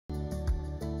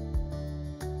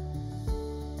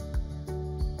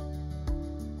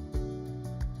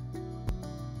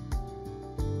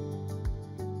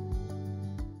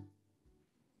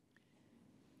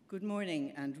Good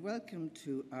morning and welcome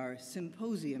to our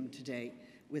symposium today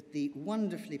with the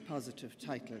wonderfully positive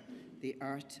title, The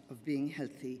Art of Being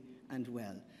Healthy and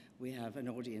Well. We have an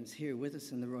audience here with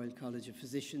us in the Royal College of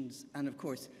Physicians, and of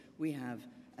course we have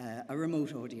a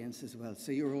remote audience as well,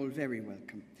 so you're all very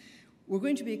welcome. We're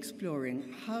going to be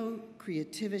exploring how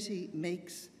creativity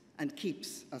makes and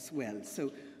keeps us well.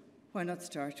 So why not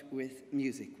start with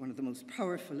music, one of the most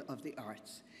powerful of the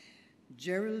arts.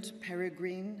 Gerald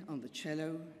Peregrine on the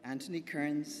cello,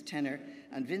 Kearns, tenor,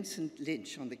 and Vincent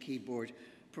Lynch on the keyboard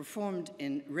performed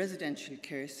in residential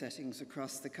care settings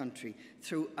across the country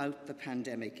throughout the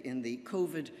pandemic in the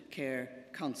COVID Care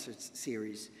Concerts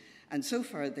series. And so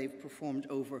far they've performed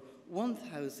over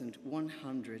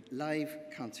 1,100 live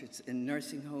concerts in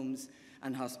nursing homes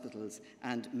and hospitals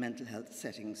and mental health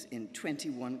settings in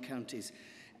 21 counties.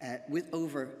 With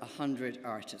over 100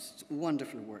 artists.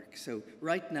 Wonderful work. So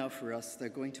right now for us, they're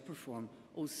going to perform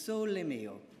O Sole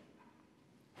Mio.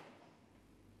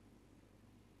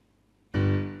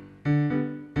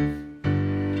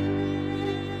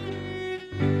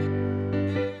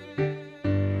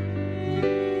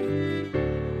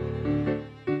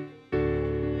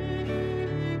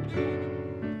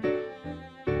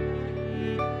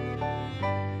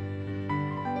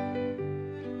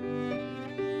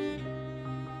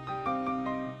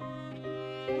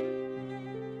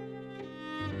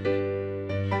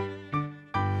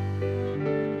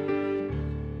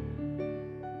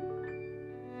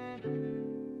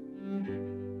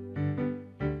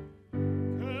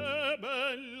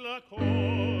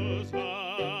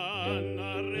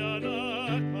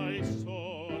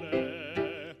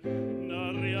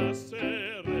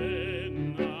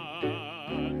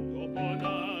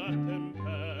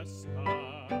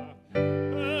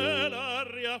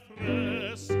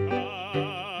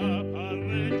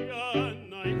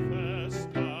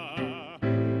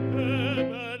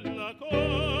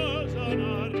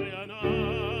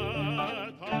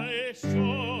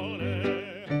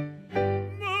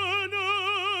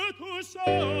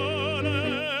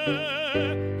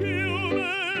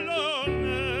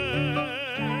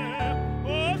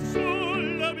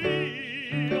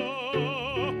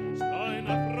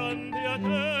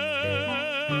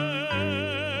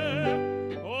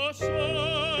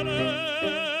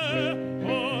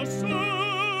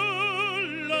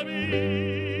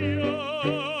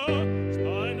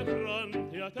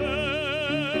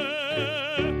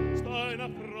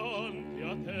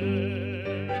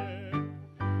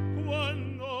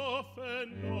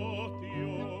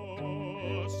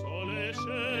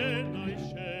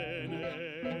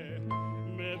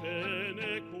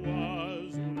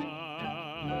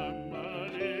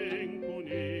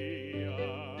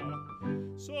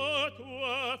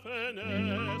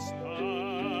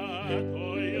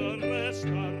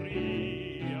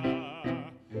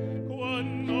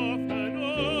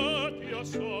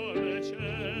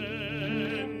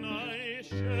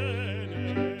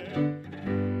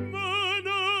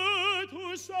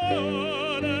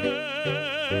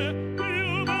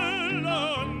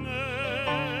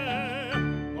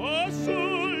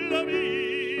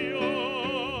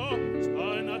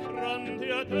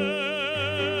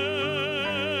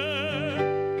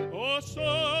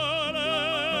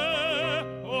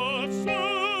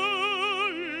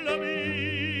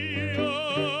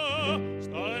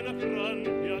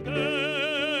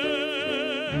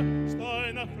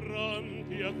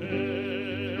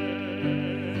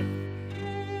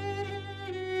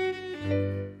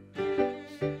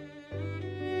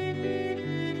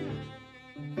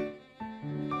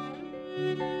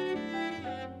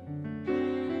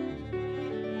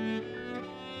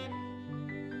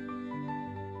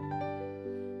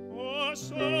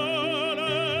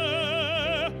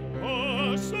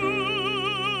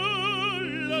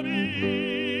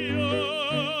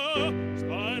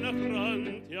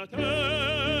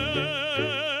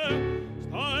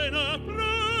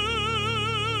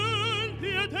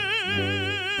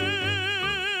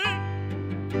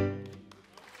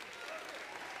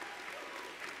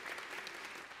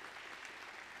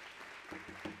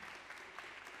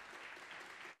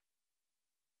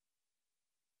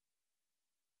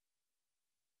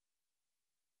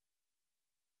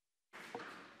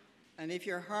 And if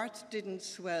your heart didn't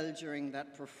swell during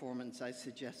that performance, I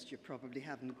suggest you probably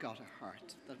haven't got a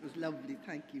heart. That was lovely.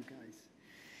 Thank you, guys.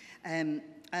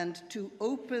 And to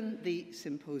open the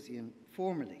symposium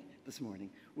formally this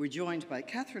morning, we're joined by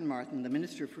Catherine Martin, the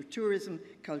Minister for Tourism,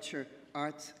 Culture,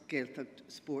 Arts, Gaeltacht,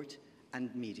 Sport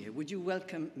and Media. Would you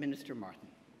welcome Minister Martin?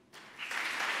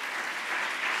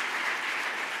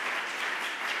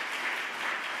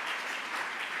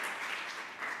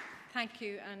 Thank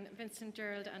you, and Vincent,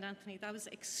 Gerald and Anthony, that was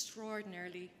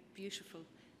extraordinarily beautiful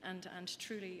and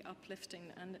truly uplifting,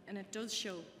 and it does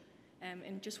show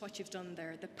in just what you've done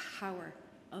there, the power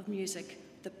of music,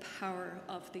 the power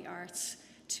of the arts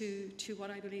to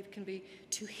what I believe can be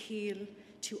to heal,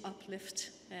 to uplift,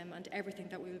 and everything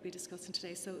that we will be discussing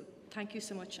today. So thank you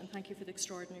so much, and thank you for the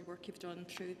extraordinary work you've done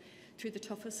through the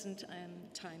toughest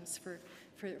times for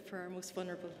our most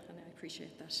vulnerable, and I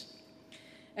appreciate that.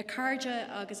 A carja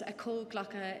agus a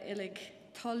cóglacha ilig,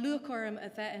 tá luachorm a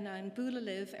bheith in an búla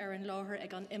liv an láthir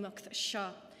ag an imacht seo.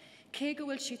 Cé go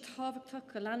bhfuil si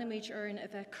tábhachtach go leanimid a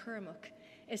bheith curmach,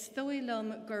 is dói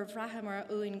lum gur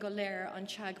bhreathamar uain go léir an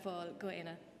teagháil go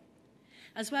ine.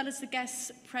 As well as the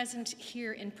guests present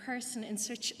here in person in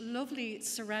such lovely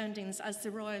surroundings as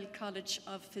the Royal College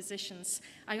of Physicians,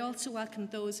 I also welcome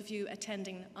those of you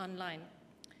attending online.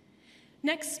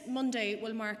 Next Monday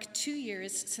will mark 2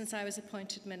 years since I was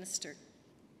appointed minister.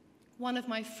 One of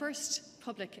my first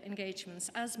public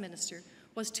engagements as minister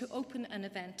was to open an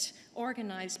event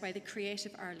organised by the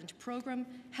Creative Ireland programme,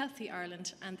 Healthy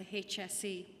Ireland and the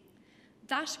HSE.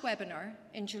 That webinar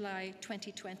in July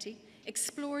 2020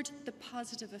 explored the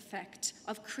positive effect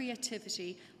of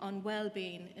creativity on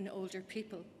well-being in older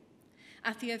people.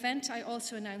 At the event, I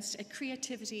also announced a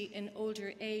Creativity in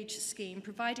Older Age scheme,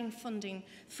 providing funding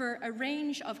for a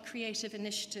range of creative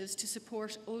initiatives to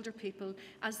support older people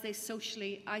as they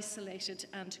socially isolated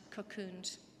and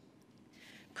cocooned.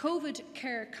 COVID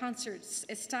Care Concerts,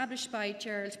 established by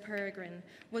Gerald Peregrine,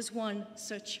 was one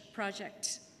such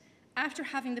project. After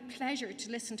having the pleasure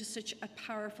to listen to such a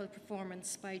powerful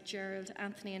performance by Gerald,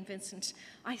 Anthony and Vincent,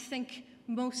 I think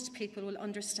most people will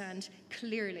understand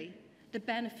clearly the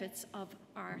benefits of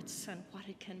arts and what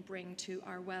it can bring to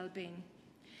our well-being.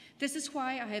 This is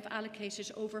why I have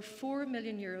allocated over €4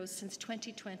 million since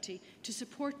 2020 to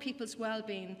support people's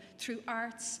well-being through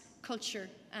arts, culture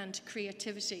and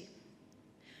creativity.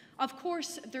 Of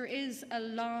course, there is a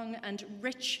long and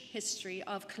rich history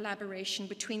of collaboration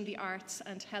between the arts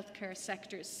and healthcare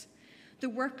sectors. The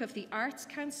work of the Arts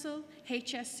Council,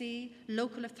 HSE,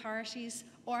 local authorities,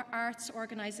 or arts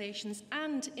organisations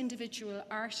and individual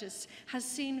artists has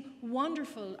seen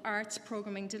wonderful arts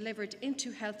programming delivered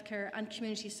into healthcare and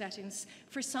community settings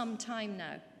for some time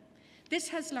now. This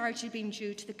has largely been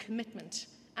due to the commitment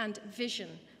and vision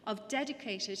of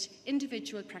dedicated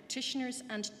individual practitioners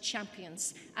and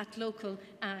champions at local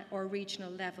or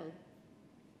regional level.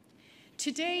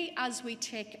 Today, as we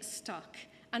take stock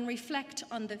and reflect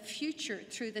on the future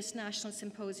through this national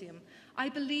symposium, I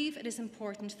believe it is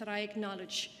important that I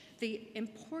acknowledge the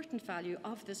important value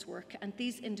of this work and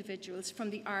these individuals from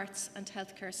the arts and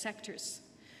healthcare sectors.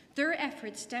 Their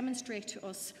efforts demonstrate to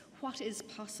us what is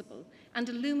possible and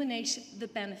illuminate the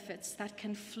benefits that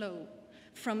can flow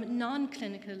from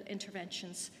non-clinical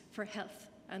interventions for health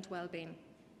and well-being.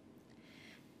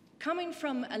 Coming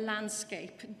from a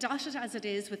landscape dotted as it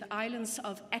is with islands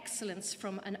of excellence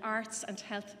from an arts and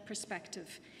health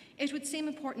perspective, it would seem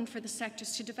important for the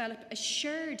sectors to develop a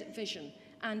shared vision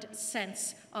and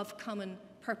sense of common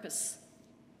purpose.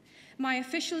 My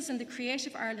officials in the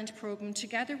Creative Ireland programme,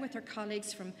 together with their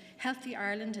colleagues from Healthy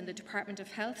Ireland in the Department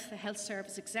of Health, the Health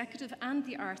Service Executive and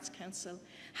the Arts Council,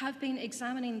 have been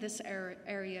examining this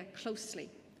area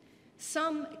closely.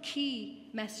 Some key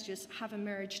messages have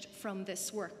emerged from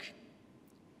this work.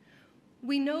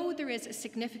 We know there is a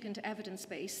significant evidence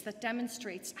base that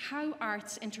demonstrates how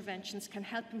arts interventions can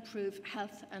help improve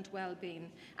health and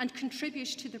well-being and contribute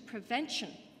to the prevention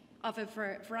of a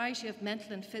variety of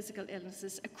mental and physical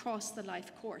illnesses across the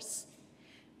life course,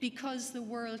 because the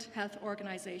World Health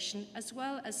Organization, as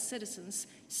well as citizens,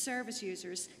 service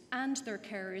users and their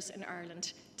carers in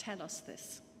Ireland, tell us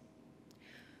this.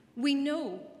 We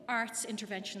know arts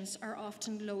interventions are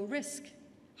often low risk,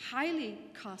 highly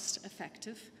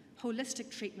cost-effective, holistic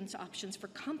treatment options for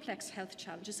complex health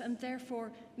challenges and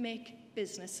therefore make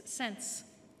business sense.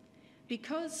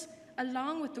 Because,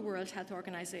 along with the World Health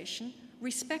Organization,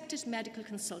 respected medical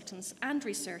consultants and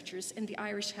researchers in the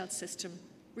Irish health system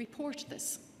report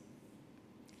this.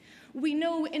 We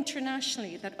know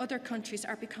internationally that other countries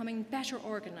are becoming better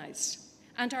organised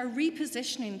and are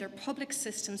repositioning their public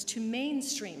systems to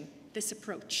mainstream this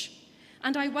approach.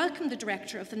 And I welcome the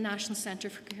Director of the National Centre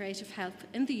for Creative Health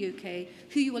in the UK,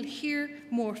 who you will hear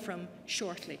more from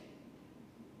shortly.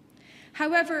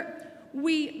 However,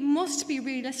 we must be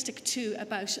realistic too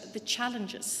about the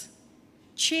challenges.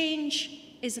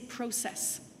 Change is a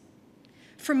process.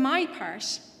 For my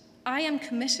part, I am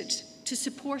committed to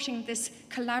supporting this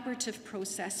collaborative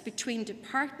process between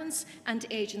departments and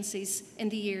agencies in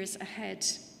the years ahead.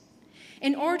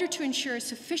 In order to ensure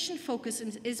sufficient focus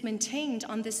is maintained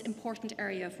on this important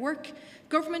area of work,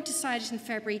 Government decided in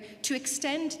February to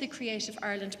extend the Creative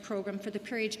Ireland programme for the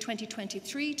period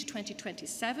 2023 to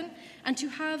 2027 and to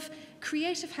have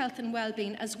creative health and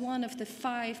wellbeing as one of the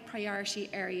 5 priority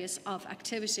areas of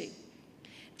activity.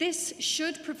 This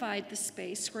should provide the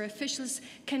space where officials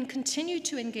can continue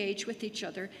to engage with each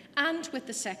other and with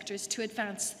the sectors to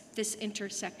advance this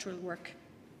intersectoral work.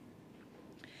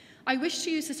 I wish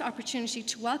to use this opportunity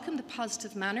to welcome the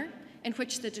positive manner in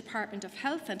which the Department of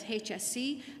Health and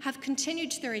HSE have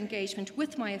continued their engagement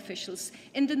with my officials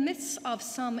in the midst of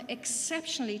some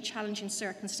exceptionally challenging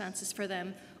circumstances for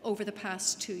them over the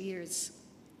past 2 years.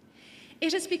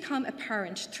 It has become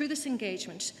apparent through this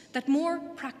engagement that more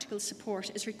practical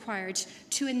support is required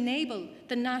to enable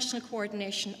the national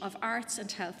coordination of arts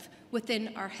and health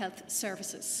within our health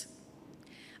services.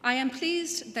 I am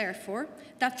pleased, therefore,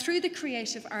 that through the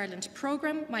Creative Ireland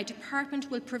programme, my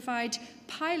department will provide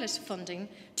pilot funding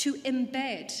to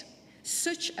embed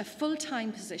such a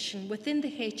full-time position within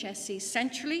the HSE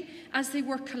centrally as they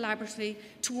work collaboratively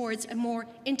towards a more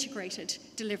integrated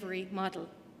delivery model.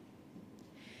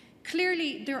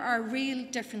 Clearly, there are real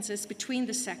differences between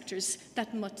the sectors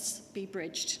that must be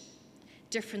bridged.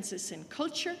 Differences in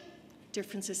culture,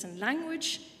 differences in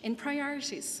language, in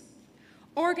priorities.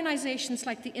 Organisations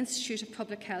like the Institute of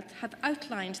Public Health have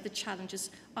outlined the challenges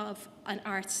of an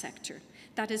arts sector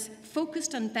that is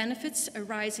focused on benefits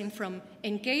arising from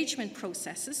engagement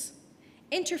processes,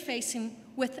 interfacing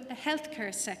with a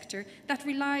healthcare sector that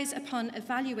relies upon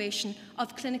evaluation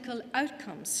of clinical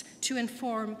outcomes to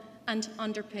inform and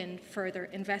underpin further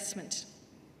investment.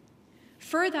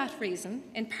 For that reason,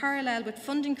 in parallel with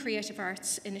funding creative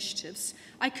arts initiatives,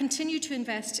 I continue to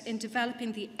invest in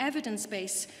developing the evidence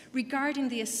base regarding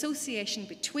the association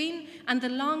between and the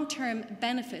long-term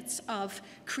benefits of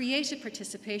creative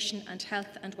participation and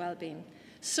health and well-being,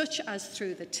 such as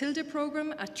through the TILDA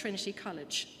programme at Trinity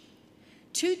College.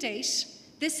 To date,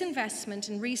 this investment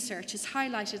in research has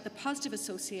highlighted the positive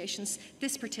associations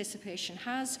this participation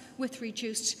has with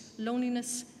reduced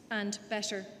loneliness and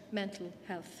better mental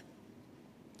health.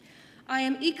 I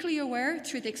am equally aware,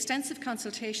 through the extensive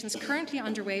consultations currently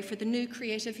underway for the new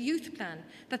Creative Youth Plan,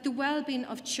 that the well-being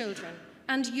of children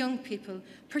and young people,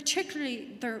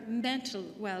 particularly their mental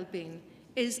well-being,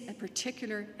 is a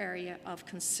particular area of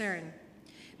concern.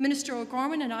 Minister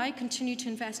O'Gorman and I continue to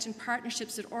invest in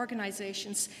partnerships with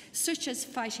organisations such as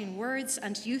Fighting Words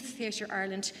and Youth Theatre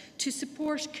Ireland to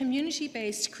support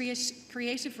community-based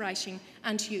creative writing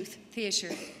and youth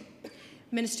theatre.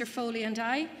 Minister Foley and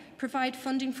I provide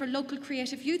funding for local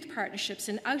creative youth partnerships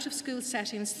in out-of-school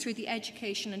settings through the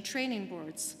education and training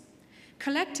boards.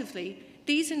 Collectively,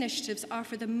 these initiatives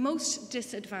offer the most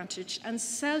disadvantaged and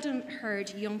seldom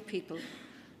heard young people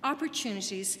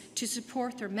opportunities to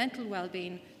support their mental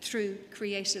well-being through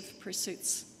creative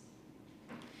pursuits.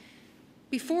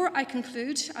 Before I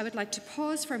conclude, I would like to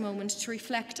pause for a moment to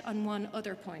reflect on one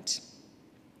other point.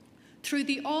 Through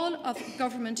the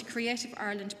all-of-government Creative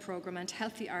Ireland programme and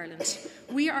Healthy Ireland,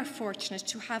 we are fortunate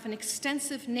to have an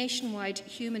extensive nationwide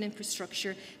human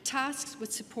infrastructure tasked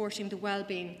with supporting the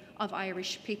well-being of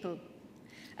Irish people.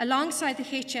 Alongside the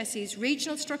HSE's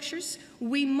regional structures,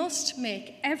 we must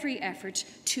make every effort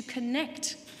to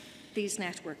connect these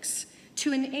networks,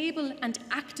 to enable and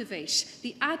activate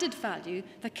the added value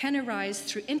that can arise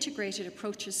through integrated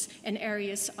approaches in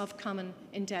areas of common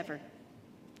endeavour.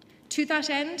 To that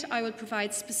end, I will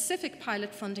provide specific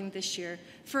pilot funding this year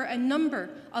for a number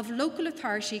of local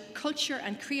authority culture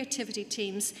and creativity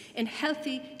teams in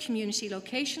healthy community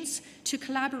locations to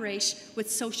collaborate with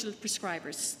social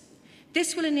prescribers.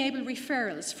 This will enable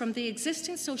referrals from the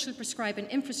existing social prescribing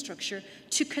infrastructure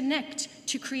to connect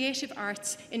to creative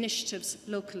arts initiatives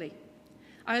locally.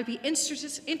 I will be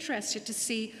interested to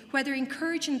see whether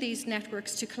encouraging these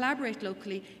networks to collaborate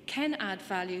locally can add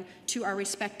value to our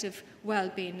respective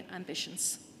well-being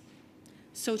ambitions.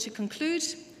 So to conclude,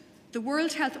 the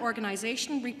World Health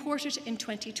Organization reported in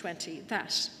 2020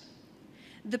 that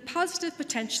the positive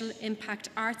potential impact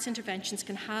arts interventions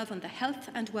can have on the health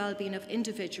and well-being of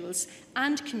individuals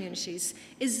and communities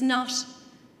is not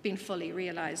being fully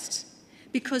realised,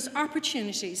 because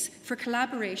opportunities for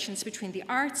collaborations between the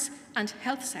arts and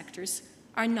health sectors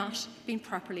are not being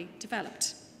properly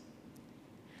developed.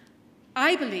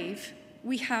 I believe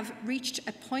we have reached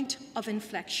a point of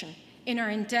inflection in our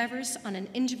endeavours on an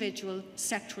individual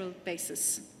sectoral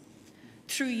basis.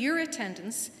 Through your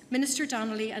attendance, Minister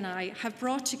Donnelly and I have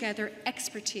brought together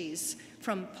expertise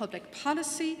from public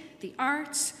policy, the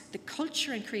arts, the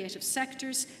culture and creative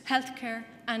sectors, healthcare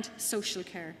and social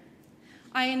care.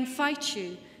 I invite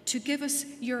you to give us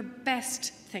your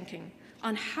best thinking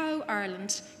on how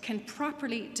Ireland can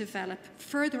properly develop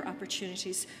further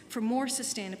opportunities for more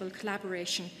sustainable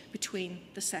collaboration between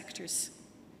the sectors.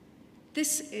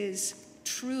 This is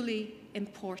truly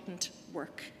important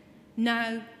work,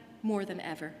 now more than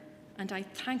ever, and I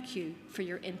thank you for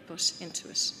your input into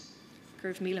it.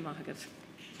 Gurv Míle Maithagah.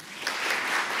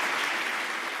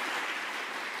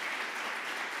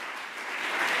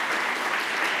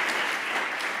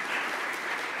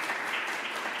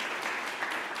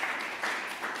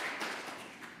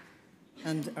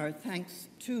 And our thanks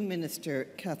to Minister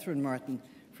Catherine Martin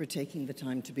for taking the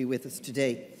time to be with us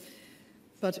today.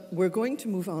 But we're going to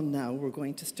move on now. We're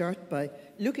going to start by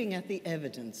looking at the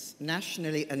evidence,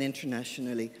 nationally and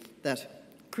internationally, that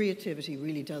creativity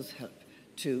really does help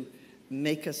to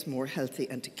make us more healthy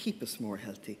and to keep us more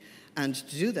healthy. And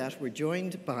to do that, we're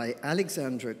joined by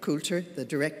Alexandra Coulter, the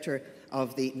Director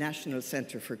of the National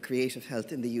Centre for Creative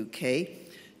Health in the UK,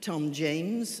 Tom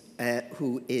James,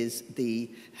 who is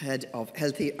the head of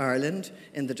Healthy Ireland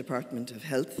in the Department of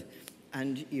Health.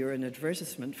 And you're an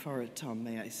advertisement for it, Tom,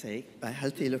 may I say, a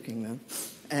healthy-looking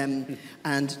man.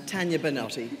 And Tanya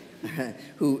Benotti,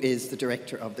 who is the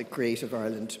Director of the Creative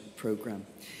Ireland programme.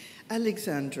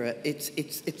 Alexandra,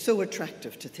 it's so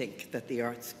attractive to think that the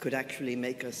arts could actually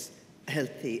make us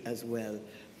healthy as well.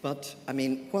 But, I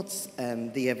mean, what's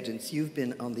the evidence? You've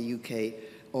been on the UK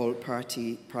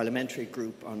all-party parliamentary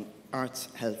group on arts,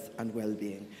 health and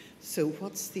well-being. So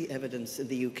what's the evidence in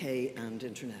the UK and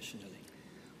internationally?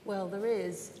 Well, there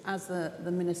is, as the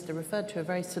Minister referred to, a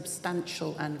very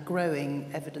substantial and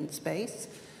growing evidence base,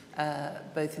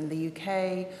 both in the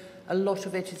UK. A lot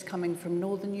of it is coming from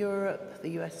Northern Europe, the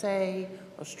USA,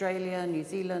 Australia, New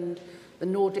Zealand. The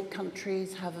Nordic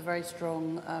countries have a very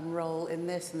strong role in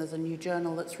this, and there's a new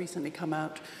journal that's recently come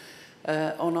out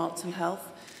on arts and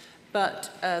health. But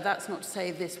that's not to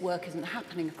say this work isn't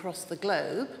happening across the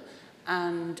globe,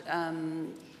 and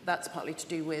that's partly to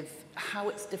do with how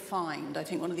it's defined. I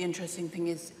think one of the interesting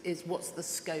things is what's the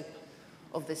scope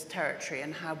of this territory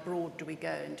and how broad do we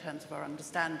go in terms of our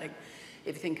understanding.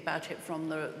 If you think about it from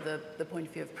the point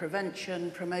of view of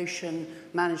prevention, promotion,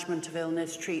 management of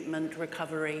illness, treatment,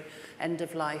 recovery, end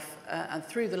of life, and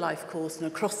through the life course and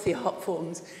across the art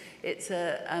forms, it's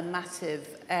a massive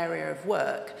area of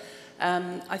work.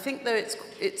 I think, though,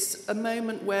 it's a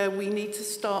moment where we need to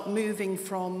start moving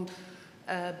from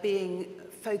being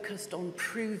focused on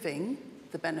proving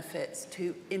the benefits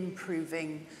to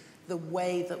improving the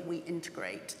way that we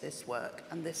integrate this work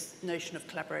and this notion of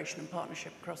collaboration and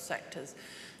partnership across sectors.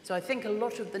 So I think a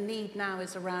lot of the need now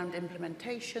is around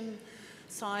implementation,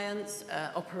 science,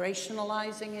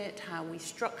 operationalizing it, how we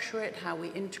structure it, how we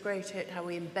integrate it, how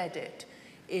we embed it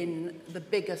in the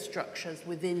bigger structures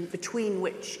between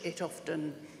which it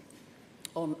often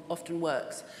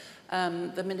works.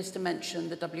 The Minister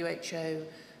mentioned the WHO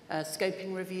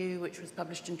scoping review, which was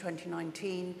published in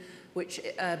 2019, which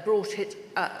brought it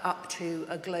up to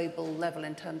a global level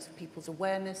in terms of people's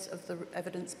awareness of the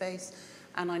evidence base.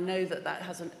 And I know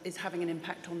that is having an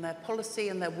impact on their policy,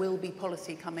 and there will be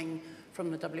policy coming from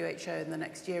the WHO in the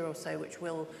next year or so, which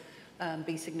will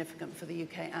be significant for the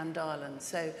UK and Ireland.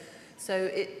 So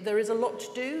there is a lot to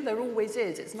do. There always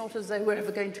is. It's not as though we're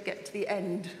ever going to get to the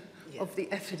end of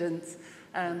the evidence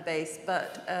base,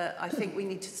 but I think we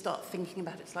need to start thinking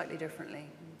about it slightly differently.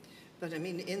 But I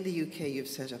mean, in the UK, you've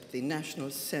set up the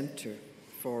National Centre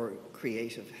for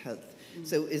Creative Health.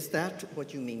 So is that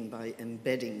what you mean by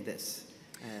embedding this?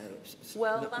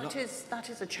 Well, that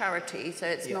is a charity, so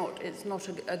it's not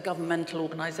a governmental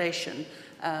organisation,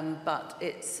 but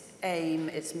its aim,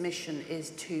 its mission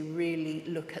is to really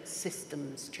look at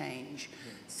systems change.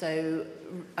 So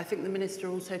I think the Minister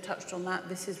also touched on that.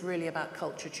 This is really about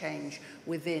culture change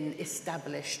within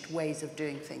established ways of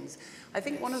doing things. I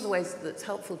think one of the ways that's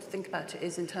helpful to think about it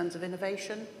is in terms of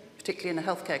innovation, particularly in a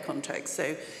healthcare context.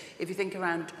 So if you think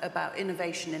about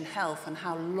innovation in health and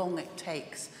how long it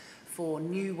takes for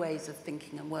new ways of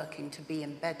thinking and working to be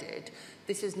embedded,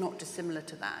 this is not dissimilar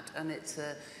to that. And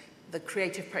the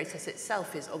creative process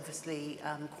itself is obviously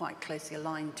quite closely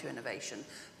aligned to innovation,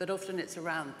 but often it's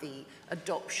around the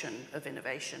adoption of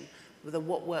innovation, the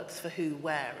what works for who,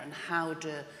 where, and how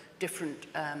do different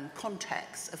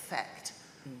contexts affect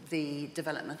the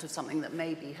development of something that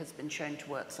maybe has been shown to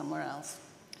work somewhere else.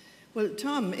 Well,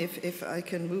 Tom, if I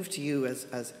can move to you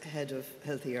as head of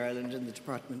Healthy Ireland in the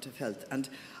Department of Health, and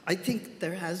I think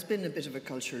there has been a bit of a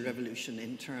cultural revolution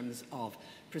in terms of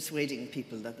persuading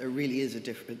people that there really is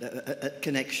a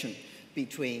connection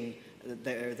between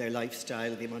their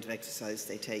lifestyle, the amount of exercise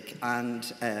they take,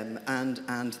 and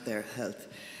their health.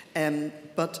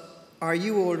 But are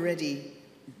you already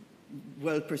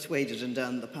well persuaded and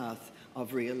down the path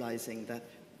of realizing that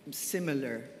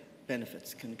similar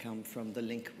benefits can come from the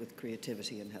link with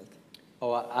creativity and health?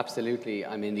 Oh, absolutely.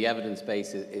 I mean, the evidence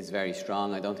base is very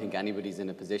strong. I don't think anybody's in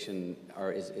a position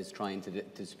or is trying to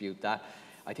dispute that.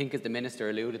 I think, as the Minister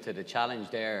alluded to, the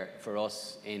challenge there for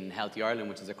us in Healthy Ireland,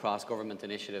 which is a cross-government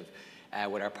initiative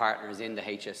with our partners in the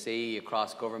HSE,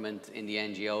 across government, in the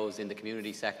NGOs, in the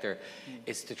community sector,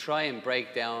 is to try and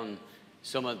break down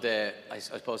some of the, I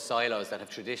suppose, silos that have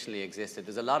traditionally existed.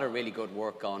 There's a lot of really good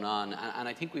work going on, and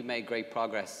I think we've made great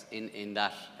progress in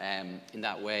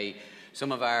that way.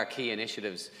 Some of our key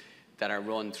initiatives that are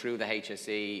run through the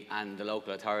HSE and the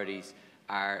local authorities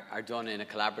are done in a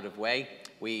collaborative way.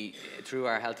 We, through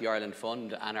our Healthy Ireland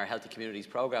Fund and our Healthy Communities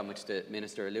Programme, which the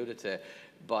Minister alluded to,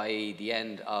 by the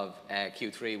end of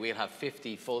Q3, we'll have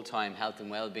 50 full-time health and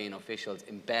wellbeing officials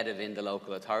embedded in the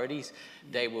local authorities.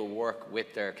 They will work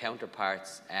with their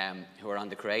counterparts who are on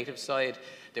the creative side.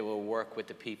 They will work with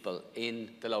the people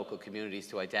in the local communities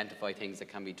to identify things that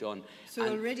can be done. So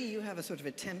already you have a sort of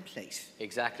a template.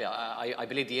 Exactly. I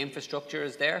believe the infrastructure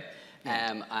is there.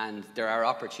 And there are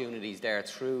opportunities there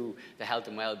through the health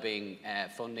and wellbeing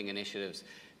funding initiatives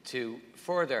to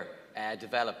further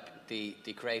develop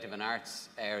the creative and arts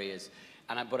areas.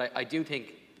 But I do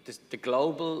think the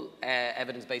global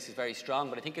evidence base is very strong,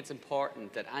 but I think it's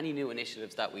important that any new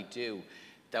initiatives that we do,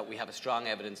 that we have a strong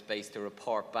evidence base to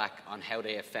report back on how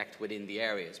they affect within the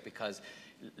areas, because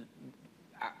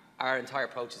our entire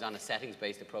approach is on a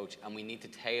settings-based approach, and we need to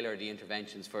tailor the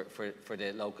interventions for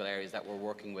the local areas that we're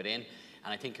working within.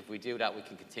 And I think if we do that, we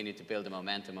can continue to build the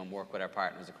momentum and work with our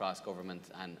partners across government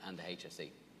and the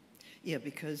HSE. Yeah,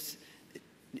 because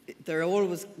there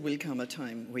always will come a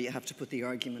time where you have to put the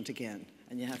argument again,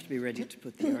 and you have to be ready to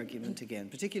put the argument again,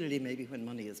 particularly maybe when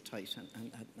money is tight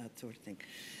and that sort of thing.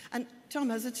 And Tom,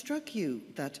 has it struck you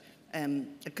that,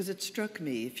 because it struck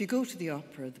me, if you go to the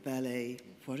opera, the ballet,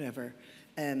 whatever,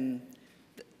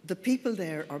 the people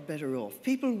there are better off.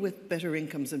 People with better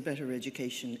incomes and better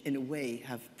education, in a way,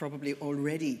 have probably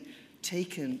already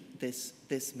taken this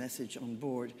message on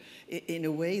board. In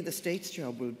a way, the state's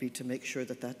job will be to make sure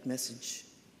that that message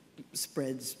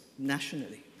spreads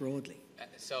nationally, broadly.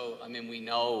 So, I mean, we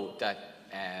know that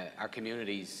our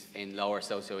communities in lower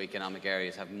socioeconomic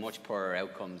areas have much poorer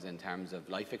outcomes in terms of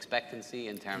life expectancy,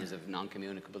 in terms of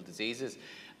non-communicable diseases.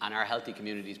 And our Healthy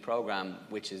Communities Programme,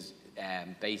 which is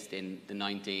based in the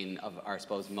 19 of our, I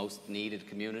suppose, most needed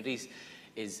communities,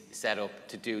 is set up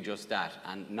to do just that,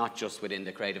 and not just within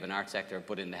the creative and art sector,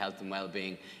 but in the health and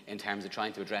well-being, in terms of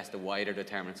trying to address the wider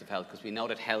determinants of health, because we know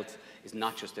that health is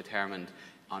not just determined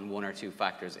on one or two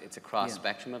factors, it's a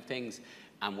cross-spectrum of things.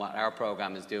 And what our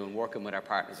programme is doing, working with our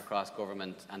partners across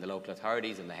government and the local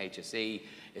authorities and the HSE,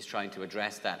 is trying to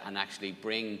address that and actually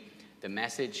bring the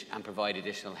message and provide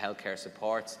additional healthcare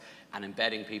supports, and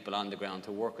embedding people on the ground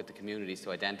to work with the communities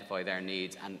to identify their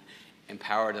needs and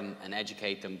empower them and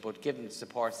educate them, but give them the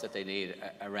supports that they need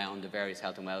around the various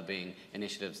health and wellbeing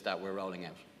initiatives that we're rolling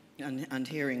out. And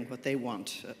hearing what they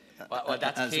want. Well,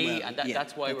 that's key, well. And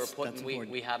that's why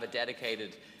we have a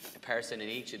dedicated person in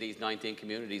each of these 19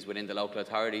 communities within the local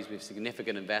authorities. We have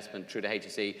significant investment through the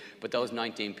HSE, but those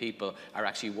 19 people are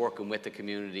actually working with the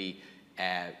community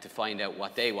to find out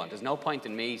what they want. There's no point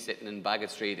in me sitting in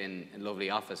Bagot Street in lovely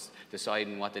office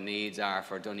deciding what the needs are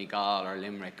for Donegal or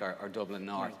Limerick or Dublin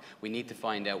North. We need to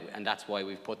find out, and that's why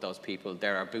we've put those people,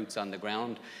 there are boots on the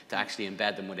ground, to actually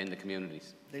embed them within the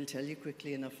communities. They'll tell you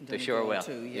quickly enough. They sure will.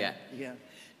 Too. Yeah.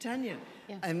 Tanya,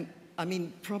 I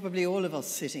mean, probably all of us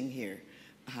sitting here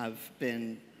have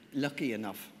been lucky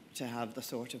enough to have the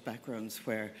sort of backgrounds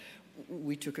where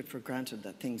we took it for granted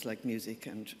that things like music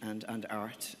and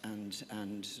art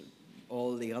and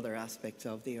all the other aspects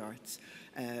of the arts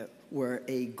were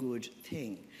a good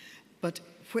thing. But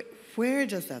where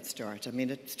does that start? I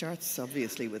mean, it starts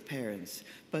obviously with parents,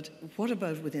 but what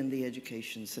about within the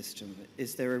education system?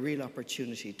 Is there a real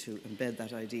opportunity to embed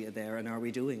that idea there, and are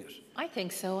we doing it? I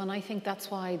think so, and I think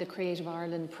that's why the Creative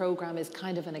Ireland programme is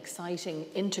kind of an exciting,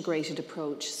 integrated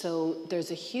approach. So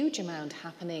there's a huge amount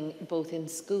happening both in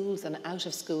schools and out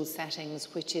of school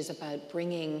settings, which is about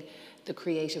bringing the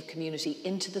creative community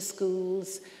into the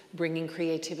schools, bringing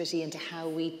creativity into how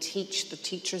we teach the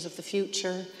teachers of the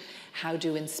future. How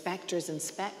do inspectors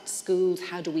inspect schools?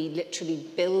 How do we literally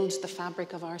build the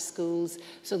fabric of our schools?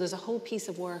 So there's a whole piece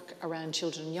of work around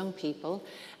children and young people.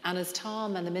 And as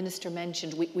Tom and the Minister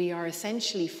mentioned, we are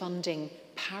essentially funding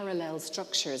parallel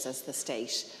structures as the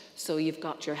state. So you've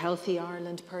got your Healthy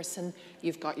Ireland person,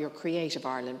 you've got your Creative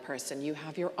Ireland person, you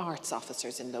have your arts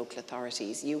officers in local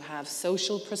authorities, you have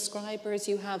social prescribers,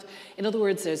 you have, in other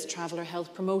words, there's traveller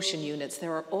health promotion units.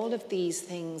 There are all of these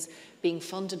things being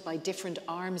funded by different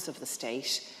arms of the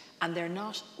state, and they're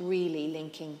not really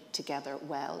linking together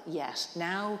well yet.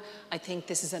 Now, I think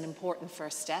this is an important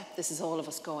first step. This is all of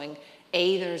us going,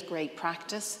 A, there's great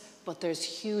practice, but there's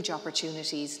huge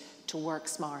opportunities to work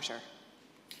smarter.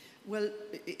 Well,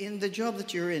 in the job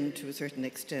that you're in, to a certain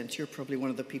extent, you're probably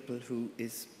one of the people who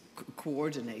is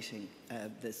coordinating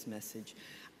this message.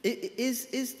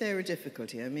 Is there a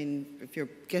difficulty? I mean, if you're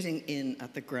getting in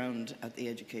at the ground at the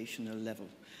educational level,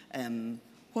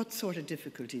 what sort of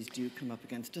difficulties do you come up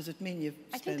against? Does it mean you've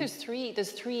I think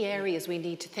there's three areas we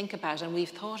need to think about, and we've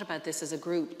thought about this as a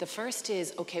group. The first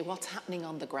is, okay, what's happening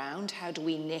on the ground? How do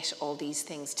we knit all these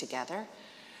things together?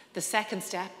 The second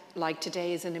step, like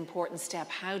today, is an important step.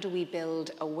 How do we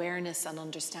build awareness and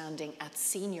understanding at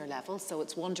senior level? So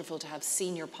it's wonderful to have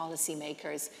senior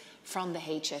policymakers from the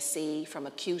HSE, from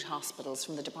acute hospitals,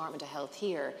 from the Department of Health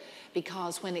here,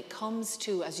 because when it comes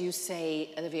to, as you say,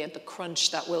 Olivia, the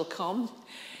crunch that will come,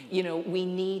 you know, we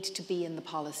need to be in the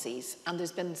policies. And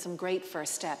there's been some great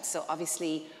first steps. So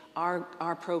obviously,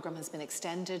 our programme has been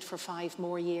extended for 5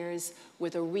 more years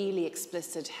with a really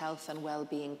explicit health and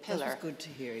well-being pillar. That's good to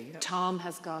hear. Yeah. Tom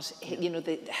has got, you know,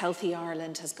 the Healthy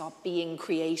Ireland has got being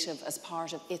creative as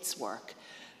part of its work.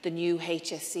 The new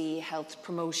HSE health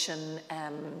promotion,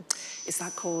 is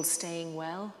that called Staying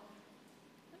Well?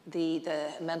 The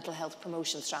mental health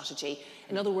promotion strategy.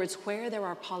 In other words, where there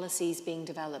are policies being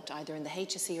developed, either in the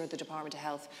HSE or the Department of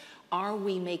Health, are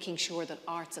we making sure that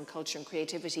arts and culture and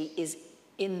creativity is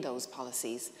in those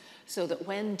policies, so that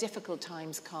when difficult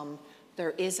times come,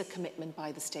 there is a commitment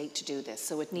by the state to do this.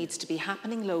 So it needs to be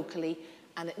happening locally,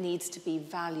 and it needs to be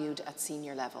valued at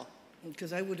senior level.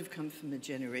 Because I would have come from a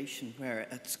generation where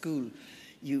at school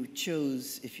you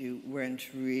chose, if you weren't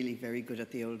really very good at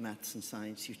the old maths and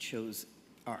science, you chose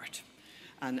art.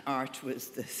 And art was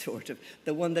the sort of,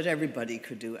 the one that everybody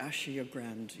could do. Asher, you're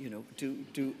grand, you know,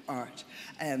 do art.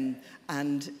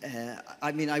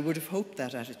 I mean, I would have hoped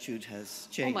that attitude has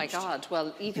changed. Oh my God,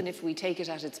 well, even if we take it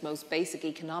at its most basic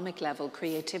economic level,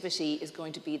 creativity is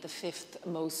going to be the 5th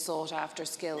most sought after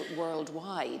skill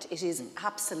worldwide. It is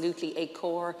absolutely a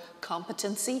core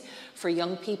competency for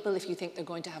young people if you think they're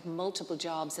going to have multiple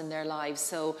jobs in their lives.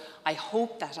 So I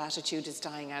hope that attitude is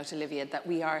dying out, Olivia, that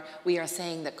we are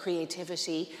saying that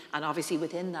creativity, and obviously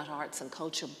within that arts and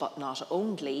culture, but not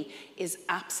only, is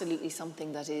absolutely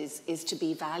something that is to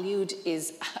be valued,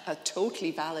 is a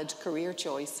totally valid career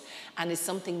choice, and is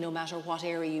something no matter what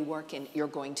area you work in, you're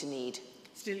going to need.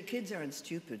 Still, kids aren't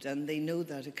stupid, and they know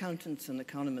that accountants and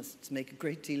economists make a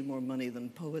great deal more money than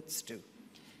poets do.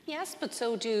 Yes, but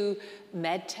so do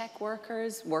med tech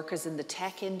workers, workers in the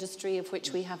tech industry, of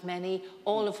which we have many,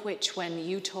 all of which, when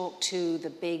you talk to the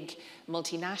big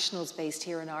multinationals based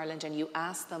here in Ireland and you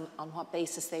ask them on what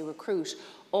basis they recruit,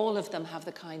 all of them have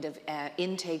the kind of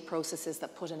intake processes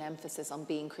that put an emphasis on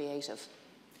being creative.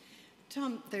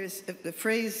 Tom, there's a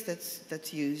phrase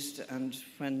that's used, and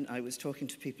when I was talking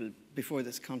to people before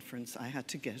this conference, I had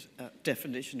to get a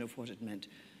definition of what it meant.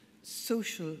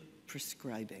 Social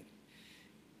prescribing.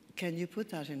 Can you put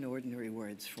that in ordinary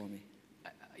words for me?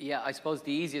 Yeah, I suppose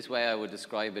the easiest way I would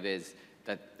describe it is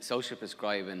that social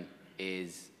prescribing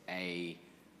is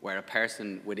where a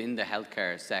person within the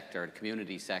healthcare sector, the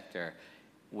community sector,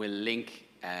 will link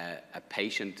a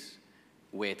patient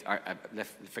with, or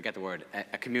forget the word,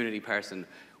 a community person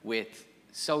with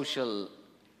social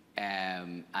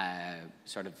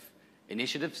sort of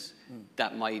initiatives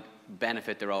that might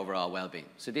benefit their overall well-being.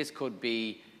 So this could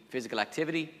be physical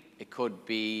activity, it could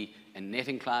be a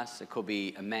knitting class, it could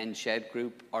be a men's shed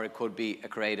group, or it could be a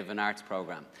creative and arts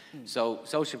program. So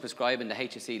social prescribing, the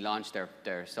HSE launched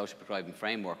their social prescribing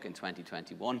framework in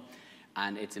 2021,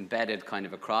 and it's embedded kind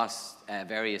of across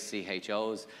various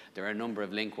CHOs. There are a number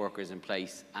of link workers in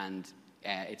place, and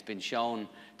it's been shown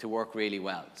to work really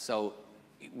well. So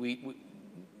we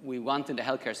want in the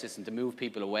healthcare system to move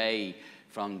people away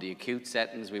from the acute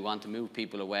settings. We want to move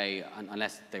people away,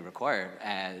 unless they require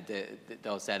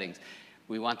those settings.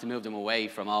 We want to move them away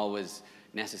from always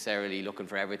necessarily looking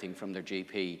for everything from their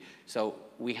GP. So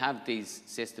we have these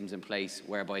systems in place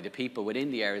whereby the people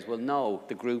within the areas will know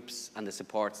the groups and the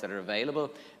supports that are available,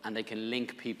 and they can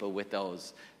link people with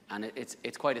those. And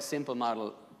it's quite a simple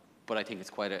model, but I think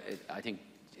I think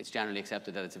it's generally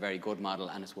accepted that it's a very good model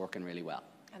and it's working really well.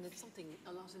 And it's something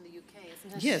a lot in the UK,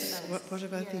 isn't it? Yes, what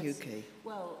about the UK?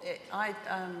 Well,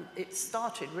 it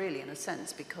started really in a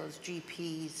sense because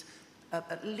GPs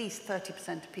at least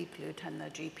 30% of people who attend their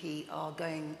GP are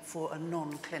going for a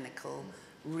non-clinical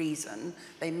reason.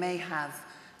 They may have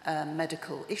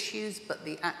medical issues, but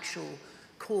the actual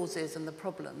causes and the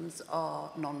problems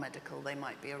are non-medical. They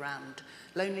might be around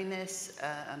loneliness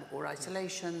or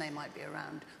isolation. They might be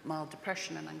around mild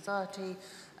depression and anxiety.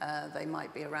 They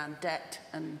might be around debt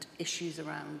and issues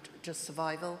around just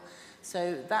survival.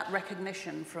 So that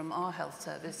recognition from our health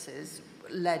services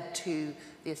led to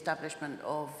the establishment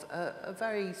of a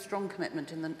very strong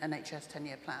commitment in the NHS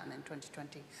 10-year plan in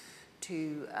 2020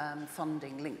 to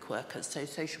funding link workers. So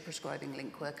social prescribing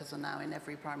link workers are now in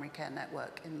every primary care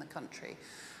network in the country.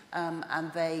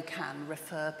 And they can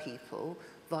refer people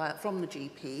from the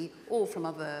GP or from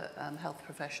other health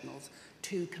professionals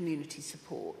to community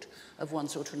support of one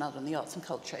sort or another. And the arts and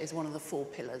culture is one of the 4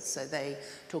 pillars. So they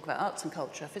talk about arts and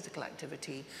culture, physical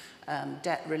activity,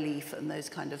 debt relief and those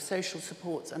kind of social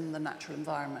supports, and the natural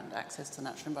environment, access to the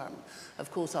natural environment.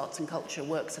 Of course, arts and culture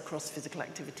works across physical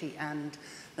activity and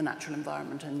the natural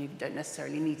environment, and you don't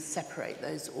necessarily need to separate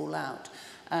those all out.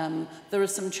 There are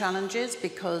some challenges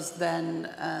because then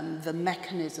the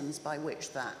mechanisms by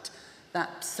which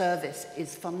that service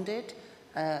is funded,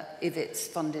 if it's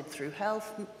funded through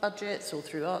health budgets or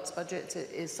through arts budgets,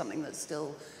 it is something that's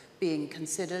still being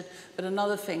considered. But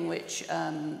another thing which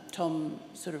Tom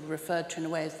sort of referred to in a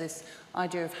way is this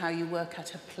idea of how you work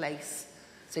at a place.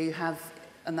 So you have,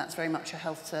 and that's very much a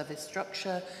health service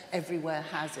structure, everywhere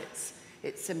has its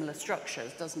similar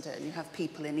structures, doesn't it? And you have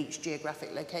people in each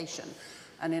geographic location.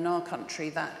 And in our country,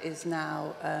 that is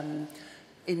now,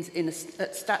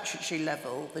 at statutory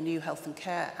level, the new Health and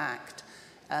Care Act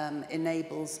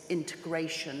enables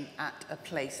integration at a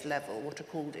place level, what are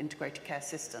called integrated care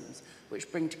systems, which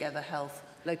bring together health,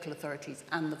 local authorities,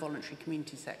 and the voluntary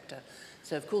community sector.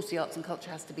 So, of course, the arts and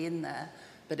culture has to be in there,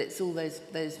 but it's all those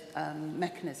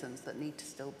mechanisms that need to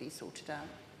still be sorted out.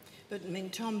 But, I mean,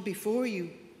 Tom, before you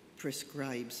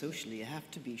prescribe socially, you have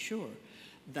to be sure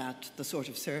that the sort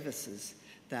of services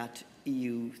that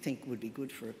you think would be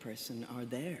good for a person are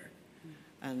there.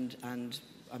 And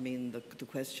I mean, the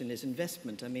question is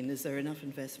investment. I mean, is there enough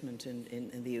investment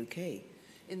in the UK?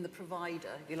 In the provider,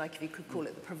 if you could call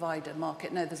it the provider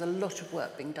market. No, there's a lot of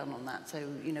work being done on that. So,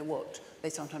 you know, what they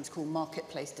sometimes call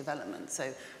marketplace development.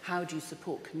 So how do you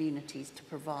support communities to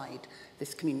provide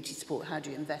this community support? How do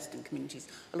you invest in communities?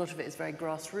 A lot of it is very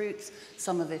grassroots.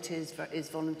 Some of it is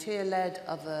volunteer-led.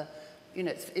 Other, you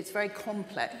know, it's very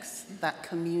complex, that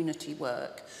community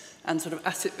work and sort of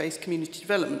asset-based community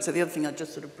development. So the other thing I'd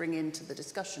just sort of bring into the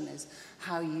discussion is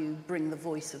how you bring the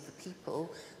voice of the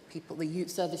people, the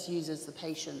service users, the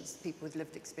patients, people with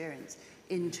lived experience,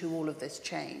 into all of this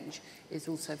change is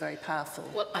also very powerful.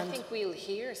 Well, I think we'll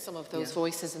hear some of those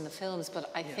voices in the films,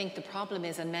 but I think the problem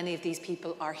is, and many of these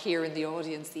people are here in the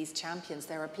audience, these champions,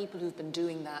 there are people who've been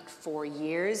doing that for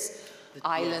years,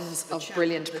 islands of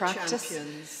brilliant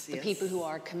practice, the people who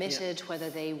are committed, whether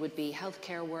they would be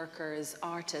healthcare workers,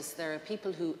 artists, there are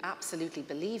people who absolutely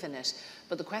believe in it,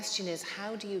 but the question is,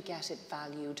 how do you get it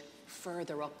valued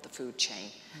further up the food chain?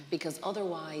 Because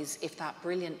otherwise, if that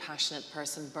brilliant, passionate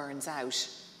person burns out,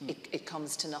 it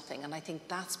comes to nothing. And I think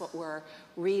that's what we're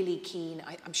really keen,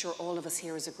 I'm sure all of us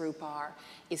here as a group are,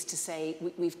 is to say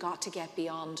we've got to get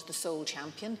beyond the sole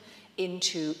champion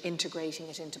into integrating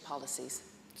it into policies.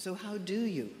 So how do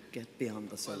you get beyond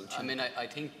the sole champion? I mean, I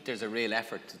think there's a real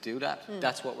effort to do that.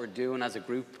 That's what we're doing as a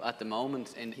group at the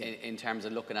moment in terms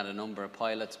of looking at a number of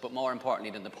pilots. But more importantly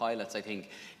than the pilots, I think,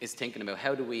 is thinking about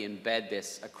how do we embed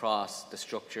this across the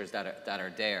structures that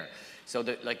are there. So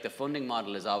the funding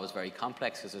model is always very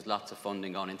complex because there's lots of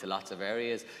funding going into lots of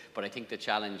areas. But I think the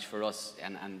challenge for us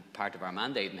and part of our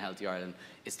mandate in Healthy Ireland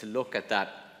is to look at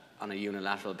that on a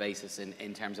unilateral basis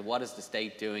in terms of what is the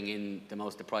state doing in the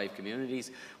most deprived communities,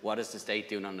 what is the state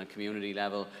doing on a community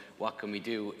level, what can we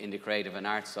do in the creative and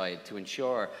arts side to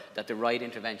ensure that the right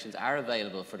interventions are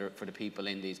available for the people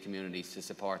in these communities to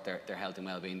support their health and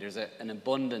well-being. There's an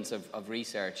abundance of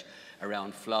research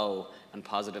around flow and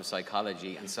positive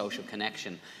psychology and social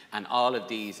connection, and all of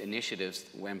these initiatives,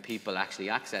 when people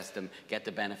actually access them, get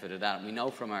the benefit of that. And we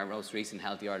know from our most recent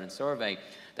Healthy Ireland survey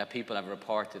that people have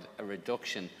reported a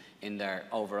reduction in their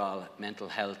overall mental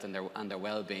health and their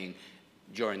well-being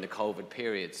during the COVID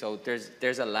period. So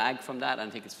there's a lag from that, and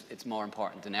I think it's more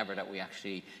important than ever that we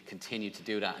actually continue to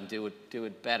do that and do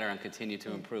it better and continue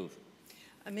to improve.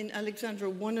 I mean, Alexandra,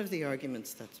 one of the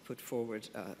arguments that's put forward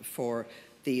for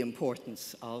the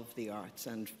importance of the arts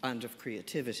and of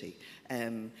creativity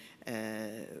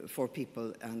for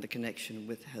people and the connection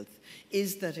with health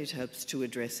is that it helps to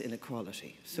address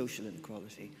inequality, social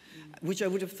inequality, which I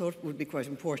would have thought would be quite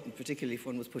important, particularly if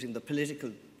one was putting the political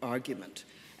argument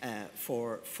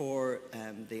for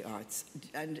the arts.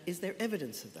 And is there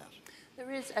evidence of that?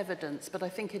 There is evidence, but I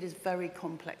think it is very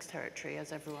complex territory,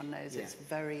 as everyone knows. Yeah. It's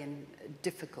very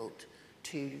difficult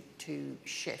to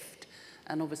shift.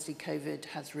 And obviously COVID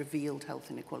has revealed health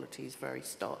inequalities very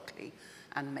starkly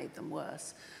and made them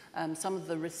worse. Some of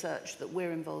the research that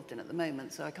we're involved in at the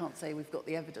moment, so I can't say we've got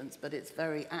the evidence, but it's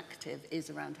very active, is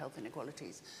around health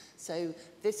inequalities. So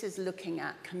this is looking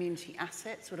at community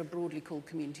assets, what are broadly called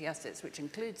community assets, which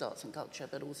includes arts and culture,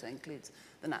 but also includes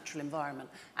the natural environment,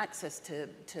 access to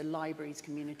libraries,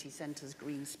 community centres,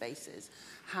 green spaces,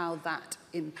 how that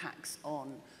impacts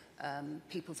on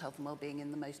people's health and well-being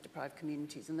in the most deprived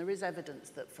communities. And there is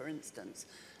evidence that, for instance,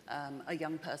 a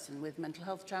young person with mental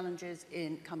health challenges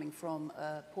coming from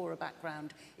a poorer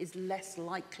background is less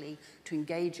likely to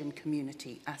engage in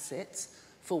community assets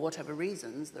for whatever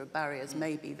reasons. There are barriers,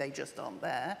 maybe they just aren't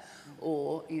there,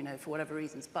 or, you know, for whatever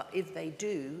reasons. But if they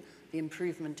do, the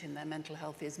improvement in their mental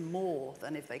health is more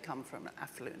than if they come from an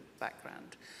affluent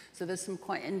background. So there's some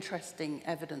quite interesting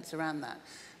evidence around that.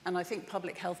 And I think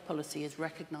public health policy is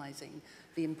recognising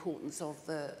the importance of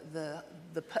the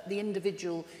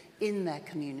individual in their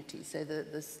community. So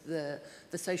the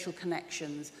social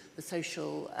connections, the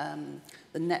social,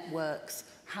 the networks,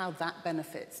 how that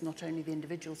benefits not only the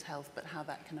individual's health, but how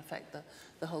that can affect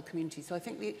the whole community. So I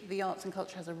think the arts and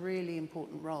culture has a really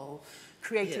important role.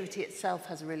 Creativity itself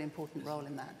has a really important role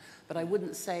in that. But I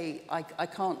wouldn't say, I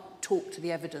can't talk to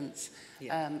the evidence.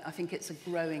 I think it's a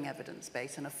growing evidence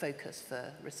base and a focus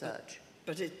for research.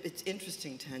 But it's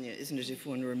interesting, Tanya, isn't it, if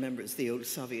one remembers the old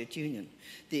Soviet Union,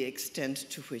 the extent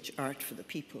to which art for the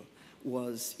people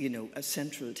was, you know, a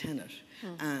central tenet.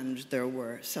 And there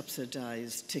were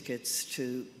subsidized tickets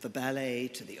to the ballet,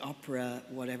 to the opera,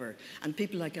 whatever. And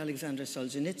people like Alexander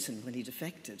Solzhenitsyn, when he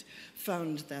defected,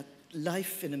 found that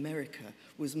life in America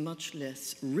was much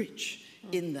less rich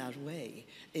in that way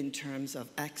in terms of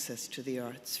access to the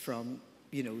arts from,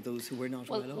 you know, those who were not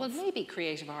well off. Well, maybe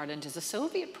Creative Ireland is a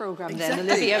Soviet programme then,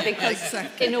 Olivia, because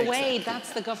in a way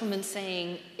that's the government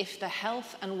saying if the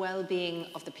health and well-being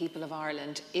of the people of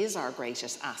Ireland is our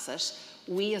greatest asset,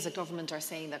 we as a government are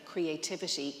saying that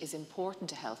creativity is important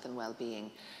to health and well-being.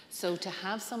 So to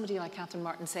have somebody like Catherine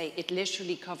Martin say it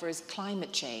literally covers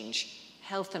climate change,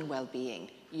 health and well-being,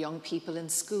 young people in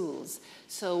schools.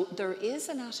 So there is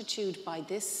an attitude by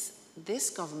this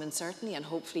government certainly, and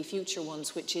hopefully future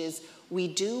ones, which is we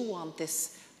do want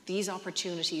these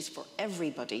opportunities for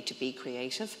everybody to be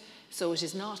creative. So it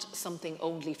is not something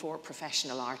only for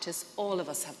professional artists. All of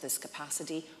us have this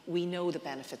capacity. We know the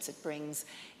benefits it brings.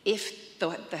 If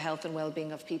the health and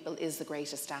well-being of people is the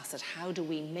greatest asset, how do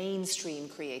we mainstream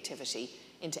creativity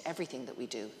into everything that we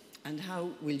do? And how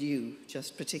will you,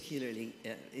 just particularly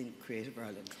in Creative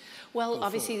Ireland? Well,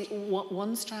 obviously,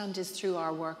 one strand is through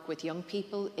our work with young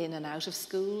people in and out of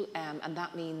school, and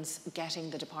that means getting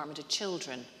the Department of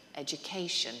Children,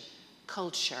 Education,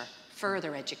 Culture,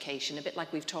 further education, a bit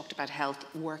like we've talked about health,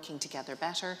 working together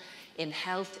better. In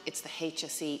health, it's the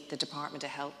HSE, the Department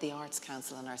of Health, the Arts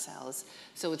Council and ourselves.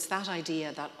 So it's that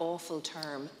idea, that awful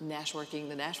term, networking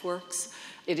the networks.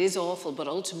 It is awful, but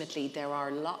ultimately there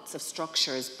are lots of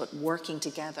structures, but working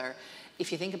together.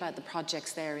 If you think about the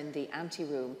projects there in the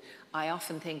ante-room, I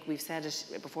often think, we've said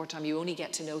it before time, you only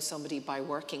get to know somebody by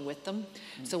working with them.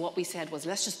 So what we said was,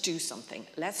 let's just do something.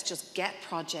 Let's just get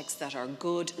projects that are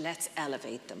good, let's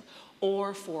elevate them.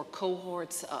 Or for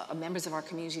cohorts, members of our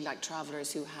community like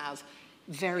travellers who have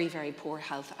very, very poor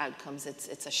health outcomes.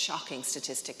 It's a shocking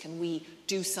statistic. Can we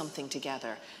do something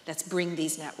together? Let's bring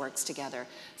these networks together.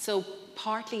 So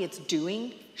partly it's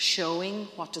doing, showing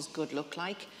what does good look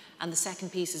like. And the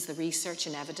second piece is the research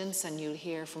and evidence, and you'll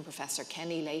hear from Professor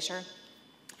Kenny later.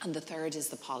 And the third is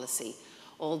the policy.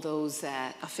 All those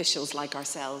officials like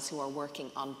ourselves who are working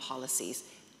on policies,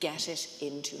 get it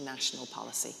into national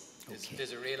policy.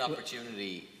 There's a real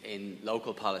opportunity in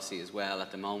local policy as well at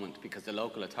the moment, because the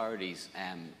local authorities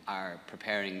are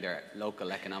preparing their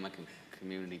local economic and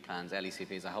community plans,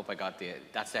 LECPs. I hope I got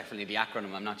that's definitely the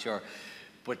acronym, I'm not sure.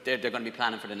 But they're going to be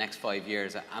planning for the next 5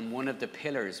 years. And one of the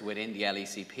pillars within the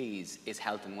LECPs is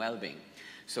health and well-being.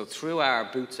 So through our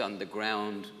boots on the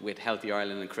ground with Healthy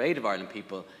Ireland and Creative Ireland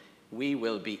people, we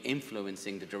will be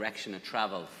influencing the direction of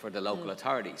travel for the local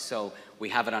authorities. So we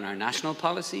have it on our national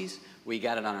policies, we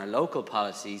get it on our local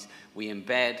policies, we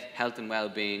embed health and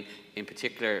well-being, in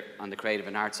particular on the creative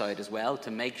and art side as well,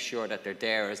 to make sure that they're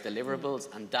there as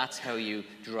deliverables, and that's how you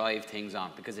drive things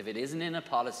on. Because if it isn't in a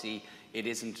policy, it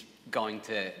isn't going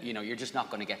to, you know, you're just not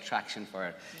going to get traction for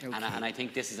it. Okay. And I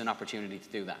think this is an opportunity to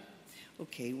do that.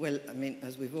 Okay, well, I mean,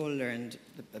 as we've all learned,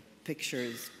 the picture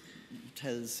is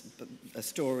tells a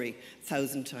story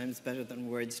 1,000 times better than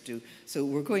words do. So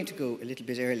we're going to go a little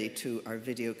bit early to our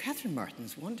video. Catherine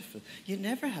Martin's wonderful. You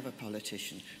never have a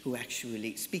politician who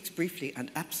actually speaks briefly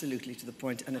and absolutely to the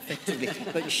point and effectively.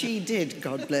 But she did,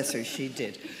 God bless her, she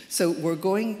did. So we're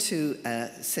going to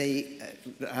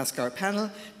ask our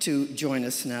panel to join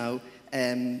us now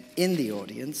in the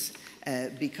audience.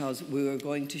 Because we are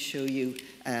going to show you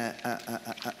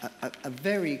a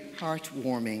very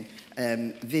heartwarming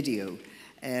video.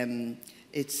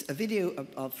 It's a video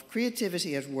of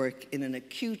creativity at work in an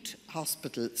acute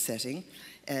hospital setting.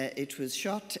 It was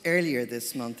shot earlier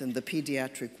this month in the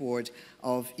paediatric ward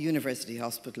of University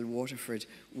Hospital Waterford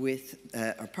with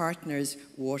our partners,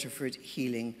 Waterford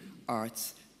Healing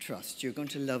Arts Trust. You're going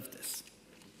to love this.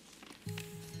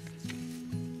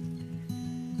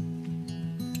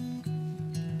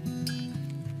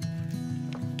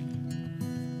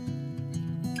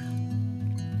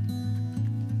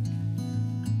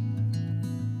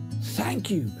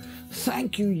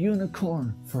 Thank you,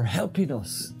 Unicorn, for helping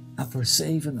us and for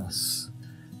saving us.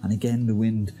 And again, the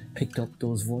wind picked up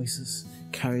those voices,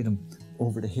 carried them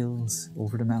over the hills,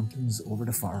 over the mountains, over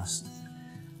the forest.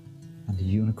 And the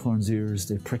unicorn's ears,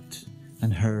 they pricked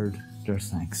and heard their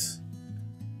thanks.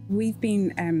 We've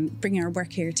been bringing our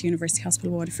work here to University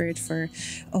Hospital Waterford for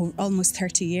almost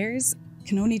 30 years.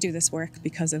 Can only do this work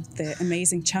because of the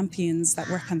amazing champions that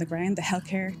work on the ground, the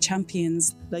healthcare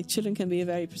champions. Like, children can be a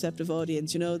very perceptive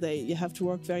audience, you know, you have to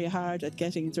work very hard at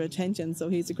getting their attention, so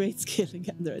he's a great skill in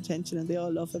getting their attention and they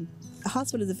all love him. A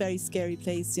hospital is a very scary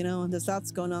place, you know, and there's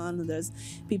lots going on and there's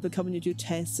people coming to do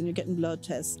tests and you're getting blood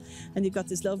tests, and you've got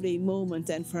this lovely moment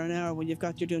then for an hour when you're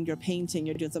doing your painting,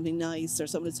 you're doing something nice, or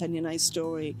someone's telling you a nice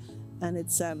story. And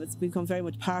it's become very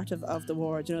much part of the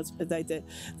ward. You know, it's like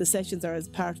the sessions are as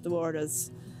part of the ward as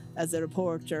a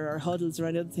reporter or huddles or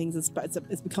any other things.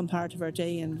 It's become part of our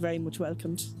day and very much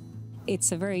welcomed.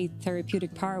 It's a very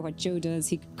therapeutic part what Joe does.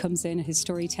 He comes in, his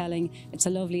storytelling. It's a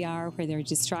lovely hour where they're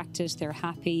distracted, they're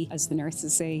happy. As the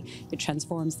nurses say, it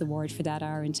transforms the ward for that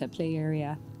hour into a play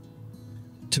area.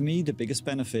 To me, the biggest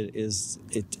benefit is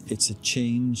it's a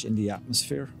change in the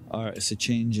atmosphere, or it's a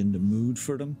change in the mood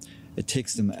for them. It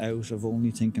takes them out of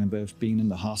only thinking about being in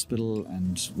the hospital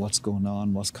and what's going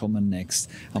on, what's coming next,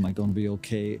 am I going to be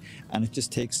okay? And it just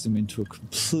takes them into a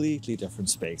completely different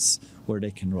space where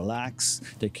they can relax,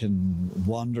 they can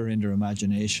wander in their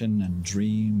imagination and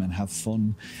dream and have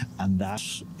fun. And that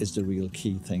is the real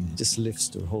key thing. It just lifts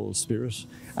their whole spirit.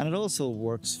 And it also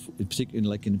works, particularly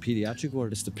like in the paediatric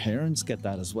ward, is the parents get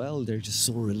that as well. They're just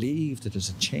so relieved that there's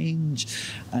a change,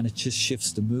 and it just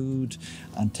shifts the mood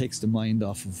and takes the mind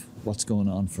off of what's going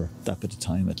on for that bit of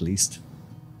time at least.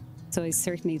 So I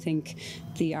certainly think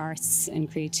the arts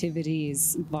and creativity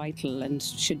is vital and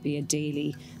should be a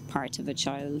daily part of a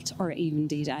child, or even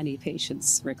indeed any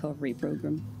patient's recovery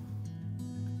programme.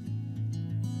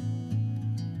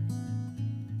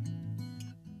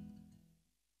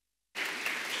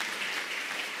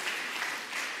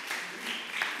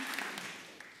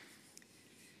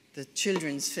 The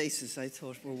children's faces, I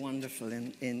thought, were wonderful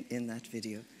in that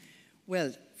video.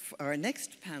 Well, our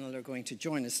next panel are going to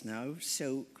join us now,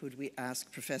 so could we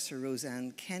ask Professor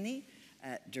Roseanne Kenny,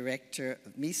 Director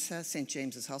of MISA, St.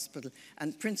 James's Hospital,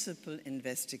 and Principal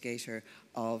Investigator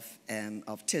of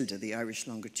TILDA, the Irish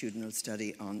Longitudinal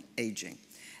Study on Ageing.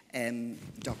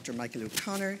 Dr. Michael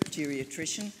O'Connor,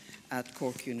 Geriatrician at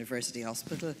Cork University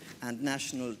Hospital and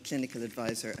National Clinical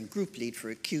Advisor and Group Lead for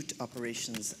Acute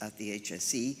Operations at the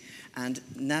HSE, and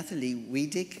Nathalie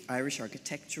Wiedik, Irish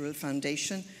Architectural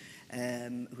Foundation,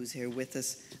 who's here with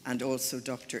us, and also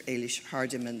Dr. Ailish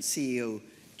Hardiman, CEO,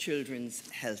 Children's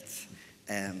Health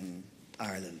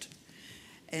Ireland.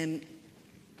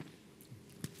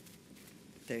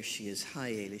 There she is.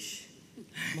 Hi, Ailish.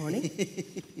 Morning.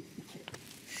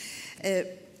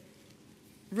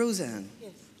 Roseanne,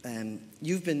 yes.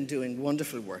 You've been doing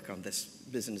wonderful work on this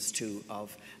business too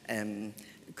of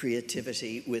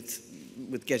creativity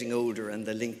with getting older and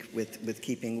the link with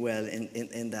keeping well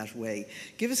in that way.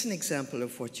 Give us an example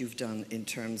of what you've done in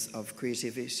terms of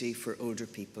creativity for older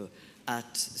people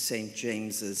at St.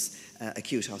 James's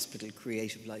Acute Hospital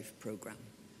Creative Life Programme.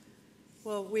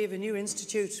 Well, we have a new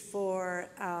institute for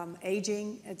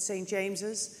ageing at St.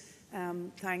 James's,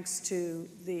 thanks to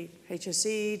the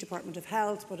HSE, Department of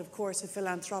Health, but of course a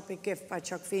philanthropic gift by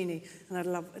Chuck Feeney.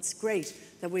 And it's great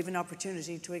that we have an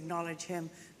opportunity to acknowledge him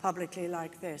publicly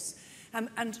like this.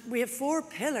 And we have 4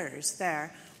 pillars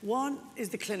there. One is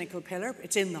the clinical pillar.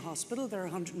 It's in the hospital. There are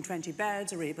 120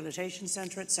 beds, a rehabilitation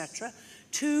centre, etc.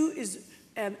 2 is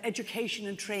education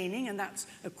and training, and that's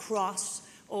across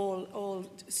all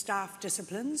staff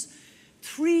disciplines.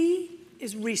 3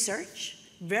 is research,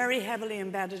 very heavily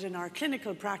embedded in our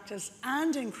clinical practice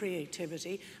and in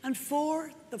creativity. And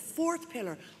the fourth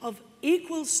pillar of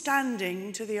equal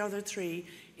standing to the other three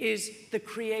is the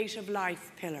creative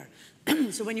life pillar.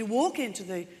 So when you walk into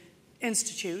the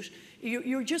institute,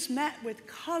 you're just met with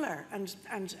colour, and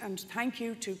thank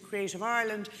you to Creative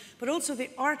Ireland, but also the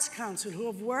Arts Council, who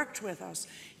have worked with us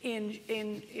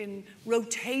in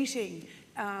rotating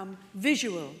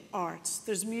visual arts.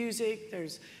 There's music,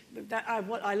 there's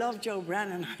I love Joe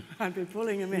Brennan. I'll be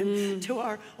pulling him in to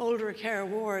our older care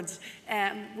wards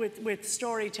with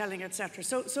storytelling, etc.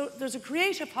 So there's a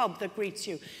creative hub that greets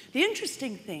you. The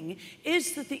interesting thing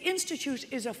is that the Institute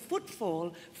is a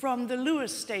footfall from the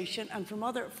Lewis station and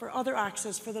for other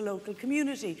access for the local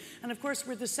community. And of course,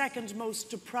 we're the second most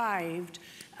deprived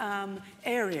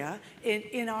area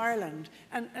in Ireland.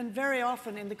 And very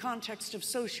often in the context of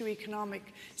socioeconomic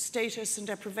status and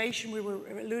deprivation we were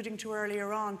alluding to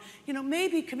earlier on, you know,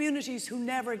 maybe communities who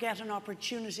never get an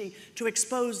opportunity to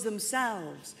expose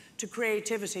themselves to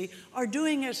creativity are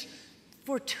doing it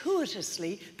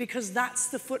fortuitously because that's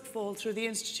the footfall through the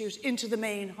Institute into the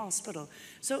main hospital.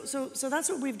 So that's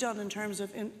what we've done in terms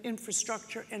of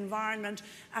infrastructure, environment,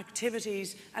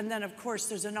 activities, and then of course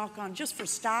there's a knock-on just for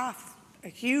staff, a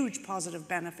huge positive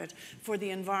benefit for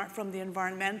from the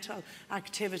environmental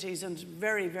activities, and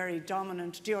very, very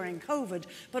dominant during COVID,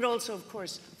 but also, of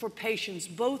course, for patients,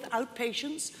 both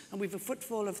outpatients, and we have a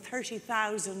footfall of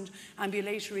 30,000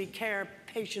 ambulatory care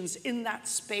patients in that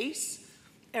space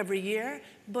every year,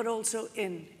 but also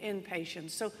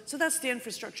inpatients. So that's the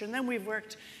infrastructure. And then we've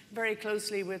worked very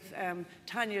closely with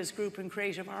Tanya's group in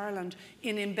Creative Ireland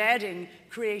in embedding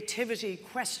creativity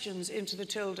questions into the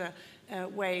Tilda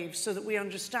waves, so that we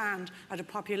understand at a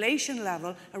population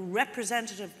level, a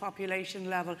representative population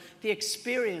level, the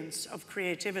experience of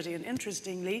creativity. And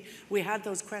interestingly, we had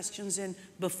those questions in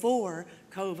before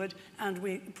COVID, and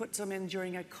we put some in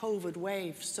during a COVID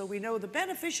wave. So we know the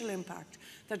beneficial impact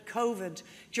that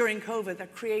during COVID,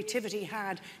 that creativity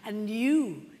had, and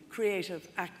new creative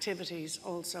activities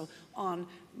also on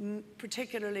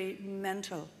particularly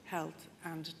mental health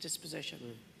and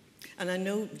disposition. And I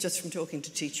know just from talking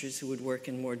to teachers who would work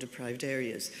in more deprived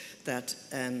areas that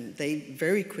they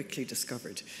very quickly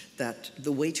discovered that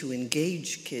the way to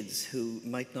engage kids who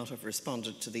might not have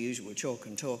responded to the usual chalk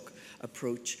and talk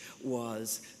approach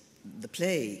was the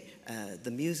play,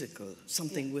 the musical,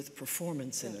 something with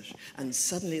performance in it. And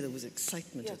suddenly there was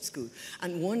excitement at school.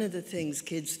 And one of the things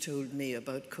kids told me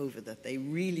about COVID that they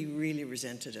really, really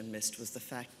resented and missed was the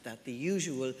fact that the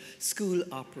usual school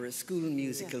opera, school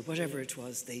musical, whatever it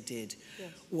was they did,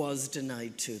 was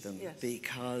denied to them.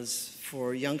 Because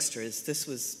for youngsters, this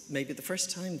was maybe the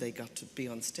first time they got to be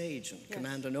on stage and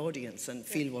command an audience and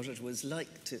feel what it was like,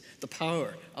 the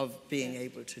power of being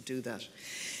able to do that.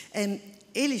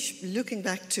 Eilish, looking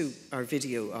back to our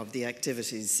video of the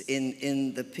activities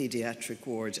in the paediatric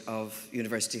ward of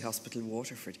University Hospital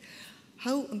Waterford,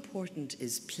 how important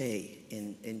is play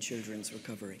in children's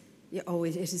recovery? Yeah,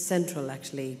 it is central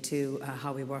actually to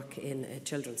how we work in a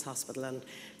children's hospital, and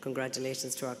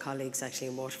congratulations to our colleagues actually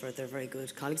in Waterford. They're very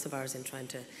good colleagues of ours in trying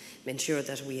to ensure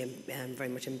that we very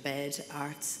much embed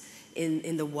arts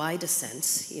in the widest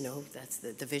sense, you know, that's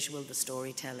the visual, the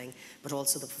storytelling, but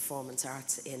also the performance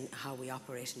arts in how we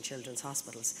operate in children's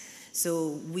hospitals.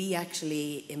 So we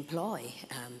actually employ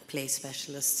play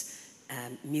specialists,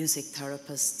 music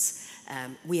therapists.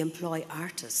 We employ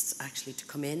artists actually to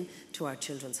come in to our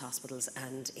children's hospitals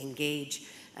and engage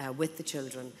with the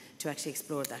children to actually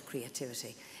explore that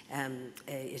creativity.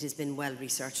 It has been well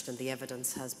researched, and the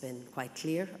evidence has been quite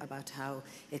clear about how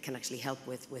it can actually help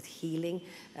with healing.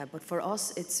 But for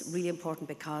us, it's really important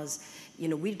because, you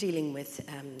know, we're dealing with,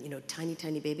 you know, tiny,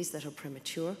 tiny babies that are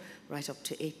premature right up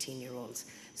to 18-year-olds.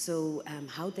 So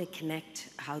how they connect,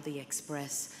 how they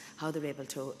express, how they're able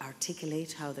to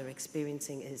articulate how they're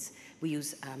experiencing is, we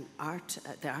use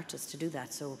the artists to do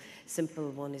that. So simple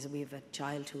one is we have a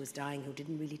child who was dying who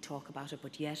didn't really talk about it,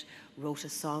 but yet wrote a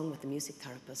song with the music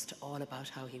therapist all about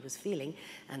how he was feeling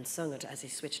and sung it as he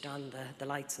switched on the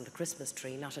lights and the Christmas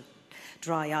tree. Not a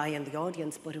dry eye in the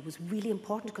audience, but it was really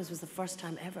important because it was the first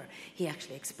time ever he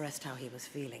actually expressed how he was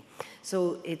feeling.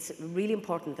 So it's really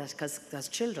important that, because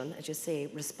children, as you say,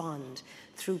 respond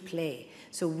through play.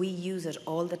 So we use it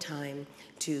all the time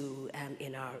to,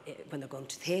 when they're going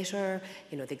to theatre,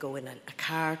 you know, they go in a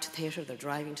car to theatre, they're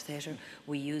driving to theatre,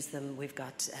 we use them. We've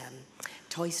got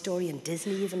Toy Story and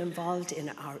Disney even involved in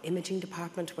our imaging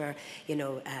department, where, you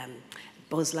know,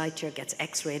 Buzz Lightyear gets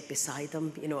x-rayed beside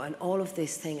them, you know, and all of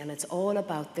this thing, and it's all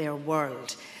about their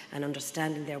world and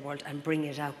understanding their world and bringing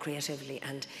it out creatively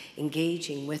and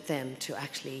engaging with them to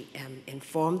actually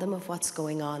inform them of what's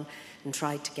going on and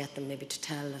try to get them maybe to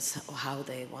tell us how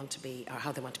they want to be or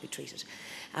how they want to be treated.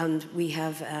 And we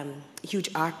have huge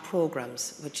art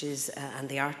programs, which is, and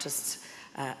the artists,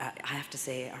 I have to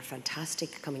say, are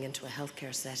fantastic coming into a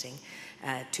healthcare setting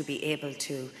to be able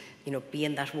to, you know, be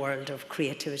in that world of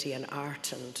creativity and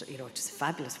art, and, you know, it's a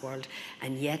fabulous world,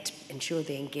 and yet ensure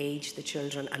they engage the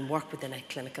children and work within a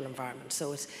clinical environment.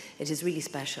 So it is really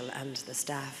special, and the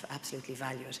staff absolutely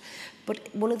value it. But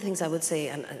one of the things I would say,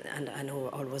 and I know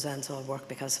all Roseanne's all work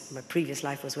because my previous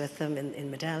life was with them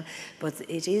in Medell, but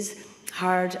it is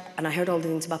hard, and I heard all the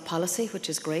things about policy, which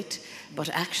is great, but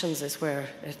actions is where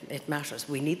it matters.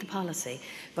 We need the policy,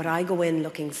 but I go in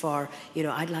looking for, you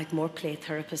know, I'd like more play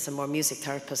therapists and more music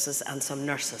therapists and some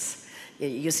nurses.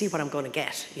 You see what I'm going to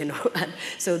get, you know. And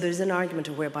so there's an argument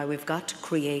whereby we've got to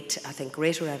create, I think,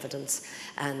 greater evidence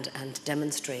and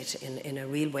demonstrate in a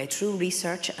real way through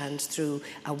research and through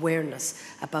awareness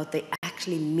about the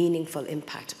actually meaningful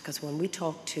impact. Because when we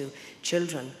talk to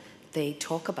children, they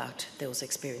talk about those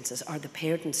experiences, or the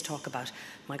parents talk about,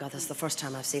 my God, that's the first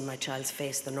time I've seen my child's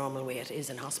face the normal way it is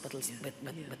in hospitals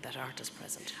with that artist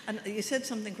present. And you said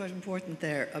something quite important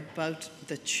there about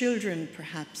the children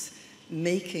perhaps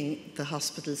making the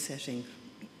hospital setting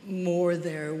more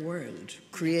their world,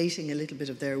 creating a little bit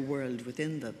of their world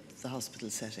within the hospital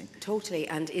setting. Totally,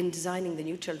 and in designing the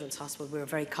new children's hospital, we were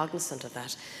very cognizant of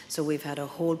that. So we've had a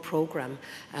whole programme,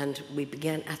 and we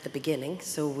began at the beginning.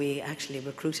 So we actually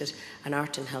recruited an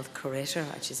art and health curator.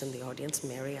 She's in the audience,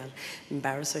 Mary. I'll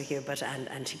embarrass her here, but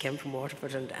and she came from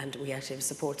Waterford, and we actually have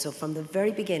support. So from the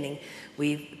very beginning,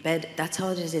 that's how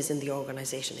it is in the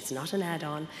organisation. It's not an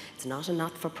add-on. It's not a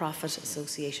not-for-profit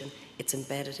association. It's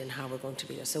embedded in how we're going to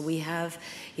be there. So we have,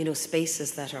 you know,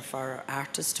 spaces that are for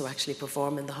artists to actually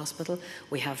perform in the hospital.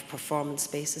 We have performance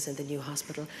spaces in the new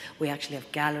hospital. We actually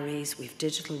have galleries. We have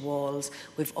digital walls.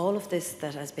 We have all of this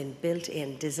that has been built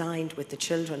in, designed with the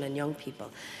children and young people.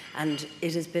 And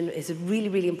it's really,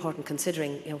 really important,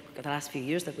 considering, you know, the last few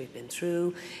years that we've been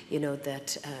through, you know,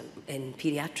 that in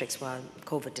paediatrics, while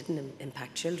COVID didn't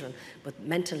impact children, but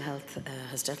mental health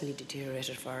has definitely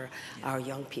deteriorated for our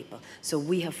young people. So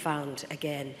we have found,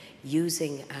 again,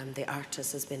 using the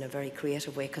artists has been a very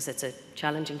creative way, because it's a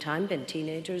challenging time, being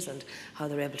teenagers and how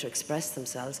they're able to express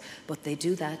themselves, but they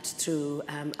do that through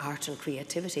art and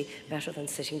creativity better than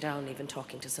sitting down, even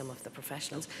talking to some of the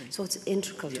professionals. Okay. So it's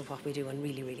integral to what we do, and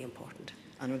really, really important.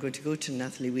 And we're going to go to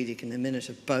Natalie Weedick in a minute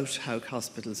about how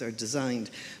hospitals are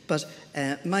designed. But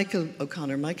Michael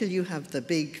O'Connor, Michael, you have the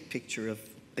big picture of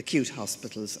acute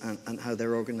hospitals and how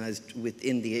they're organised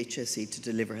within the HSE to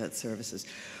deliver health services.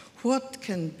 What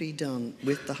can be done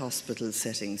with the hospital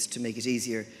settings to make it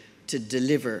easier to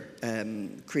deliver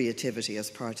creativity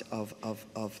as part of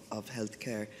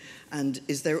healthcare? And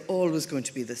is there always going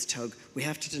to be this tug, we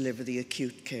have to deliver the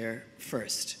acute care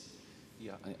first?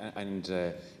 Yeah, and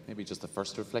maybe just the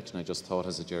first reflection, I just thought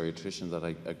as a geriatrician that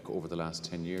I over the last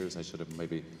 10 years, I should have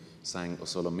maybe sang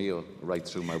Sole Mio right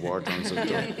through my ward rounds and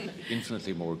done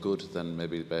infinitely more good than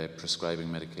maybe by prescribing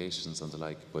medications and the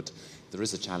like. But there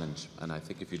is a challenge, and I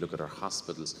think if you look at our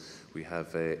hospitals, we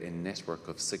have a network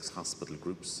of 6 hospital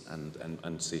groups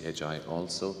and CHI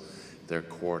also. They're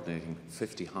coordinating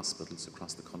 50 hospitals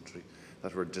across the country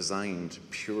that were designed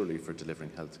purely for delivering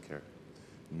healthcare,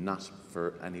 not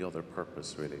for any other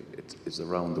purpose, really. It is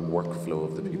around the workflow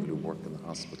of the people who work in the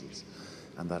hospitals,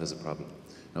 and that is a problem.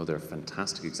 Now, there are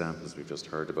fantastic examples. We've just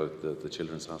heard about the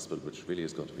Children's Hospital, which really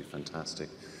is going to be fantastic.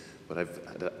 But I've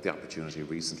had the opportunity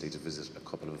recently to visit a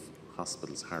couple of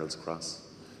hospitals, Harold's Cross,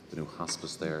 the new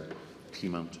hospice there,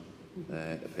 Peamount,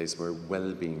 a place where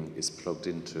wellbeing is plugged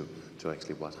into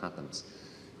actually what happens.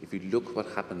 If you look what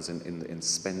happens in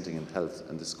spending in health,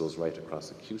 and this goes right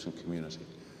across acute and community,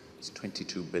 it's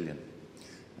 22 billion.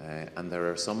 And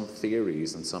there are some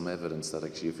theories and some evidence that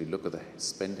actually if you look at the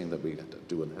spending that we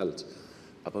do in health,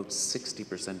 about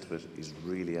 60% of it is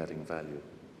really adding value.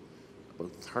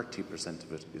 About 30%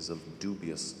 of it is of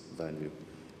dubious value,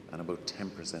 and about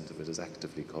 10% of it is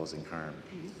actively causing harm.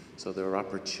 So there are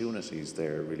opportunities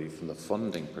there, really, from the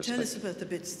funding perspective. Tell us about the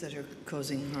bits that are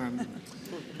causing harm.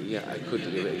 Yeah, I could.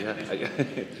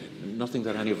 Yeah, nothing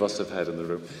that any of us have had in the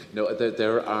room. No,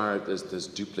 there's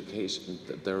duplication.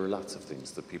 There are lots of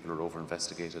things that people are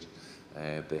over-investigated.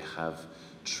 They have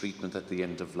treatment at the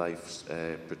end of life,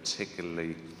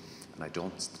 particularly. And I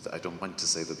don't want to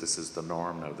say that this is the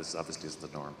norm now. This obviously is the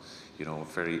norm. You know,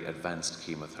 very advanced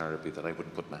chemotherapy that I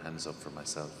wouldn't put my hands up for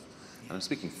myself. And I'm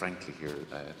speaking frankly here.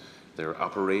 There are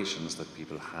operations that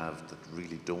people have that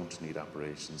really don't need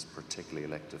operations, particularly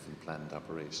elective and planned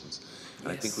operations. And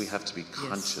I think we have to be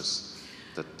conscious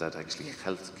that actually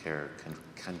healthcare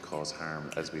can cause harm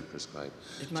as we prescribe.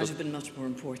 It might have been much more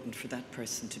important for that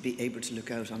person to be able to look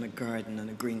out on a garden and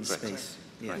a green space.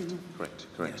 Correct.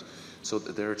 Yeah. So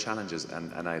there are challenges,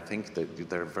 and I think that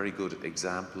there are very good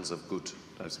examples of good,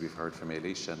 as we've heard from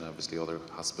Alicia and obviously other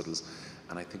hospitals,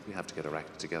 and I think we have to get our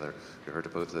act together. We heard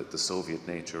about the Soviet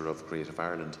nature of Creative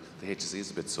Ireland. The HSE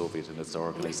is a bit Soviet in its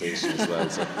organisation as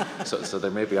well, so there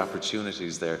may be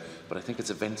opportunities there, but I think it's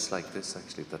events like this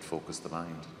actually that focus the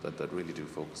mind, that really do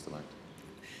focus the mind.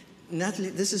 Natalie,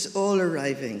 this is all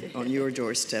arriving on your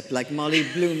doorstep, like Molly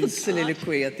Bloom's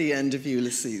soliloquy at the end of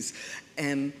Ulysses.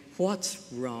 What's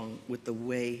wrong with the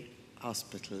way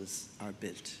hospitals are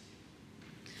built?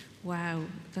 Wow,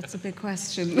 that's a big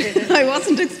question. I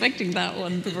wasn't expecting that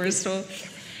one, first of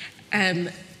all.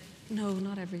 No,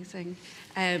 not everything.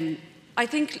 I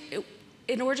think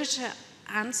in order to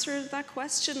answer that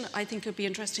question, I think it would be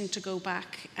interesting to go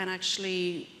back and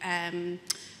actually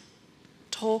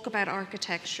talk about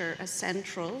architecture as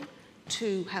central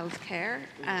to healthcare.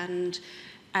 And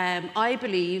I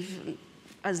believe,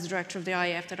 as the director of the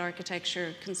IF, that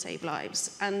architecture can save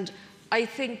lives. And I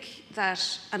think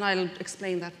that, and I'll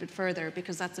explain that a bit further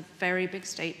because that's a very big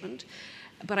statement,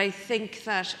 but I think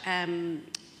that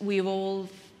we all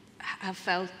have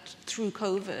felt through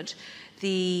COVID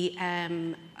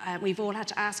we've all had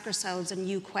to ask ourselves a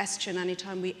new question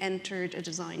anytime we entered a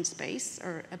design space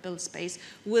or a built space.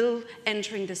 Will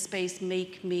entering this space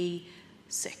make me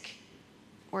sick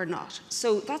or not?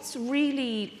 So that's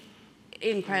really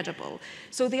incredible.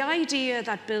 So the idea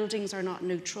that buildings are not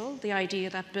neutral, the idea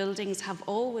that buildings have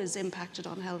always impacted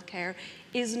on healthcare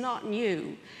is not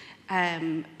new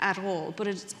at all, but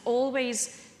it's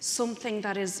always something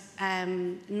that is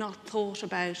not thought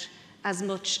about as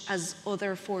much as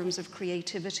other forms of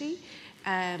creativity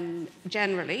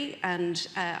generally. And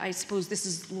I suppose this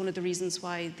is one of the reasons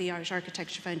why the Irish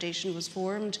Architecture Foundation was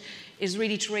formed, is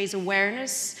really to raise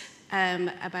awareness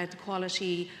about the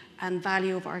quality and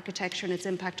value of architecture and its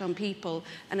impact on people.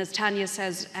 And as Tanya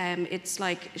says, it's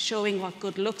like showing what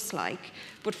good looks like.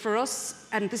 But for us,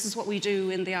 and this is what we do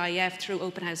in the IF through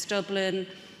Open House Dublin,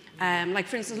 like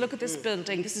for instance, look at this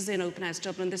building. This is in Open House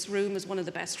Dublin. This room is one of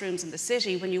the best rooms in the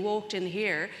city. When you walked in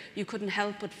here, you couldn't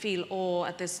help but feel awe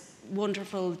at this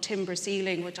wonderful timber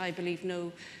ceiling, which I believe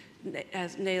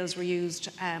nails were used,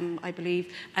 I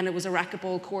believe, and it was a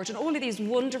racquetball court, and all of these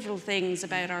wonderful things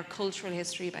about our cultural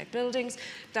history, about buildings,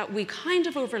 that we kind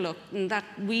of overlook, and that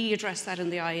we address that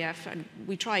in the IF, and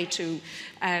we try to,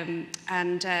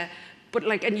 but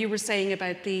like, and you were saying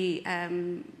about the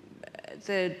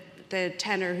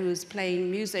tenor who's playing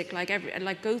music,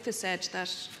 like Goethe said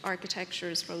that architecture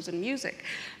is frozen music.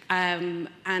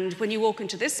 And when you walk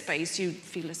into this space, you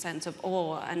feel a sense of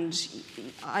awe, and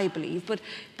I believe, but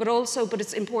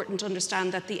it's important to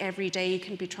understand that the everyday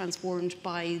can be transformed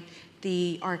by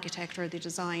the architect or the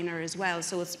designer as well.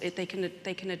 So they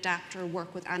can adapt or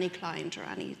work with any client or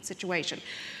any situation.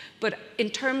 But in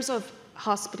terms of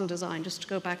hospital design, just to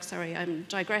go back, sorry, I'm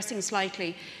digressing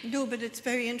slightly. No, but it's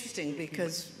very interesting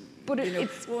because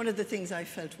it's one of the things I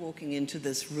felt walking into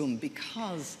this room,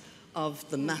 because of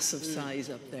the massive size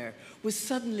up there, was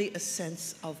suddenly a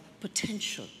sense of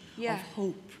potential, of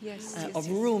hope, of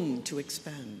room to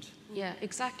expand. Yeah,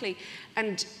 exactly.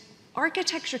 And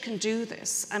architecture can do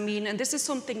this. I mean, and this is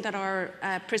something that our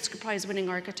Pritzker Prize winning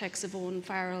architects, Yvonne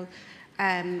Farrell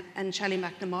and Shelley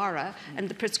McNamara, and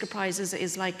the Pritzker Prize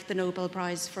is like the Nobel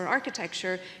Prize for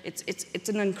architecture. It's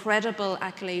an incredible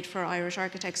accolade for Irish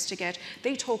architects to get.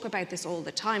 They talk about this all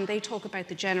the time. They talk about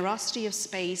the generosity of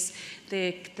space,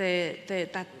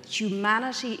 that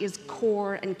humanity is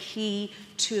core and key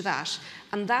to that.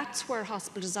 And that's where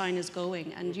hospital design is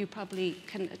going, and you probably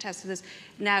can attest to this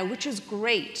now, which is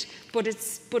great, but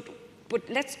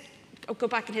let's go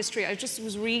back in history. I just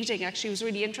was reading, actually, it was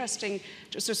really interesting,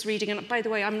 just reading, and by the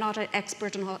way, I'm not an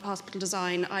expert on hospital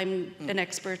design, I'm an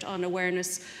expert on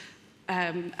awareness,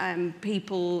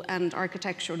 people and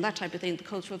architecture and that type of thing, the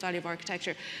cultural value of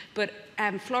architecture. But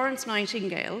Florence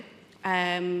Nightingale,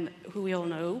 who we all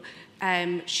know,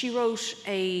 she wrote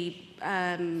a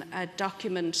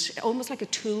document, almost like a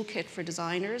toolkit for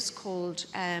designers called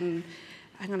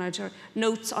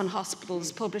Notes on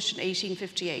Hospitals, published in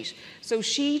 1858. So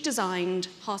she designed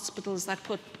hospitals that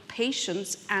put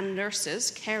patients and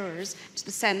nurses, carers, to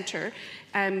the centre.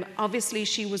 Obviously,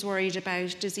 she was worried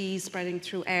about disease spreading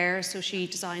through air, so she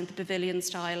designed the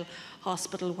pavilion-style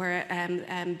hospital where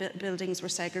buildings were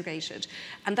segregated.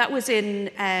 And that was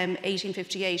in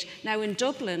 1858. Now, in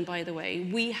Dublin, by the way,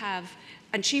 we have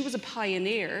and she was a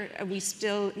pioneer.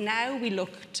 Now we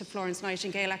look to Florence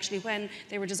Nightingale. Actually, when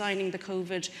they were designing the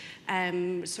COVID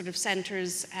sort of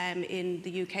centres in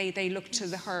the UK, they looked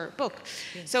to her book.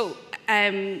 Yes. So,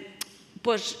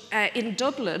 but in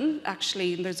Dublin,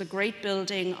 actually, there's a great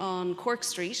building on Cork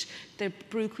Street, the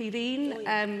Brú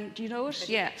Cuilín. Do you know it?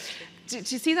 Yeah. Do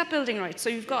you see that building, right? So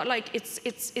you've got like, it's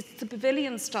the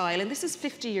pavilion style, and this is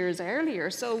 50 years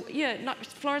earlier. So yeah,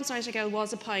 Florence Nightingale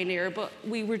was a pioneer, but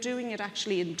we were doing it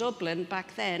actually in Dublin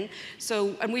back then.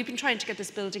 So, and we've been trying to get this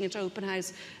building into open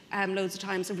house loads of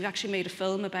times, and we've actually made a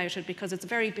film about it because it's a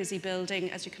very busy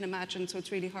building, as you can imagine, so it's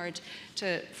really hard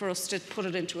for us to put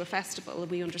it into a festival,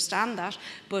 and we understand that,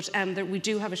 but we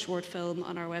do have a short film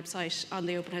on our website, on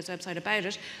the open house website about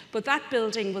it. But that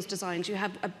building was designed,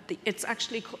 it's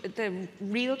actually, the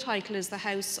real title is the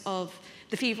House of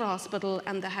the Fever Hospital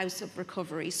and the House of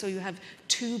Recovery. So you have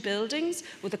two buildings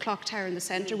with a clock tower in the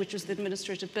centre, which was the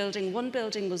administrative building. One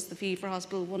building was the Fever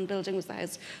Hospital, one building was the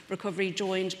House of Recovery,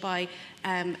 joined by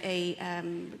a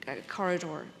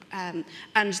corridor. And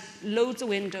loads of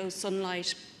windows,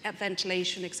 sunlight,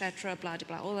 ventilation, etc., blah,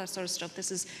 blah, blah, all that sort of stuff.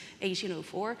 This is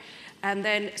 1804. And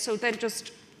then, so then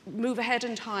just move ahead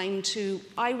in time to,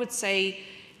 I would say,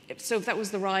 so that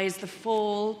was the rise, the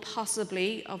fall,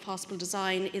 possibly, of hospital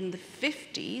design in the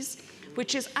 50s,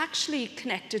 which is actually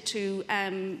connected to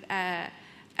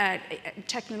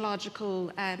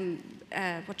technological,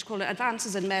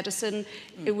 advances in medicine.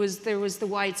 There was the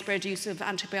widespread use of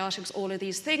antibiotics, all of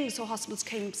these things, so hospitals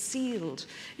came sealed.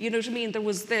 You know what I mean? There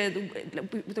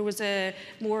was a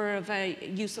more of a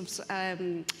use of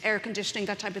air conditioning,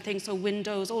 that type of thing, so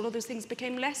windows, all of those things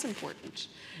became less important.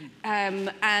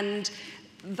 And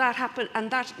that happened,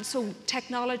 and so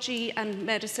technology and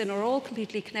medicine are all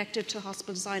completely connected to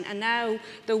hospital design. And now,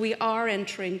 though we are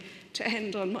entering, to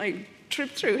end on my trip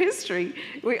through history,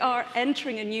 we are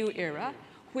entering a new era,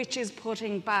 which is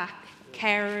putting back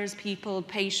carers, people,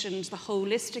 patients, the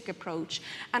holistic approach.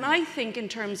 And I think in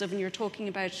terms of, when you're talking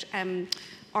about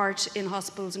art in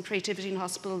hospitals and creativity in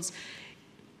hospitals,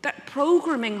 that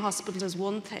programming hospitals is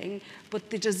one thing,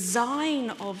 but the design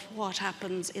of what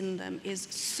happens in them is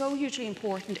so hugely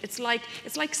important. It's like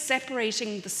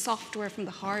separating the software from the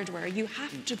hardware. You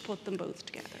have to put them both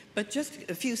together. But just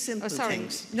a few simple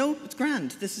things. No, it's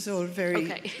grand. This is all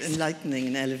very enlightening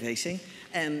and elevating.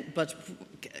 But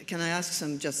can I ask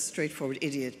some just straightforward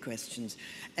idiot questions?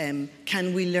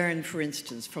 Can we learn, for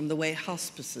instance, from the way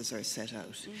hospices are set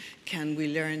out? Can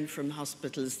we learn from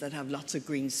hospitals that have lots of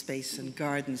green space and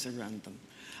gardens around them?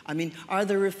 I mean, are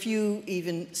there a few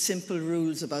even simple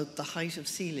rules about the height of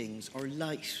ceilings or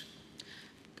light?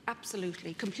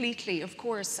 Absolutely, completely, of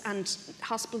course. And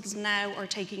hospitals now are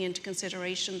taking into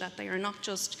consideration that they are not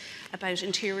just about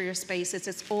interior spaces,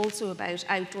 it's also about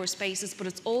outdoor spaces, but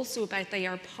it's also about they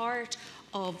are part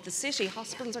of the city.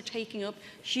 Hospitals are taking up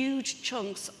huge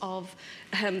chunks of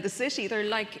the city. They're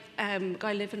like, I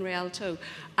live in Rialto,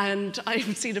 and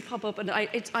I've seen it pop up, and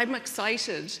I'm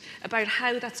excited about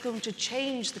how that's going to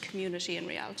change the community in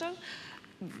Rialto.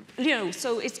 You know,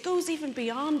 so it goes even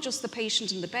beyond just the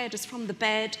patient in the bed. It's from the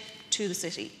bed to the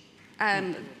city.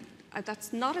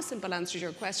 That's not a simple answer to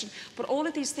your question, but all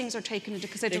of these things are taken into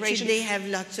consideration. They have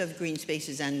lots of green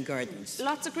spaces and gardens.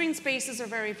 Lots of green spaces are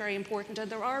very, very important,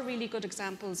 and there are really good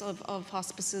examples of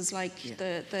hospices like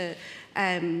the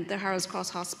Harold's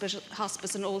Cross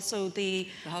Hospice, and also the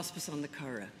hospice on the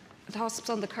Curragh. The hospice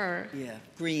on the Curragh. Yeah,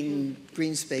 green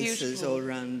spaces beautiful. All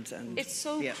around. And it's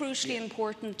so crucially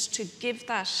important to give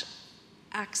that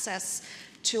access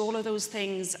to all of those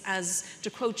things. As to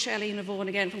quote Shelley and Vaughan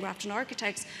again from Grafton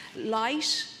Architects,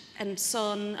 light and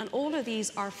sun and all of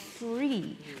these are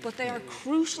free, but they are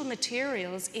crucial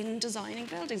materials in designing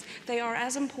buildings. They are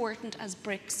as important as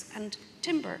bricks and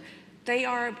timber.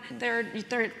 They're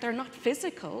not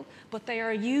physical, but they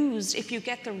are used if you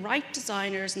get the right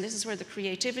designers, and this is where the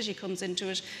creativity comes into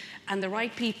it, and the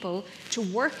right people to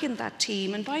work in that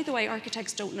team. And by the way,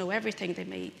 architects don't know everything. They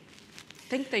may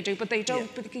think they do, but they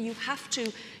don't. But you have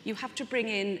to bring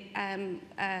in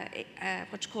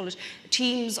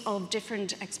teams of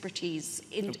different expertise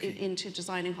into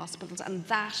designing hospitals, and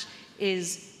that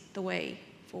is the way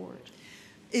forward.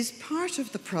 Is part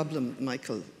of the problem,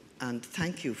 Michael, and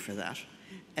thank you for that,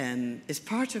 is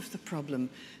part of the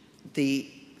problem the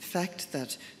fact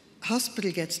that hospital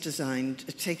gets designed,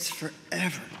 it takes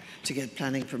forever to get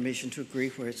planning permission to agree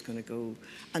where it's going to go,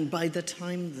 and by the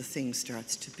time the thing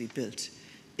starts to be built,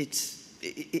 it's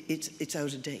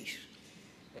out of date?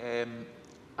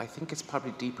 I think it's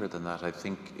probably deeper than that. I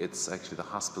think it's actually the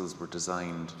hospitals were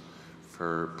designed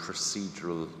for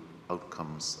procedural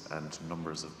outcomes and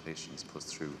numbers of patients put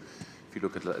through. if you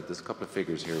look at, there's a couple of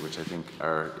figures here which I think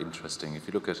are interesting. If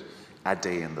you look at a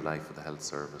day in the life of the health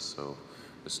service, so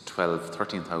there's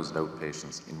 13,000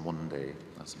 outpatients in one day.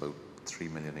 That's about 3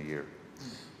 million a year.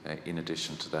 In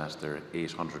addition to that, there are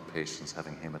 800 patients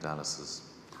having hemodialysis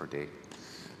per day.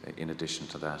 In addition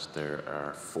to that, there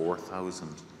are 4,000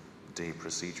 day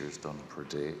procedures done per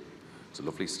day. It's a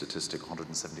lovely statistic,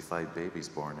 175 babies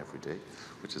born every day,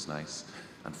 which is nice.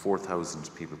 And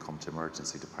 4,000 people come to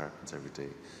emergency departments every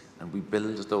day. And we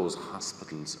build those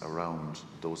hospitals around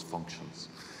those functions,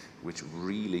 which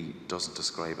really doesn't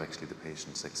describe actually the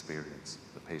patient's experience.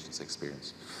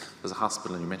 There's a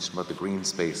hospital, and you mentioned about the green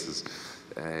spaces,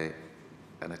 and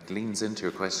it leans into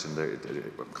your question.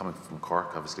 I'm coming from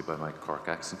Cork, obviously, by my Cork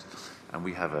accent, and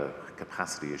we have a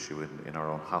capacity issue in our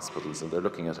own hospitals, and they're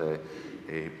looking at a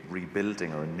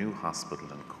rebuilding or a new hospital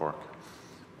in Cork.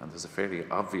 And there's a fairly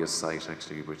obvious site,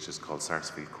 actually, which is called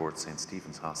Sarsfield Court St.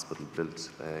 Stephen's Hospital,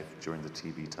 built during the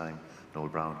TB time. Noel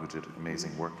Brown, who did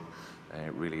amazing work,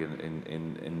 really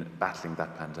in battling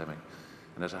that pandemic.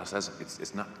 And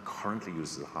it's not currently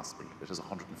used as a hospital. It has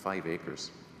 105 acres,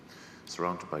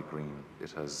 surrounded by green.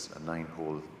 It has a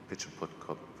 9-hole pitch and putt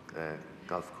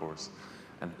golf course.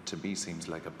 And to me seems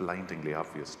like a blindingly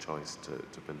obvious choice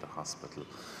to build a hospital.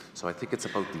 So I think it's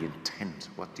about the intent.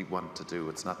 What do you want to do?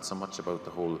 It's not so much about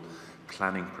the whole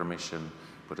planning permission,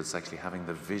 but it's actually having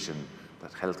the vision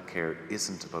that healthcare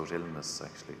isn't about illness,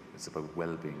 actually. It's about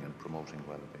well-being and promoting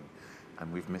well-being.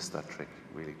 And we've missed that trick,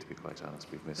 really, to be quite honest.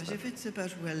 We've missed that. But if it's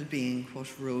about well-being, what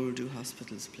role do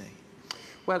hospitals play?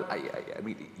 Well, I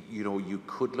mean, you know, you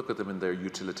could look at them in their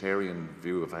utilitarian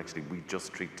view of actually, we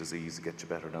just treat disease, get you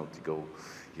better, now to go,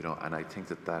 you know, and I think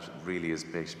that really is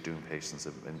doing patients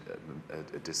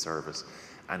a disservice.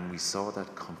 And we saw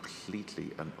that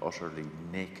completely and utterly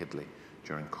nakedly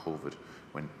during COVID,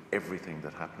 when everything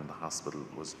that happened in the hospital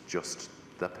was just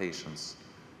the patients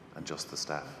and just the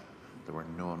staff. There were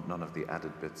none of the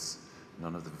added bits,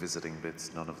 none of the visiting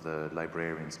bits, none of the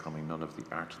librarians coming, none of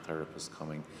the art therapists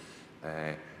coming.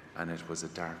 And it was a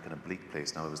dark and a bleak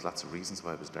place. Now, there was lots of reasons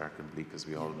why it was dark and bleak, as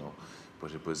we all know,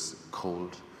 but it was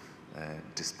cold,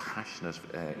 dispassionate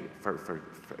for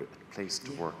a place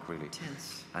to work, really.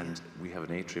 Tense. And we have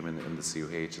an atrium in the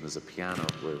CUH, and there's a piano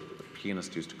where a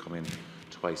pianist used to come in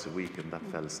twice a week, and that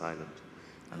fell silent.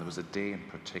 And there was a day in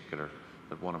particular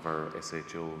that one of our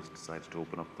SHOs decided to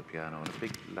open up the piano in a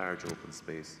big, large open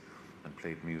space and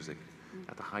played music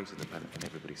at the height of the pandemic, and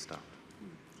everybody stopped.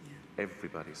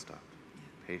 Everybody stopped.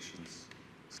 Patients,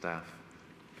 staff,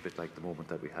 a bit like the moment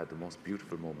that we had, the most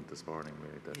beautiful moment this morning,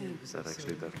 really,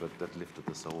 that lifted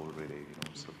the soul, really, you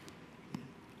know. So.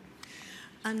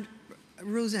 And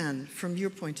Roseanne, from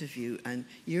your point of view, and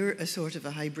you're a sort of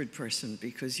a hybrid person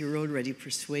because you're already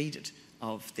persuaded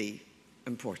of the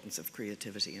importance of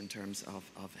creativity in terms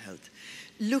of health.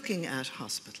 Looking at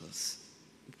hospitals,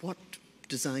 what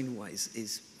design-wise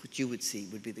is what you would see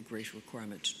would be the great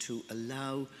requirement to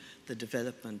allow the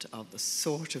development of the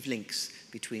sort of links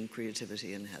between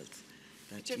creativity and health?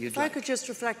 If I could just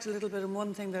reflect a little bit on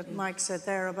one thing that Mike said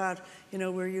there about, you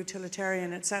know, we're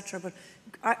utilitarian, etc. But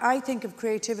I think of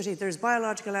creativity, there's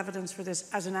biological evidence for this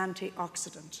as an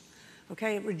antioxidant.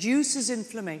 Okay, it reduces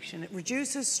inflammation, it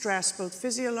reduces stress, both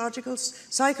physiological,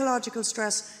 psychological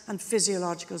stress and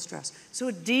physiological stress. So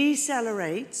it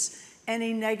decelerates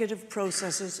any negative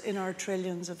processes in our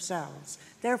trillions of cells.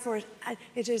 Therefore,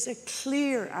 it is a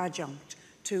clear adjunct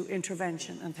to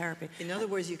intervention and therapy. In other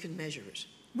words, you can measure it.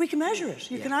 We can measure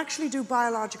it. You can actually do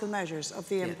biological measures of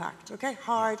the impact, okay?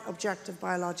 Hard, objective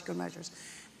biological measures.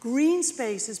 Green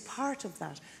space is part of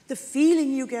that. The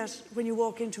feeling you get when you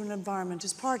walk into an environment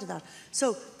is part of that.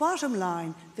 So, bottom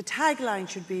line, the tagline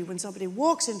should be when somebody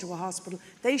walks into a hospital,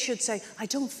 they should say, I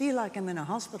don't feel like I'm in a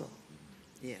hospital.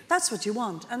 Yeah. That's what you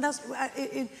want. And that's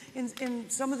in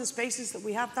some of the spaces that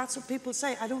we have, that's what people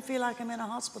say. I don't feel like I'm in a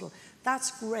hospital. That's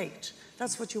great.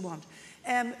 That's what you want.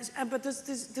 But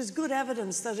there's good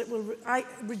evidence that it will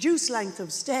reduce length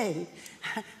of stay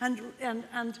and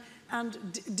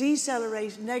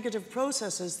decelerate negative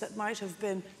processes that might have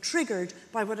been triggered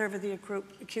by whatever the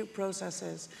acute process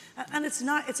is. And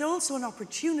it's also an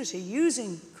opportunity,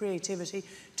 using creativity,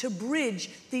 to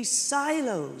bridge these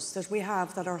silos that we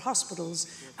have that are hospitals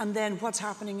and then what's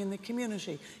happening in the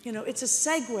community. You know, it's a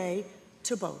segue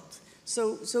to both.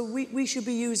 So we should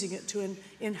be using it to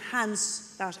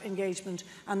enhance that engagement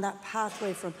and that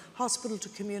pathway from hospital to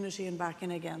community and back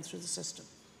in again through the system.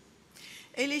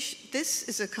 Eilish, this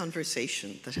is a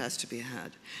conversation that has to be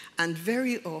had. And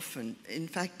very often, in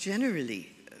fact,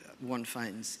 generally, one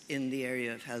finds in the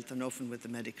area of health and often with the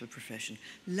medical profession,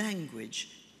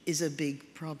 language is a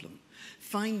big problem.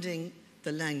 Finding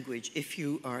the language, if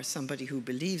you are somebody who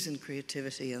believes in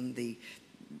creativity and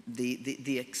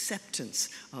the acceptance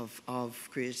of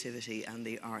creativity and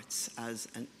the arts as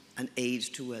an aid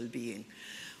to well-being,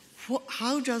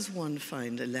 how does one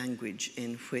find a language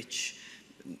in which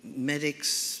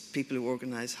medics, people who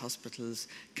organize hospitals,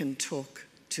 can talk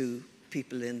to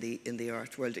people in the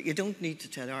art world? You don't need to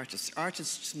tell artists.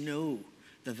 Artists know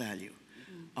the value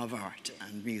of art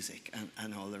and music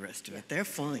and all the rest of it. They're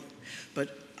fine.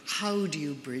 But how do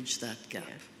you bridge that gap?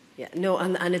 Yeah, no,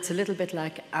 and it's a little bit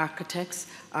like architects,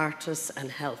 artists,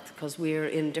 and health, because we're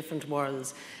in different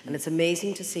worlds, and it's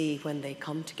amazing to see when they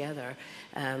come together.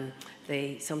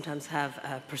 They sometimes have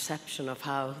a perception of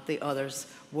how the other's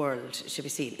world should be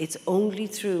seen. It's only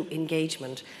through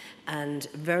engagement and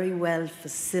very well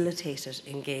facilitated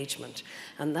engagement,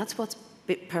 and that's what's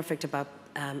perfect about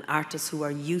artists who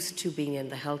are used to being in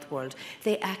the health world.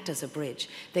 They act as a bridge.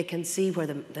 They can see where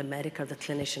the medic or the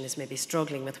clinician is maybe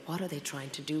struggling with, what are they trying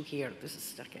to do here? This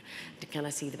is like can I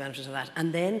see the benefit of that?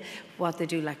 And then what they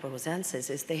do, like what Roseanne says,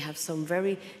 is they have some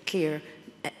very clear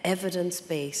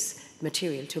evidence-based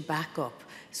material to back up.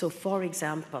 So, for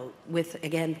example, with,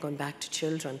 again, going back to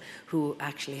children who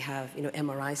actually have,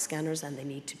 MRI scanners, and they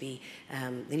need to be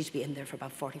in there for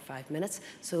about 45 minutes.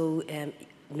 So,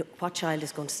 what child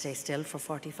is going to stay still for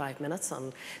 45 minutes?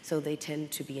 So they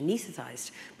tend to be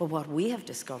anaesthetized. But what we have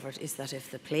discovered is that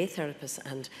if the play therapists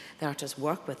and the artists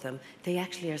work with them, they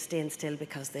actually are staying still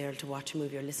because they're able to watch a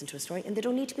movie or listen to a story, and they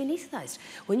don't need to be anaesthetized.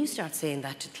 When you start saying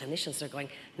that to clinicians, they're going,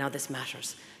 now this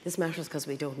matters. This matters because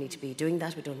we don't need to be doing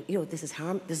that. We don't, this is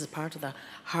harm. This is part of the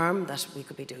harm that we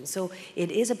could be doing. So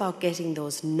it is about getting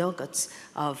those nuggets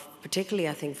of, particularly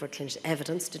I think for clinicians,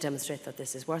 evidence to demonstrate that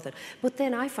this is worth it. But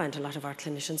then I find a lot of our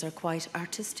clinicians are quite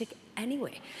artistic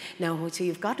anyway. Now, so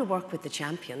you've got to work with the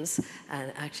champions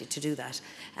actually to do that.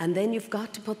 And then you've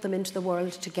got to put them into the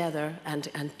world together and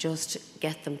just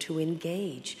get them to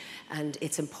engage. And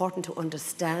it's important to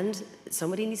understand.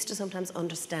 Somebody needs to sometimes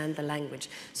understand the language.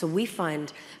 So we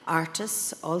find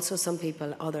artists, also some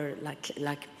people, other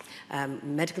like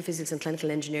medical physics and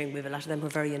clinical engineering, we have a lot of them who are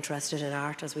very interested in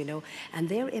art, as we know, and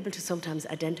they're able to sometimes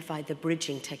identify the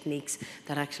bridging techniques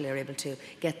that actually are able to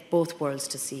get both worlds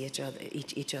to see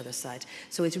each other's side.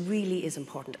 So it really is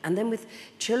important. And then with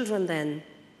children then,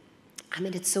 I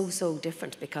mean, it's so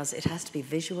different because it has to be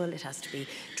visual, it has to be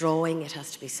drawing, it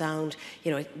has to be sound.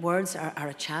 Words are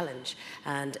a challenge.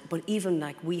 But even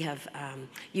like we have,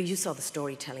 you saw the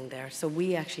storytelling there. So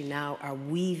we actually now are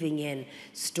weaving in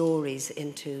stories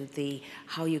into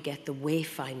how you get the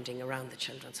wayfinding around the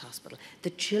children's hospital.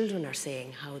 The children are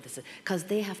saying how this is, because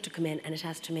they have to come in and it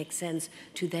has to make sense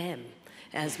to them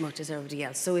as much as everybody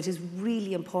else. So it is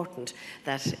really important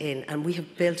that and we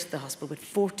have built the hospital with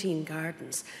 14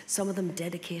 gardens, some of them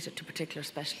dedicated to particular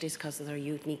specialties because of their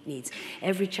unique needs.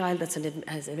 Every child that's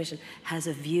has admission has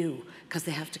a view because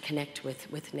they have to connect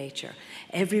with nature.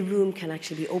 Every room can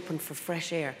actually be open for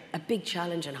fresh air. A big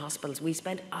challenge in hospitals. We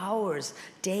spend hours,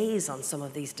 days on some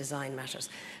of these design matters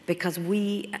because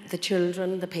the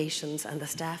children, the patients and the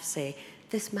staff say,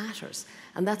 this matters.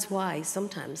 And that's why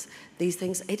sometimes these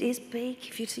things, it is big.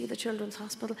 If you see the Children's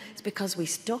Hospital, it's because we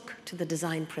stuck to the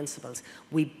design principles.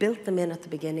 We built them in at the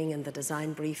beginning in the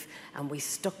design brief, and we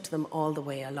stuck to them all the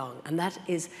way along. And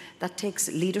that takes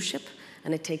leadership,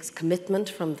 and it takes commitment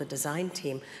from the design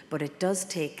team, but it does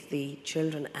take the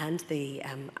children and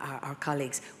our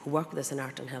colleagues who work with us in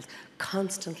art and health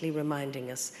constantly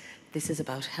reminding us this is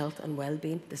about health and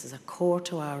well-being. This is a core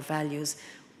to our values.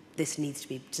 This needs to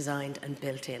be designed and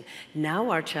built in. Now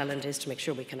our challenge is to make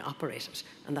sure we can operate it,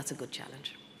 and that's a good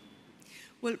challenge.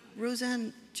 Well,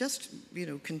 Roseanne, just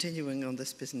continuing on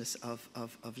this business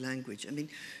of language, I mean,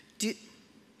 do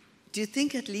you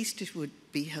think at least it would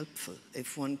be helpful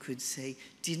if one could say,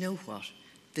 do you know what?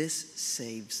 This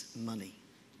saves money.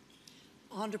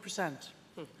 100%.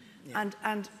 Yeah.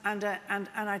 And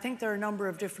I think there are a number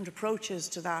of different approaches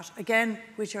to that, again,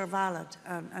 which are valid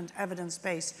and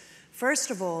evidence-based.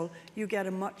 First of all, you get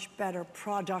a much better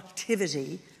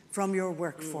productivity from your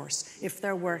workforce if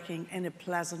they're working in a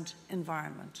pleasant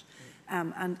environment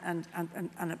and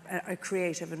a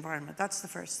creative environment. That's the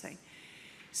first thing.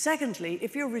 Secondly,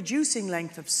 if you're reducing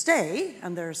length of stay,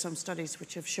 and there are some studies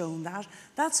which have shown that,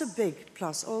 that's a big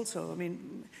plus also. I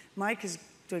mean, Mike is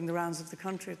doing the rounds of the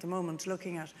country at the moment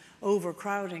looking at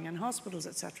overcrowding in hospitals,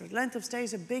 etc. Length of stay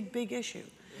is a big issue.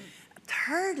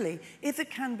 Thirdly, if it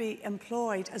can be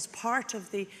employed as part of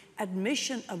the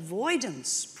admission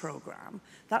avoidance program,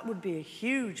 that would be a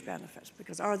huge benefit,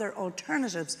 because are there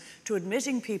alternatives to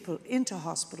admitting people into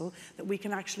hospital that we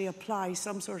can actually apply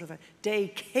some sort of a day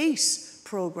case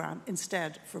program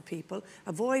instead for people,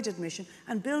 avoid admission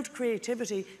and build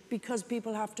creativity, because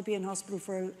people have to be in hospital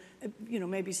for,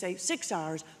 maybe say 6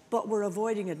 hours, but we're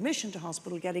avoiding admission to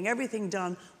hospital, getting everything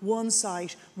done, one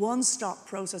site, one stop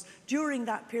process. During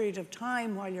that period of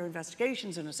time while your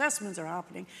investigations and assessments are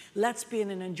happening, let's be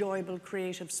in an enjoyable,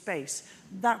 creative space.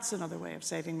 That's another way of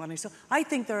saving money. So I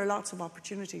think there are lots of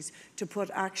opportunities to put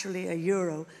actually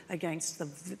 €1 against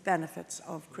the benefits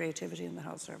of creativity in the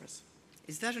health service.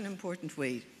 Is that an important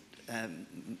way,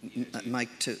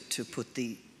 Mike, to put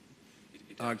the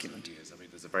argument? Is. I mean,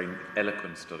 there's a very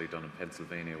eloquent study done in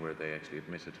Pennsylvania where they actually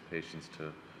admitted patients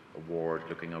to a ward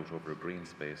looking out over a green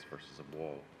space versus a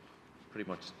wall. Pretty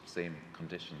much same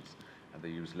conditions, and they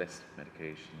used less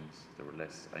medications, they were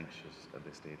less anxious, and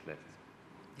they stayed less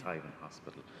time in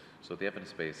hospital. So the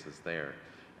evidence base is there.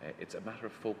 It's a matter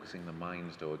of focusing the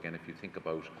mind, though. Again, if you think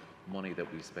about money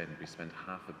that we spend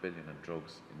 $500 million in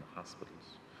drugs in the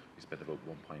hospitals. We spend about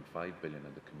 $1.5 billion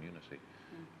in the community.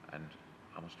 And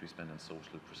how much do we spend on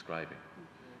social prescribing?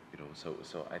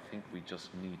 So I think we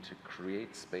just need to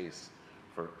create space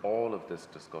for all of this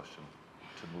discussion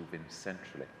to move in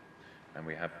centrally. And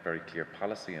we have very clear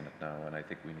policy in it now, and I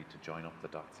think we need to join up the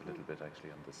dots a little bit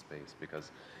actually on this space,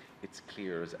 because it's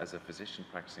clear as a physician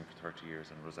practicing for 30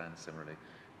 years, and Roseanne similarly,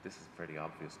 this is very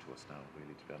obvious to us now,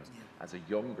 really, to be honest. Yeah. As a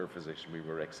younger physician, we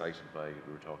were excited by,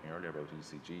 we were talking earlier about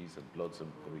ECGs and bloods,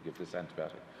 and we give this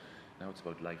antibiotic. Now it's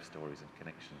about life stories and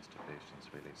connections to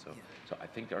patients, really. So, so I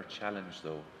think our challenge,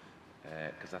 though,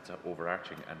 because that's an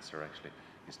overarching answer, actually,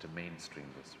 is to mainstream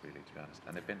this, really, to be honest.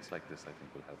 And events like this, I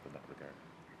think, will help in that regard.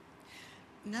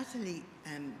 Natalie,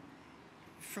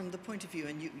 from the point of view,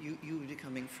 and you would be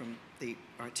coming from the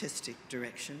artistic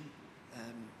direction,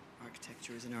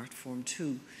 architecture is an art form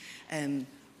too.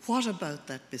 What about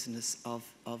that business of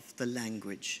the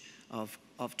language, of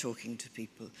talking to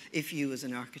people? If you as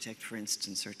an architect, for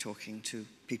instance, are talking to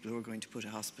people who are going to put a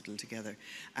hospital together,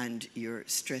 and you're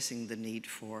stressing the need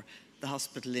for the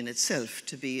hospital in itself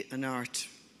to be an art,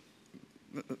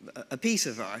 a piece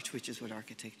of art, which is what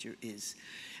architecture is,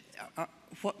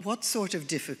 what sort of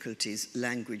difficulties,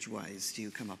 language-wise, do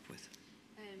you come up with?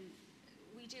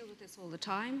 We deal with this all the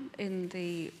time in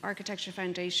the Architecture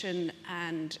Foundation,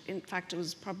 and in fact it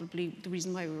was probably the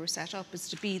reason why we were set up, is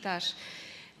to be that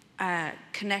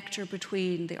connector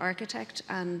between the architect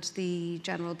and the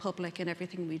general public in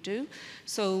everything we do.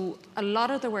 So a lot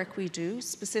of the work we do,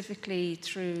 specifically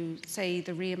through, say,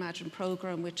 the Reimagine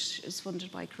programme, which is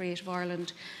funded by Creative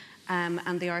Ireland,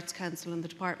 and the Arts Council and the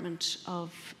Department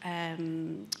of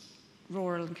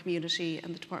Rural and Community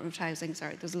and the Department of Housing.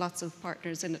 Sorry, there's lots of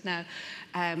partners in it now,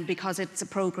 because it's a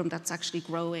programme that's actually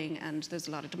growing and there's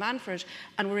a lot of demand for it.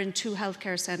 And we're in 2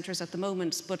 healthcare centres at the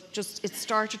moment, but just it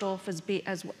started off as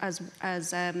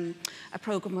a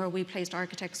programme where we placed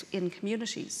architects in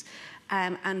communities,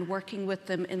 and working with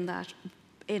them in that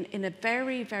in a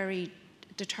very, very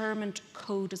determined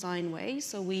co-design way.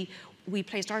 So we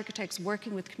placed architects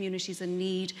working with communities in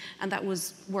need, and that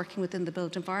was working within the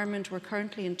built environment. We're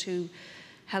currently in 2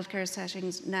 healthcare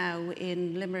settings now,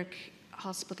 in Limerick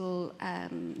Hospital,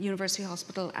 University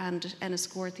Hospital, and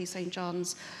Enniscorthy St.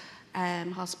 John's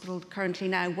Hospital, currently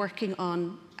now working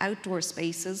on outdoor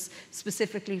spaces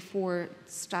specifically for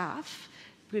staff,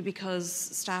 because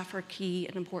staff are key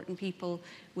and important people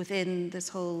within this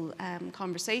whole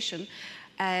conversation.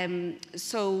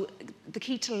 So the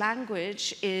key to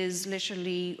language is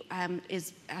literally,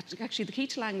 actually the key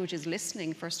to language is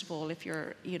listening, first of all, if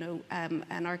you're,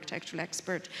 an architectural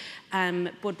expert.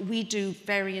 But we do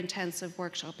very intensive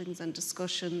workshoppings and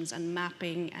discussions and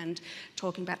mapping and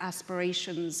talking about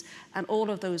aspirations and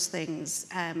all of those things.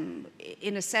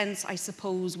 In a sense, I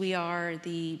suppose we are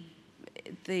the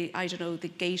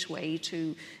gateway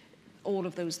to all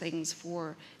of those things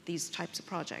for these types of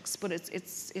projects, but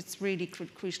it's really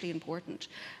crucially important.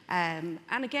 And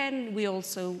again, we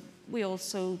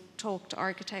also talk to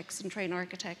architects and train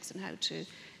architects in how to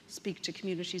speak to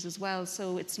communities as well.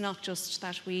 So it's not just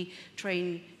that we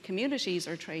train communities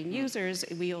or train users.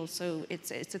 We also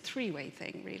it's a 3-way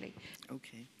thing, really.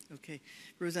 Okay.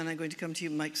 Roseanne, I'm going to come to you.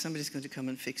 Mike, somebody's going to come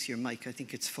and fix your mic. I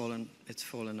think it's fallen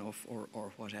off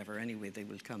or whatever. Anyway, they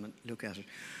will come and look at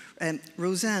it.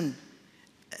 Roseanne,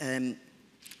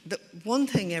 the one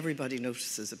thing everybody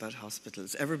notices about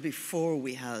hospitals, ever before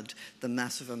we had the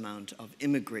massive amount of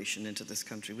immigration into this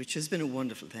country, which has been a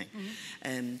wonderful thing,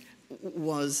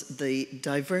 was the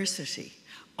diversity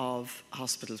of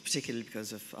hospitals, particularly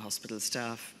because of hospital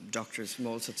staff, doctors from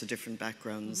all sorts of different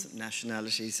backgrounds,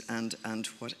 nationalities, and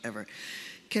whatever.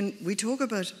 Can we talk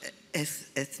about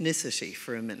ethnicity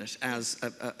for a minute as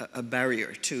a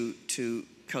barrier to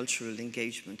cultural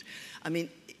engagement? I mean,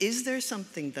 is there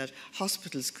something that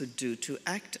hospitals could do to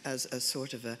act as a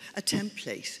sort of a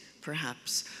template,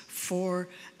 perhaps, for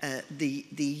the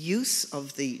use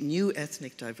of the new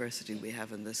ethnic diversity we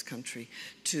have in this country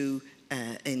to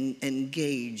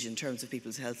engage in terms of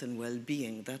people's health and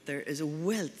well-being, that there is a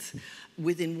wealth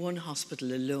within one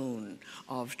hospital alone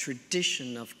of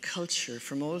tradition, of culture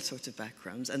from all sorts of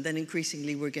backgrounds, and then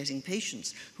increasingly we're getting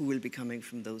patients who will be coming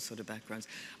from those sort of backgrounds.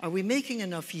 Are we making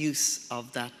enough use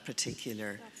of that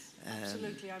particular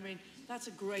absolutely. I mean, that's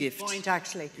a great gift. point,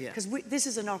 actually, because this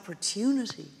is an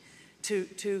opportunity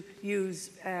to use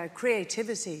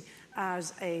creativity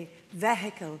as a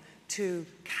vehicle to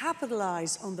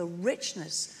capitalize on the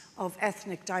richness of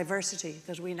ethnic diversity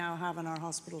that we now have in our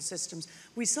hospital systems.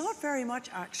 We saw it very much,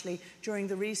 actually, during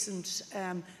the recent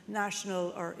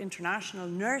National or International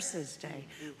Nurses Day,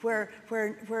 where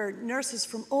nurses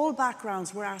from all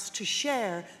backgrounds were asked to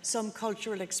share some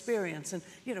cultural experience. And,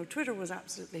 you know, Twitter was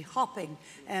absolutely hopping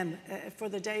for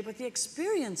the day, but the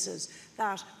experiences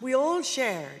that we all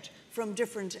shared from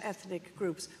different ethnic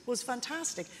groups was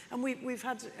fantastic. And we've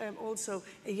had also,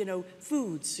 you know,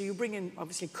 foods. So you bring in,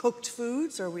 obviously, cooked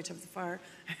foods, or we'd have the fire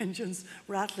engines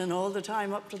rattling all the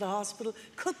time up to the hospital.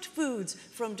 Cooked foods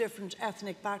from different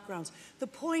ethnic backgrounds. The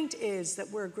point is that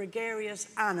we're gregarious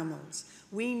animals.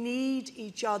 We need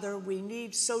each other. We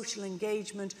need social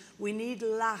engagement. We need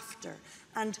laughter.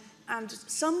 And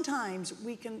sometimes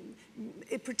we can,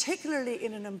 particularly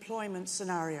in an employment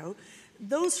scenario,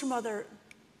 those from other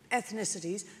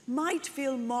ethnicities might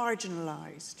feel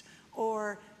marginalized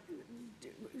or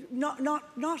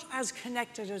not as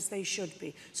connected as they should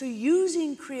be. So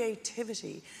using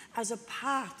creativity as a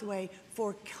pathway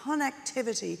for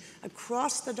connectivity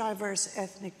across the diverse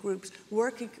ethnic groups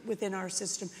working within our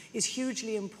system is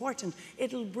hugely important.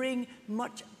 It'll bring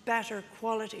much better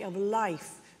quality of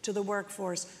life to the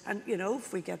workforce. And, you know,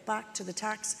 if we get back to the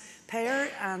taxpayer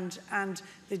and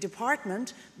the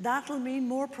department, that'll mean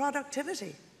more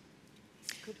productivity.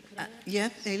 Yeah,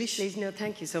 Eilish? Please, no,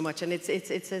 thank you so much. And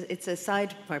it's a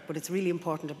side part, but it's really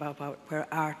important about where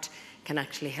art can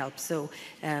actually help. So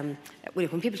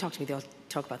when people talk to me, they all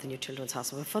talk about the new children's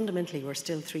hospital. But fundamentally, we're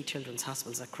still 3 children's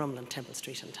hospitals at Crumlin, Temple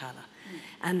Street and Tala.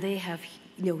 And they have,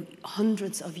 you know,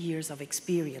 hundreds of years of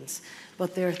experience.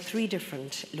 But there are 3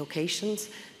 different locations,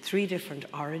 3 different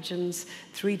origins,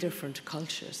 3 different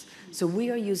cultures. So we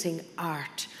are using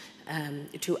art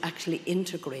to actually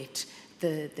integrate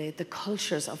the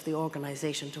cultures of the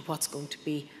organisation to what's going to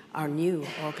be our new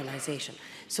organisation.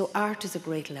 So art is a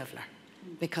great leveller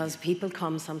because people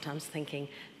come sometimes thinking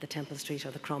the Temple Street or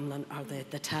the Crumlin or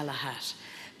the Tala hat.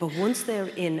 But once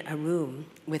they're in a room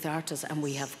with artists, and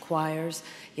we have choirs,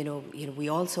 you know, we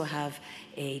also have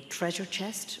a treasure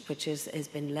chest, which has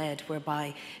been led,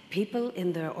 whereby people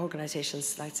in their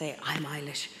organisations, like say, I'm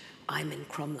Eilish, I'm in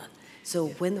Crumlin.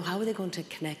 So how are they going to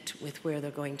connect with where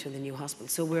they're going to the new hospital?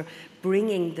 So we're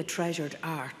bringing the treasured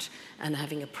art and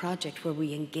having a project where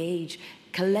we engage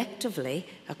collectively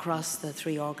across the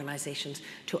 3 organisations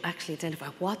to actually identify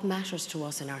what matters to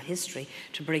us in our history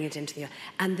to bring it into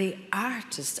and the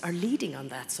artists are leading on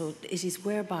that. So it is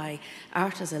whereby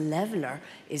art as a leveller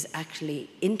is actually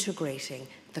integrating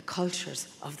the cultures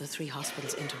of the 3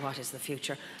 hospitals into what is the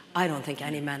future. I don't think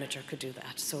any manager could do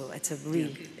that. So it's a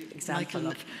real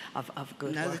example of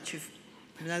good work.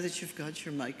 Now that you've got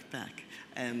your mic back,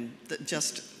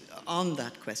 just on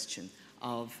that question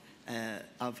of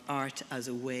art as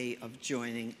a way of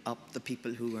joining up the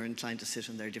people who are inclined to sit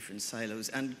in their different silos,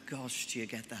 and gosh, do you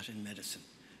get that in medicine?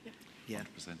 Yeah.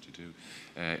 100% you do.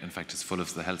 In fact, it's full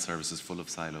of, the health service is full of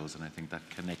silos, and I think that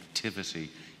connectivity,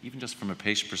 even just from a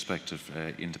patient perspective,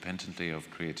 independently of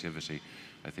creativity,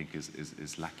 I think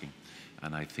is lacking.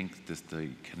 And I think the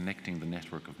connecting the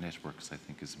network of networks, I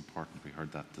think, is important. We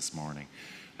heard that this morning.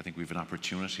 I think we have an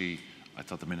opportunity. I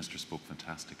thought the Minister spoke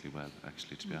fantastically well,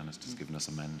 actually, to be honest. He's given us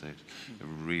a mandate. It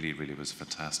really, really was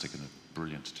fantastic and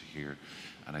brilliant to hear.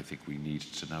 And I think we need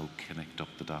to now connect up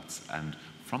the dots, and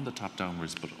from the top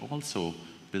downwards, but also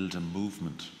build a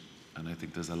movement. And I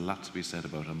think there's a lot to be said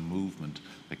about a movement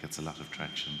that gets a lot of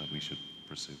traction that we should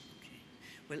pursue.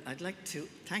 Well, I'd like to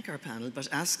thank our panel, but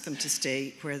ask them to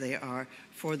stay where they are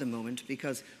for the moment,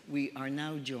 because we are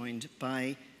now joined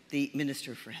by the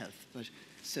Minister for Health. But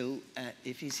so,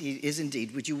 if he is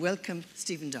indeed, would you welcome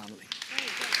Stephen Donnelly?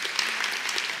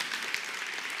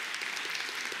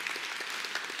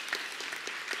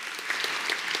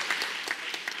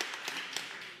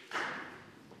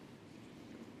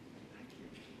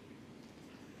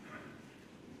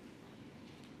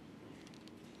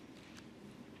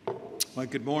 Well,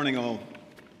 good morning, all.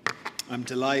 I'm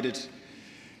delighted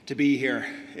to be here.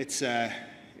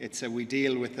 We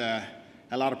deal with a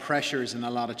lot of pressures and a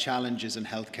lot of challenges in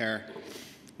healthcare,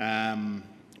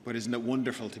 but isn't it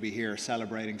wonderful to be here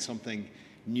celebrating something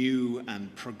new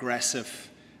and progressive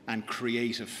and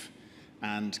creative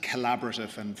and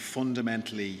collaborative and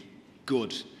fundamentally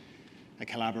good, a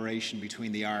collaboration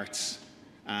between the arts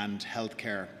and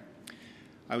healthcare.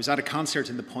 I was at a concert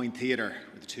in the Point Theatre,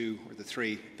 or the two, or the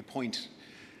three, the Point,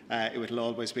 it will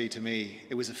always be to me.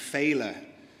 It was a Fela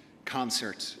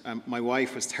concert. My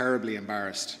wife was terribly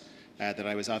embarrassed that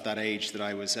I was at that age that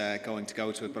I was going to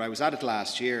go to it, but I was at it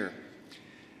last year,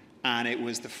 and it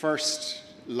was the first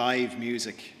live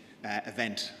music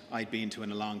event I'd been to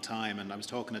in a long time, and I was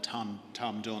talking to Tom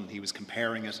Dunn. He was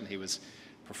comparing it and he was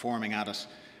performing at it.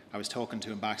 I was talking to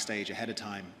him backstage ahead of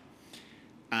time,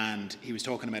 and he was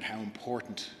talking about how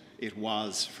important it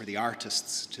was for the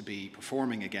artists to be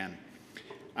performing again.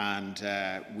 And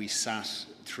we sat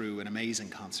through an amazing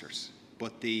concert.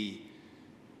 But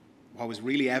what was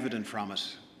really evident from it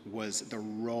was the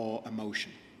raw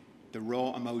emotion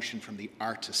from the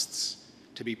artists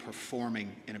to be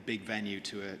performing in a big venue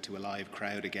to a live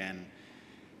crowd again,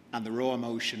 and the raw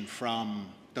emotion from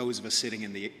those of us sitting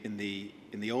in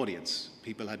the audience.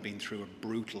 People had been through a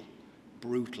brutal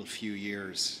few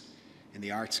years in the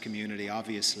arts community,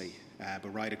 obviously, but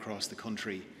right across the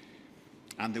country.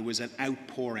 And there was an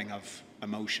outpouring of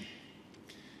emotion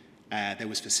that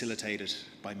was facilitated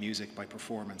by music, by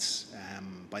performance,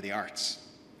 by the arts.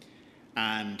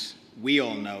 And we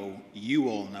all know, you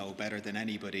all know better than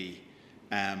anybody,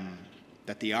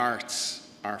 that the arts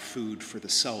are food for the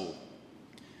soul.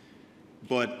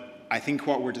 But I think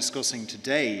what we're discussing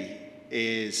today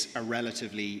is a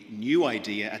relatively new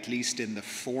idea, at least in the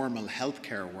formal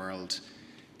healthcare world,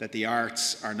 that the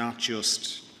arts are not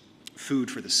just food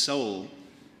for the soul,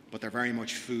 but they're very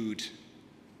much food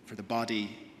for the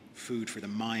body, food for the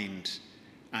mind,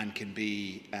 and can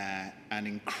be an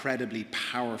incredibly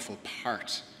powerful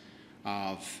part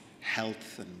of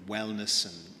health and wellness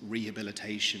and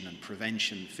rehabilitation and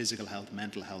prevention, physical health,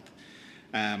 mental health.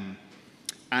 And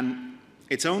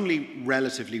it's only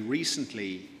relatively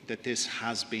recently that this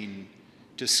has been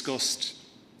discussed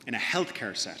in a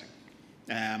healthcare setting.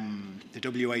 The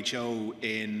WHO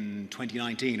in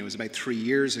 2019, it was about 3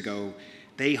 years ago,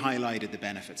 they highlighted the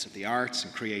benefits of the arts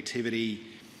and creativity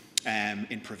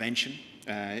in prevention,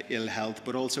 ill health,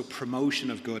 but also promotion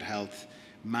of good health,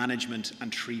 management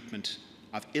and treatment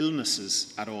of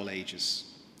illnesses at all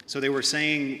ages. So they were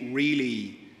saying,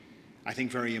 really, I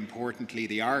think very importantly,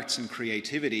 the arts and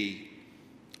creativity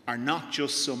are not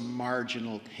just some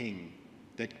marginal thing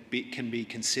that can be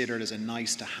considered as a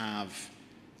nice to have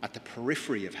at the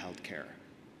periphery of healthcare,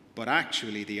 but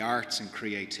actually the arts and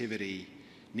creativity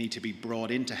need to be brought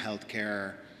into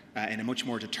healthcare in a much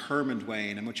more determined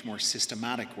way, in a much more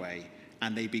systematic way,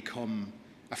 and they become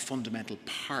a fundamental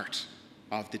part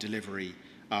of the delivery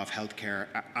of healthcare,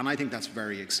 and I think that's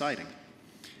very exciting.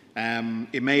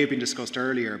 It may have been discussed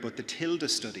earlier, but the Tilda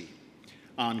study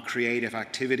on creative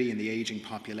activity in the ageing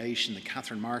population that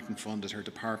Catherine Martin funded her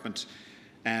department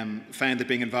found that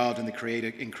being involved in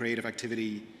creative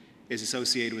activity is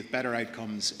associated with better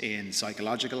outcomes in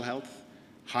psychological health,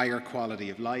 higher quality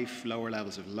of life, lower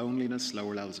levels of loneliness,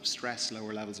 lower levels of stress,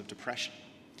 lower levels of depression.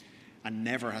 And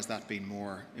never has that been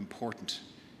more important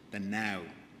than now,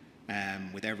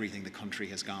 with everything the country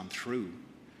has gone through.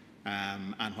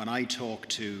 And when I talk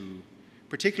to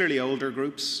particularly older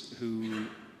groups who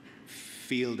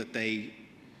feel that they,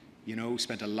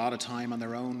 spent a lot of time on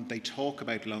their own, they talk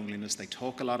about loneliness, they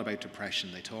talk a lot about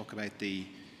depression, they talk about the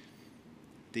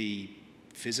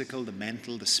physical, the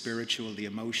mental, the spiritual, the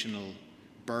emotional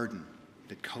burden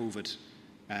that COVID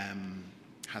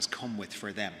has come with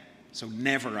for them. So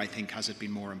never, I think, has it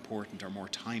been more important or more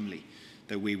timely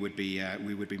that we would be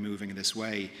moving in this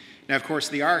way. Now, of course,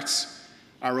 the arts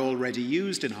are already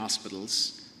used in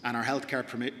hospitals, and our healthcare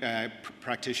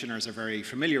practitioners are very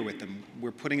familiar with them.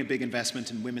 We're putting a big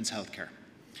investment in women's healthcare.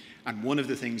 And one of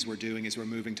the things we're doing is we're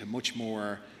moving to much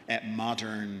more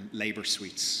modern labour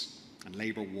suites and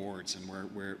labour wards, and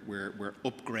we're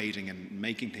upgrading and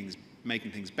making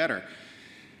things better.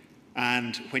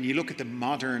 And when you look at the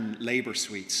modern labour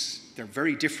suites, they're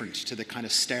very different to the kind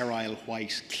of sterile,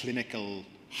 white, clinical,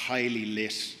 highly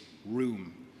lit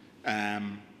room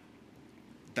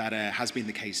that has been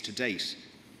the case to date.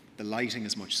 The lighting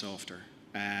is much softer.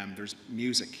 There's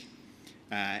music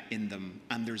in them,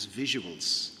 and there's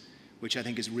visuals, which I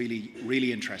think is really,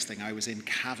 really interesting. I was in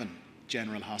Cavan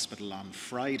General Hospital on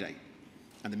Friday,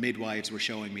 and the midwives were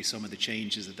showing me some of the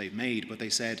changes that they've made, but they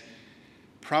said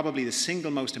probably the single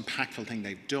most impactful thing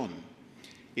they've done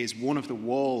is one of the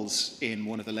walls in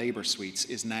one of the Labour suites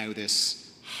is now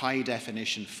this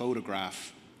high-definition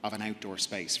photograph of an outdoor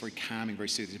space, very calming, very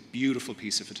soothing, a beautiful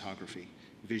piece of photography,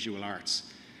 visual arts.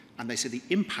 And they said the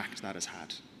impact that has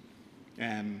had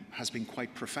has been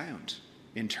quite profound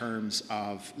in terms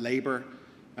of labour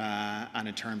and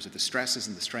in terms of the stresses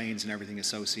and the strains and everything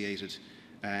associated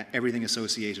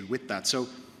with that. So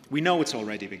we know it's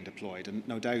already being deployed, and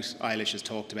no doubt Eilish has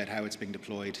talked about how it's being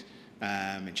deployed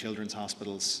in children's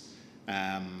hospitals,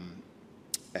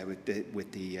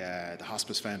 with the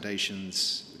hospice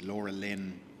foundations, with Laura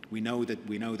Lynn. We know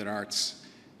that arts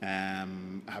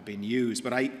have been used,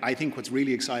 but I think what's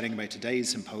really exciting about today's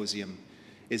symposium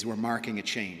is we're marking a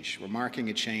change. We're marking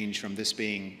a change from this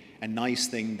being a nice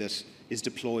thing that is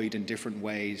deployed in different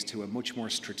ways to a much more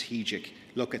strategic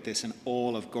look at this and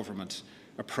all of government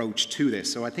approach to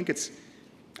this. So I think it's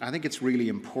really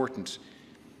important.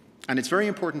 And it's very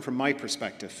important from my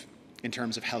perspective in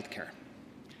terms of healthcare.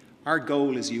 Our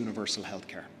goal is universal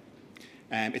healthcare.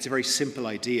 It's a very simple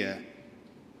idea.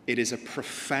 It is a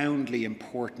profoundly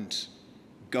important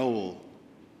goal,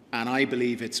 and I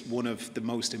believe it's one of the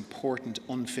most important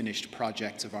unfinished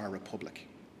projects of our republic.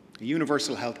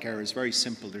 Universal healthcare is very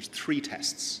simple. There's 3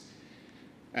 tests.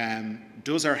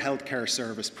 Does our healthcare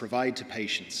service provide to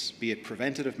patients, be it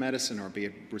preventative medicine or be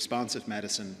it responsive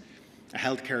medicine, a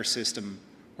healthcare system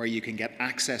where you can get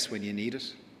access when you need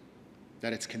it,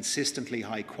 that it's consistently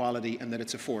high quality, and that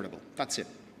it's affordable? That's it.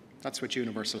 That's what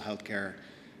universal healthcare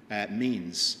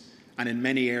means. And in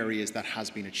many areas that has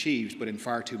been achieved, but in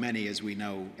far too many, as we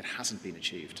know, it hasn't been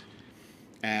achieved.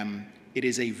 It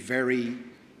is a very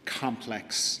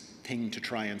complex thing to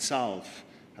try and solve,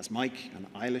 as Mike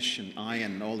and Eilish and I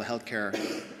and all the healthcare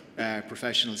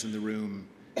professionals in the room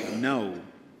know.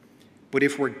 But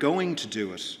if we're going to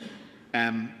do it,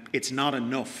 it's not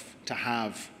enough to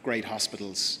have great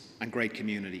hospitals and great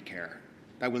community care.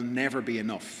 That will never be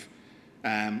enough.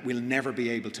 We'll never be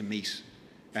able to meet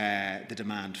the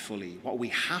demand fully. What we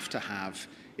have to have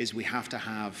is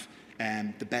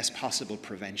the best possible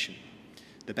prevention,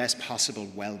 the best possible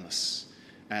wellness,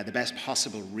 the best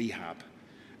possible rehab.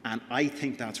 And I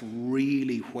think that's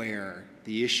really where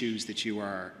the issues that you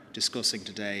are discussing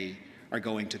today are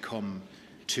going to come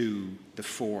to the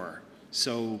fore.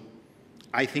 So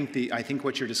I think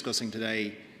what you're discussing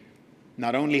today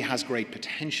not only has great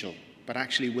potential, but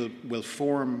actually will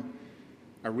form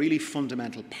a really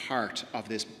fundamental part of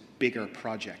this bigger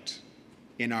project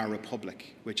in our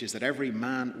republic, which is that every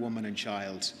man, woman and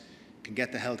child can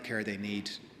get the health care they need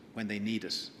when they need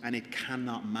it. And it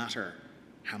cannot matter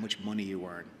how much money you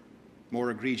earn.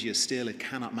 More egregious still, it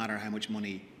cannot matter how much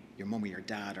money your mum or your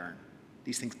dad earn.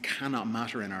 These things cannot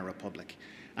matter in our republic.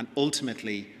 And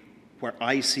ultimately, where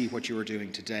I see what you are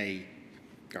doing today,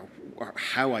 or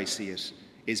how I see it,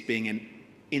 is being an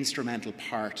instrumental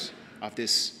part of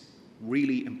this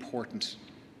really important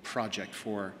project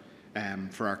for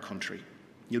our country.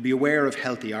 You'll be aware of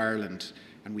Healthy Ireland,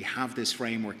 and we have this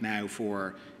framework now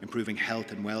for improving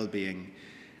health and well-being.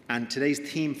 And today's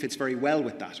theme fits very well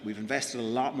with that. We've invested a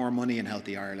lot more money in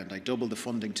Healthy Ireland. I doubled the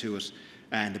funding to it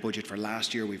in the budget for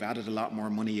last year. We've added a lot more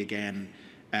money again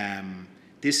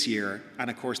this year. And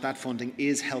of course, that funding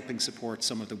is helping support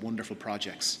some of the wonderful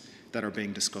projects that are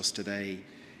being discussed today.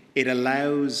 It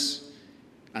allows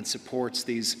and supports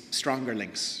these stronger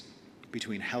links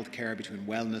between healthcare, between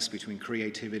wellness, between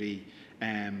creativity,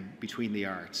 between the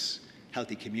arts,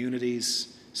 healthy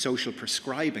communities, social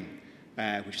prescribing,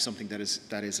 which is something that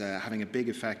is having a big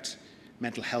effect,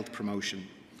 mental health promotion.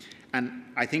 And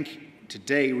I think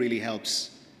today really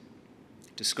helps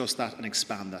discuss that and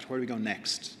expand that. Where do we go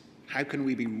next? How can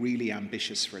we be really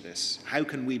ambitious for this? How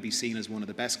can we be seen as one of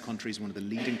the best countries, one of the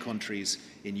leading countries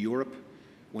in Europe,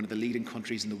 one of the leading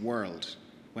countries in the world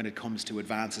when it comes to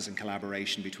advances in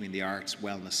collaboration between the arts,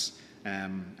 wellness,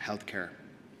 healthcare?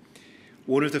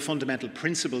 One of the fundamental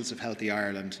principles of Healthy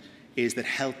Ireland is that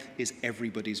health is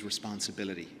everybody's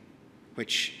responsibility,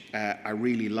 which I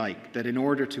really like, that in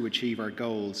order to achieve our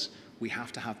goals, we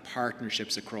have to have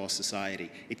partnerships across society.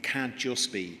 It can't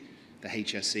just be the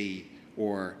HSE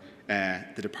or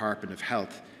the Department of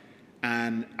Health.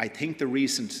 And I think the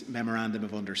recent memorandum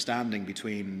of understanding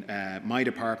between my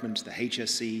department, the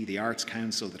HSE, the Arts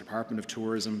Council, the Department of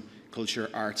Tourism, Culture,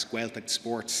 Arts, Gaeltacht,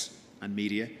 Sports and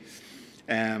Media,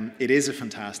 it is a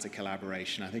fantastic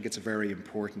collaboration. I think it's a very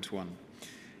important one.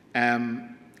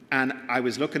 And I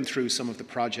was looking through some of the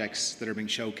projects that are being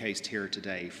showcased here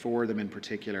today, 4 of them in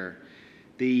particular.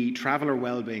 The Traveller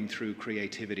Wellbeing Through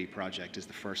Creativity project is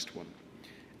the first one.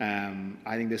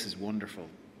 I think this is wonderful.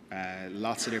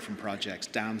 Lots of different projects: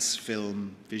 dance,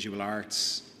 film, visual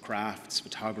arts, crafts,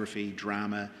 photography,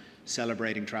 drama,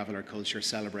 celebrating traveller culture,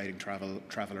 celebrating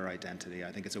traveller identity.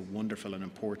 I think it's a wonderful and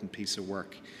important piece of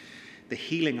work. The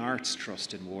Healing Arts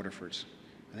Trust in Waterford.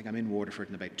 I think I'm in Waterford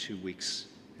in about 2 weeks.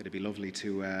 It'd be lovely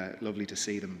to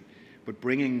see them. But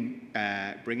bringing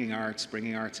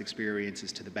arts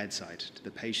experiences to the bedside, to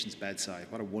the patient's bedside,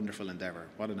 what a wonderful endeavour,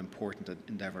 what an important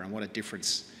endeavour, and what a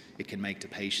difference it can make to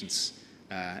patients,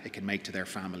 it can make to their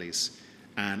families.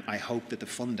 And I hope that the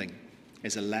funding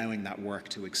is allowing that work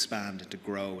to expand and to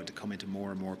grow and to come into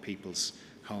more and more people's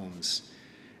homes.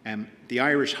 The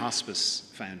Irish Hospice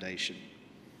Foundation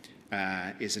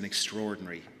is an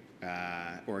extraordinary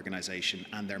organisation,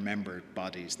 and their member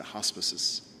bodies, the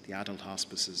hospices, the adult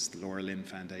hospices, the Laura Lynn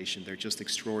Foundation, they're just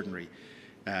extraordinary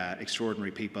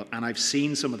people. And I've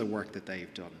seen some of the work that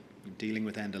they've done, dealing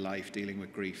with end of life, dealing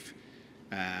with grief,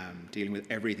 dealing with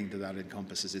everything that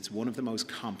encompasses. It's one of the most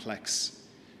complex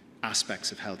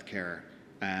aspects of healthcare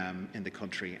in the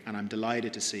country, and I'm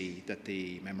delighted to see that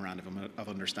the Memorandum of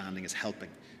Understanding is helping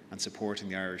and supporting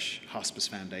the Irish Hospice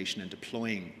Foundation and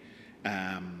deploying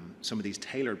some of these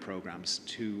tailored programs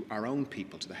to our own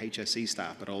people, to the HSE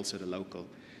staff, but also to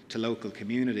local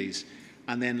communities.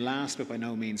 And then last but by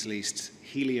no means least,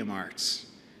 Helium Arts,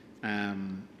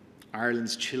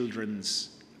 Ireland's children's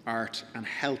art and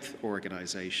health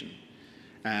organisation.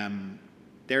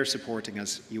 They're supporting,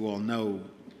 as you all know,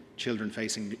 children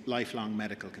facing lifelong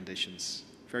medical conditions,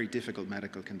 very difficult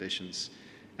medical conditions,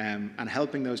 and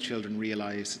helping those children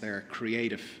realise their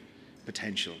creative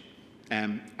potential.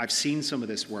 I've seen some of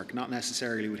this work, not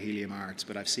necessarily with Helium Arts,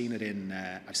 but I've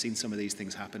seen some of these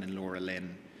things happen in Laura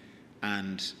Lynn,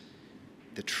 and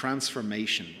the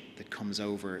transformation that comes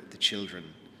over the children,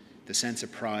 the sense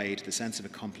of pride, the sense of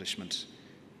accomplishment,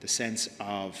 the sense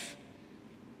of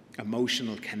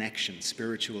emotional connection,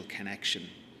 spiritual connection,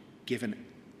 given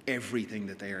everything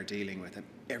that they are dealing with and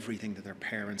everything that their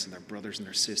parents and their brothers and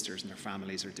their sisters and their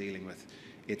families are dealing with.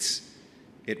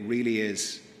 It really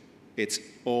is, it's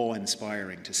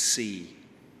awe-inspiring to see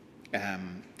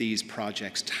these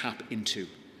projects tap into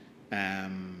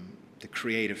the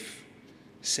creative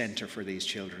centre for these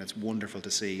children. It's wonderful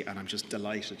to see, and I'm just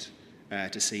delighted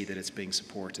to see that it's being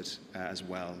supported as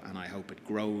well. And I hope it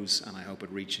grows, and I hope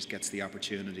it gets the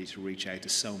opportunity to reach out to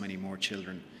so many more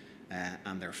children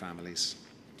and their families.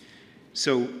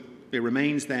 So it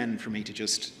remains then for me to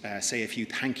just say a few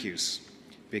thank yous,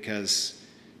 because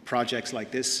projects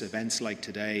like this, events like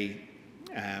today,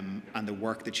 and the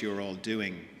work that you're all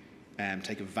doing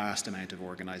take a vast amount of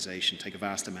organisation, take a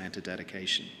vast amount of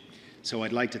dedication. So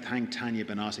I'd like to thank Tanya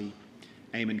Benotti,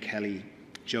 Eamon Kelly,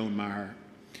 Joan Maher,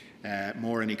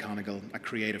 Maureen Econogal at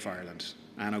Creative Ireland,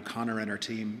 Anne O'Connor and her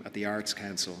team at the Arts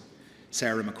Council,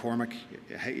 Sarah McCormick,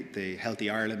 the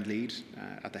Healthy Ireland lead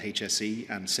at the HSE,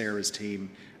 and Sarah's team,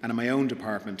 and in my own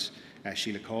department,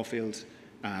 Sheila Caulfield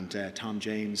and Tom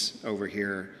James over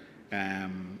here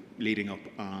leading up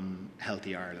on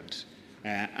Healthy Ireland.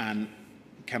 And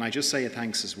can I just say a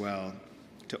thanks as well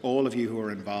to all of you who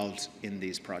are involved in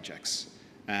these projects,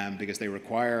 because they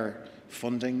require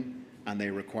funding and they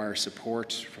require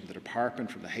support from the department,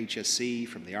 from the HSE,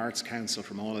 from the Arts Council,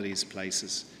 from all of these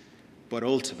places. But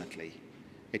ultimately,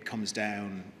 it comes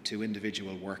down to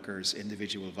individual workers,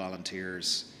 individual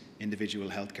volunteers, individual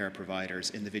healthcare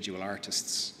providers, individual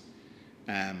artists,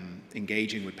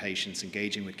 engaging with patients,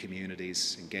 engaging with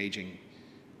communities, engaging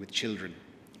with children,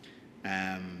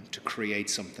 to create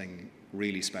something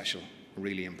really special,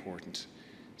 really important.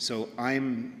 So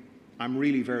I'm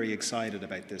really very excited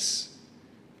about this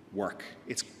work.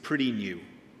 It's pretty new.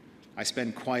 I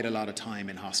spend quite a lot of time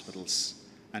in hospitals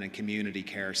and in community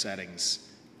care settings,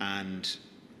 and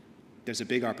there's a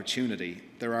big opportunity.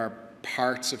 There are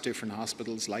parts of different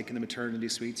hospitals, like in the maternity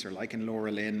suites, or like in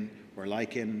Laura Lynn, or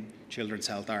like in Children's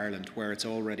Health Ireland, where it's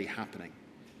already happening.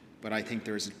 But I think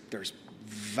there's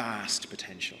vast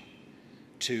potential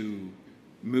to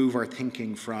move our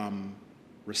thinking from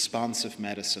responsive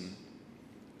medicine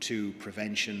to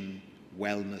prevention,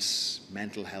 wellness,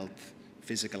 mental health,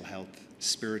 physical health,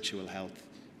 spiritual health,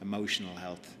 emotional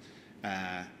health.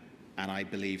 And I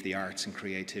believe the arts and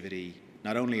creativity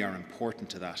not only are important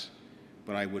to that,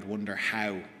 but I would wonder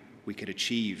how we could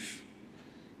achieve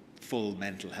full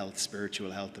mental health,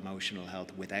 spiritual health, emotional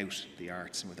health without the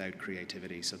arts and without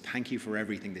creativity. So thank you for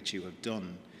everything that you have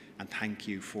done, and thank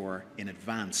you for, in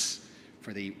advance,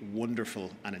 for the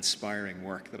wonderful and inspiring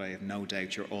work that I have no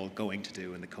doubt you're all going to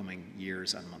do in the coming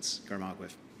years and months. Gur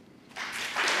Magwith.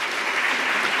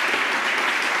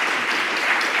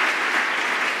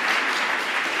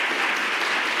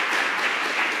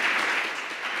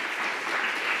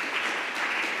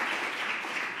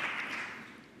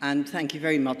 And thank you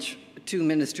very much to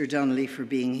Minister Donnelly for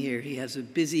being here. He has a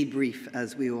busy brief,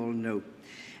 as we all know.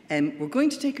 We're going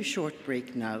to take a short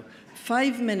break now.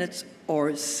 5 minutes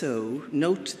or so,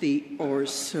 note the or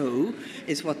so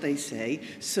is what they say.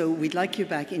 So we'd like you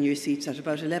back in your seats at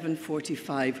about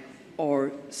 11:45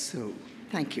 or so.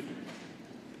 Thank you.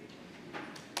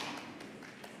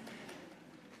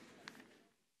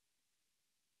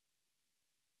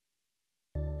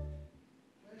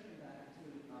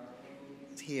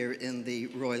 Here in the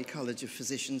Royal College of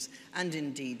Physicians, and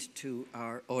indeed to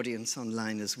our audience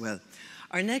online as well.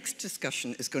 Our next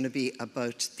discussion is going to be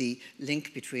about the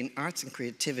link between arts and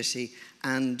creativity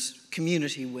and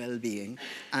community well-being,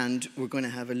 and we're going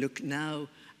to have a look now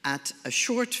at a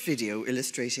short video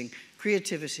illustrating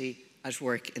creativity at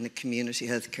work in a community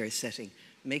healthcare setting,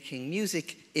 making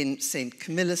music in St.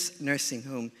 Camillus Nursing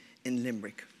Home in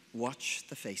Limerick. Watch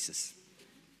the faces.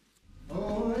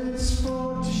 Oh, it's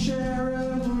for to share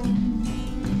a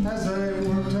room as I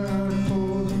worked hard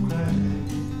for the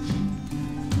credit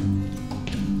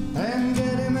and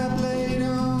getting up late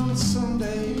on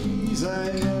Sundays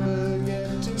I never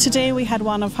get to. Today we had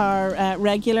one of our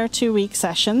regular 2-week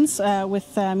sessions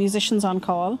with Musicians on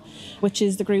Call, which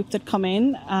is the group that come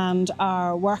in and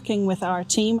are working with our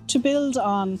team to build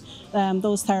on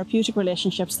those therapeutic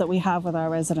relationships that we have with our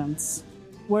residents.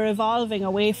 We're evolving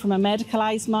away from a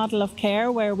medicalised model of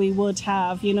care where we would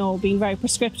have, been very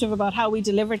prescriptive about how we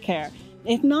delivered care.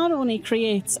 It not only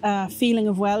creates a feeling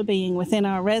of well-being within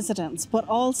our residents, but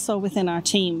also within our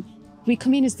team. We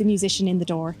come in as the musician in the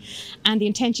door, and the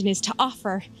intention is to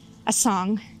offer a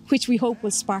song which we hope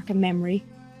will spark a memory.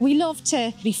 We love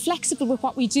to be flexible with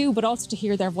what we do, but also to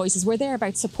hear their voices. We're there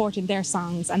about supporting their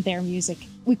songs and their music.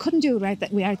 We couldn't do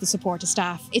it without the support of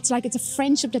staff. It's like it's a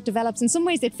friendship that develops. In some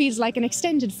ways, it feels like an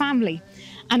extended family.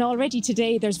 And already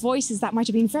today, there's voices that might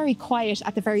have been very quiet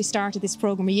at the very start of this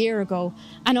programme a year ago.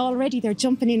 And already they're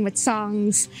jumping in with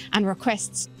songs and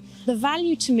requests. The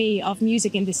value to me of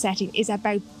music in this setting is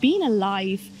about being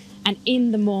alive and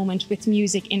in the moment with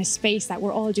music in a space that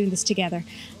we're all doing this together.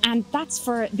 And that's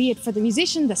be it for the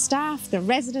musician, the staff, the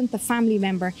resident, the family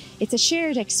member. It's a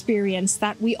shared experience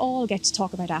that we all get to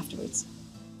talk about afterwards.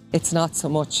 It's not so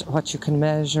much what you can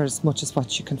measure as much as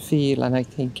what you can feel. And I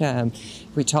think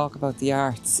we talk about the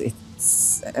arts,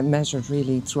 it's measured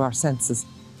really through our senses.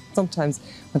 Sometimes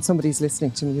when somebody's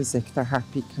listening to music, their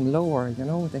heartbeat can lower,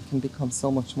 they can become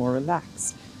so much more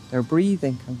relaxed. Their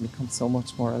breathing can become so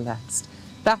much more relaxed.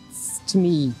 That's, to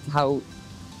me, how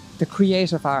the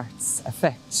creative arts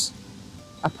affect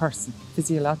a person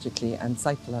physiologically and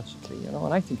psychologically, and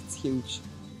I think it's huge.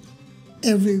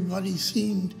 Everybody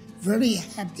seemed very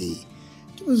happy.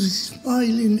 There was a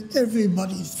smile in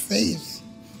everybody's face.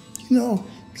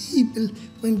 People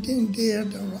went in there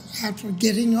after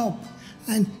getting up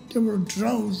and they were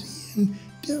drowsy and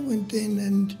they went in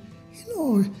and,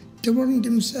 they weren't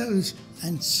themselves,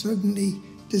 and suddenly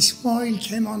the smile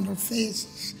came on their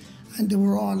faces and they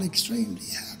were all extremely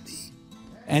happy.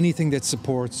 Anything that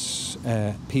supports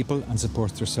people and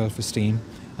supports their self-esteem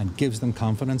and gives them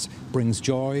confidence, brings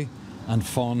joy and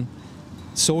fun,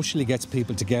 socially gets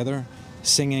people together,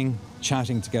 singing,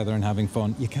 chatting together and having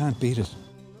fun. You can't beat it.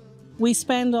 We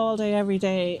spend all day, every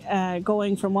day,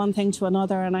 going from one thing to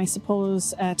another, and I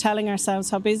suppose telling ourselves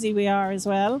how busy we are as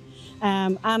well.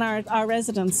 And our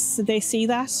residents, they see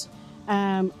that.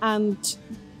 And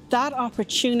that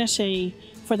opportunity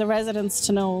for the residents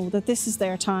to know that this is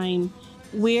their time,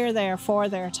 we're there for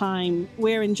their time,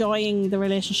 we're enjoying the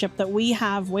relationship that we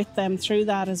have with them through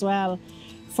that as well.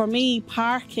 For me,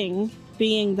 parking,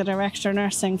 being the Director of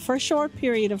Nursing, for a short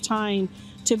period of time,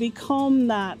 to become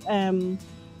that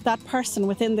person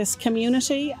within this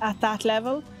community at that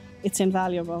level, it's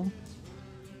invaluable.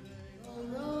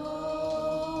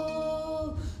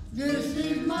 This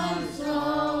is my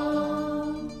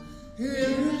song, here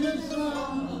is a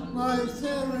song, my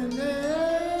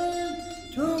serenade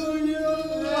to you.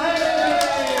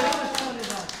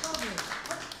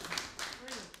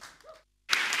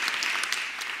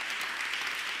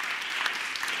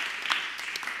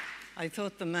 I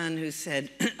thought the man who said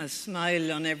a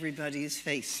smile on everybody's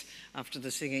face after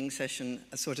the singing session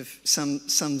sort of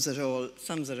sums it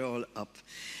all up.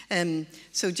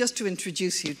 So just to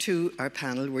introduce you to our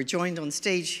panel, we're joined on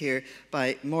stage here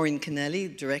by Maureen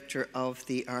Kennelly, Director of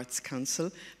the Arts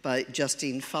Council, by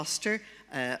Justine Foster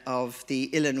of the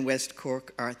Uillinn West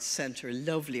Cork Arts Centre,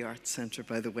 lovely arts centre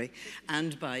by the way,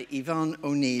 and by Yvonne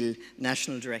O'Neill,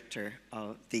 National Director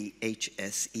of the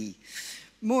HSE.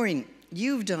 Maureen,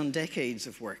 you've done decades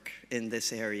of work in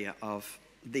this area of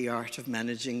the art of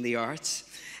managing the arts.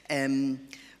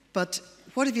 But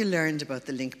what have you learned about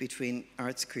the link between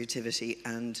arts, creativity,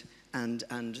 and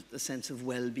the sense of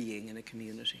well-being in a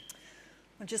community?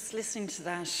 Well, just listening to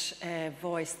that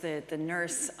voice, the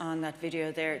nurse on that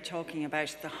video there talking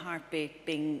about the heartbeat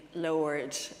being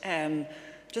lowered,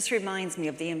 just reminds me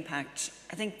of the impact.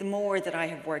 I think the more that I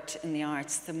have worked in the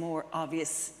arts, the more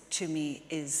obvious to me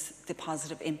is the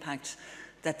positive impact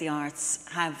that the arts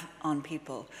have on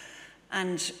people.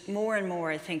 And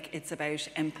more, I think it's about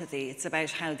empathy. It's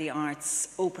about how the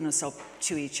arts open us up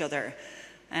to each other.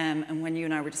 And when you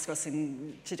and I were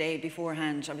discussing today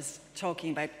beforehand, I was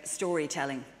talking about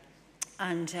storytelling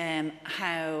and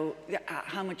how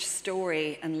much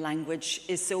story and language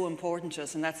is so important to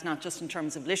us. And that's not just in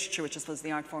terms of literature, which I suppose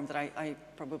the art form that I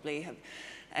probably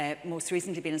have most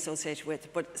recently been associated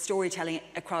with, but storytelling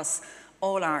across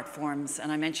all art forms.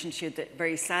 And I mentioned to you the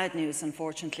very sad news,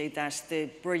 unfortunately, that the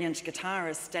brilliant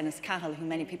guitarist Dennis Cahill, who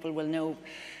many people will know,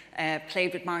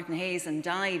 played with Martin Hayes and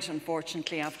died,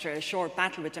 unfortunately, after a short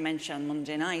battle with dementia on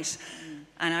Monday night.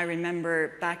 And I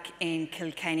remember back in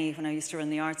Kilkenny, when I used to run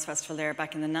the arts festival there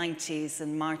back in the 90s,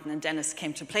 and Martin and Dennis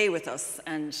came to play with us.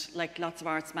 And like lots of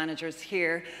arts managers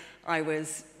here, I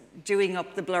was doing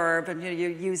up the blurb and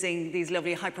you're using these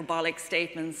lovely hyperbolic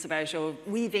statements about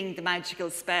weaving the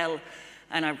magical spell.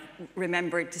 And I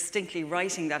remember distinctly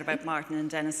writing that about Martin and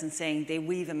Dennis and saying they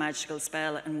weave a magical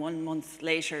spell, and 1 month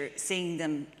later seeing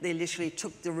them, they literally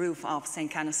took the roof off St.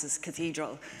 Canice's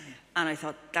Cathedral. And I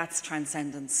thought, that's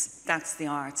transcendence, that's the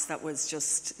arts. That was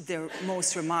just the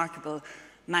most remarkable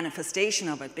manifestation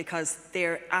of it, because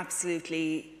they're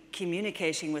absolutely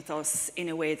communicating with us in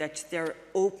a way that they're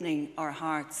opening our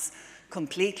hearts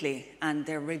completely and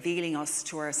they're revealing us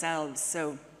to ourselves.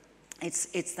 So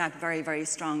it's that very, very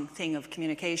strong thing of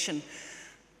communication.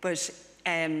 But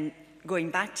going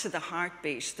back to the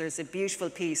heartbeat, there's a beautiful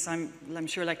piece. I'm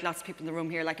sure, like lots of people in the room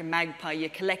here, like a magpie, you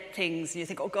collect things and you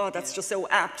think, oh God, that's just so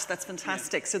apt, that's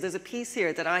fantastic. So there's a piece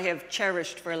here that I have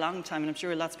cherished for a long time, and I'm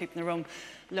sure lots of people in the room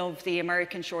love the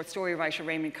American short story writer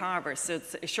Raymond Carver. So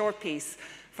it's a short piece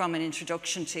from an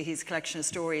introduction to his collection of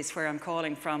stories, Where I'm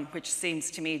Calling From, which seems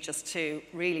to me just to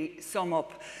really sum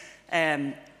up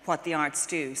what the arts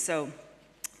do. So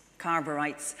Carver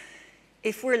writes,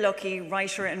 if we're lucky,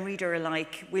 writer and reader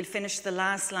alike, we'll finish the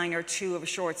last line or two of a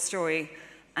short story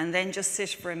and then just sit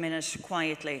for a minute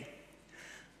quietly.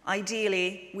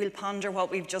 Ideally, we'll ponder what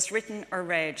we've just written or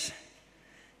read.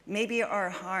 Maybe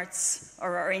our hearts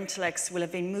or our intellects will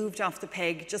have been moved off the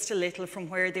peg just a little from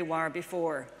where they were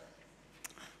before.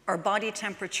 Our body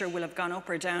temperature will have gone up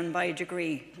or down by a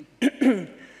degree.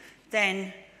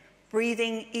 Then,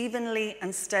 breathing evenly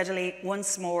and steadily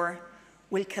once more,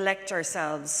 we'll collect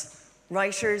ourselves,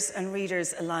 writers and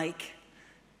readers alike,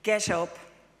 get up,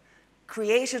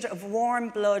 created of warm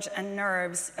blood and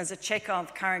nerves, as a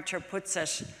Chekhov character puts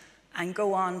it, and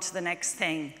go on to the next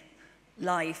thing.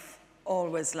 Life,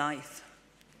 always life.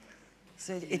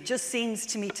 So it just seems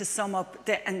to me to sum up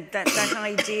that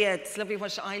idea. It's lovely what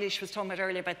Eilish was talking about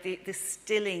earlier about the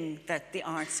stilling that the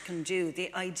arts can do,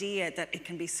 the idea that it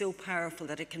can be so powerful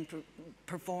that it can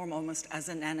perform almost as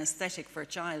an anesthetic for a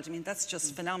child. I mean, that's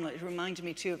just phenomenal. It reminded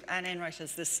me too of Anne Enright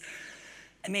has this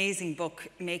amazing book,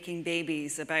 Making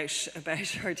Babies, about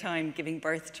her time giving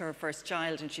birth to her first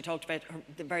child, and she talked about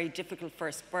the very difficult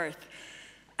first birth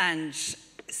and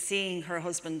seeing her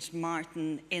husband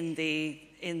Martin in the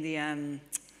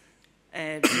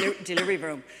delivery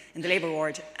room, in the labour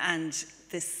ward, and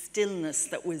the stillness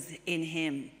that was in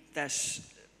him that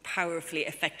powerfully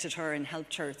affected her and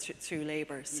helped her through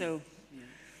labour. So,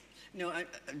 no, I'm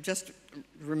just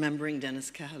remembering Dennis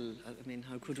Cahill. I mean,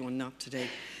 how could one not today?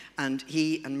 And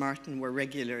he and Martin were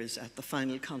regulars at the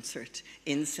final concert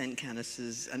in St.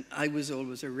 Canice's, and I was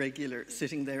always a regular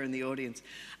sitting there in the audience.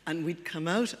 And we'd come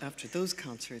out after those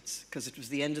concerts, because it was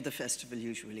the end of the festival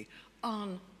usually,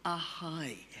 on a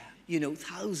high. You know,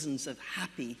 thousands of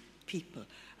happy people.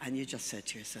 And you just said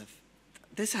to yourself,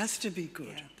 this has to be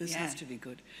good. This has to be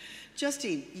good.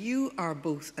 Justine, you are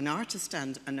both an artist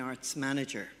and an arts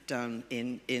manager down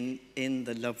in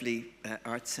the lovely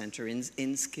Arts Centre in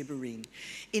Skibbereen.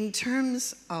 In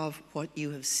terms of what you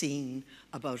have seen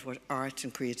about what art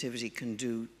and creativity can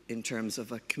do in terms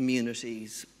of a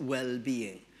community's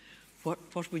well-being,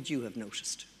 what would you have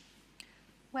noticed?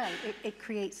 Well, it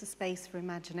creates a space for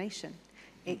imagination.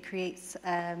 It creates,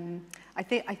 I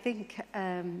think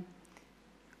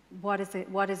what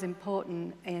is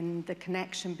important in the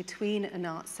connection between an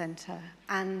arts centre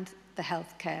and the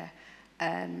healthcare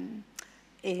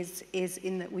is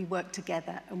in that we work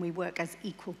together and we work as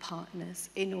equal partners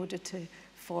in order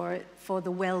for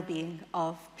the well-being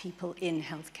of people in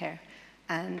healthcare,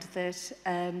 and that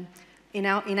in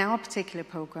our particular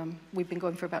program, we've been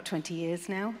going for about 20 years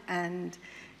now, and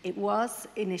it was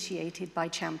initiated by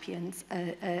champions,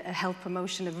 a health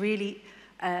promotion, a really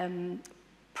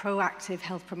proactive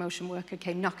health promotion worker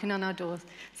came knocking on our doors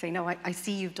saying, no, I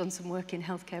see you've done some work in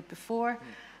healthcare before.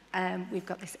 We've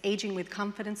got this Aging with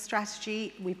Confidence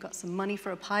strategy. We've got some money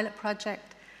for a pilot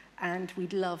project, and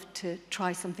we'd love to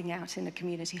try something out in a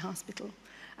community hospital.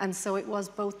 And so it was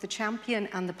both the champion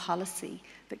and the policy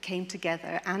that came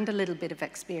together, and a little bit of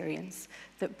experience,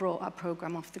 that brought our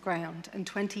program off the ground. And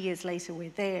 20 years later,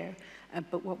 we're there.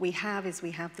 But what we have is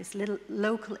we have this little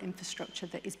local infrastructure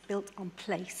that is built on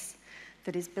place,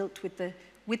 that is built with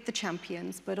the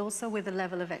champions, but also with a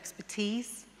level of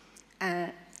expertise.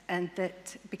 And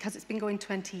that because it's been going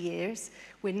 20 years,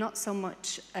 we're not so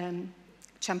much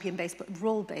champion-based, but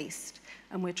role-based.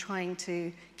 And we're trying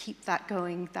to keep that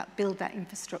going, build that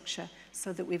infrastructure,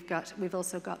 so that we've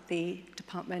also got the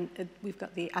department, we've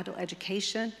got the adult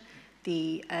education,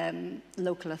 the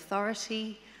local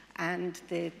authority, and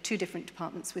the 2 different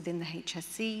departments within the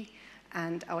HSE,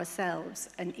 and ourselves.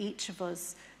 And each of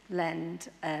us lend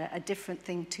a different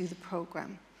thing to the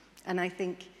program. And I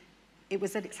think it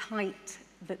was at its height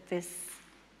that this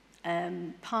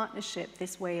partnership,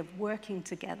 this way of working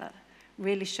together,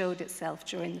 really showed itself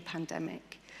during the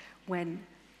pandemic, when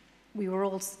we were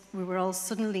all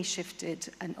suddenly shifted,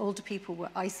 and older people were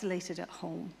isolated at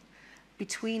home.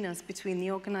 Between us, between the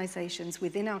organisations,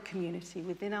 within our community,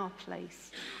 within our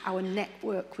place, our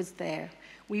network was there.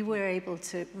 We were able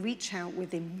to reach out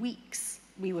within weeks.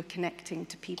 We were connecting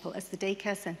to people. As the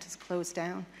daycare centres closed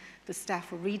down, the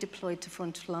staff were redeployed to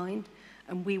frontline,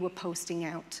 and we were posting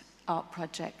out art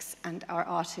projects, and our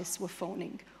artists were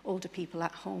phoning older people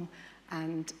at home,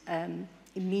 and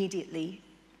immediately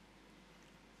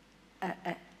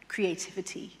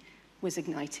creativity was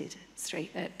ignited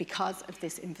because of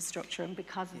this infrastructure and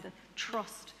because of the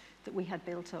trust that we had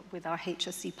built up with our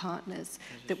HSC partners,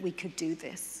 that we could do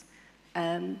this.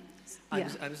 I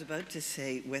was about to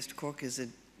say West Cork is a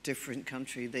different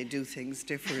country. They do things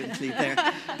differently there.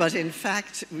 But in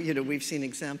fact, you know, we've seen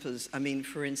examples. I mean,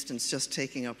 for instance, just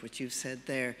taking up what you've said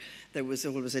there was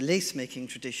always a lace-making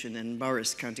tradition in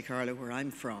Morris, County Carlow, where I'm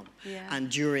from. Yeah.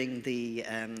 And during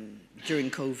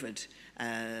COVID,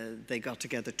 they got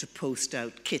together to post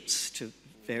out kits to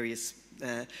various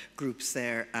groups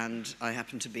there, and I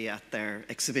happened to be at their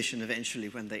exhibition eventually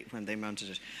when they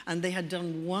mounted it. And they had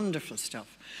done wonderful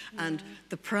stuff. Yeah. And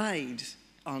the pride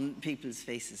on people's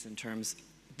faces in terms,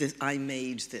 I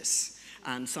made this.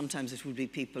 And sometimes it would be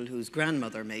people whose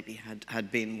grandmother maybe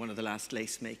had been one of the last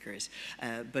lace makers.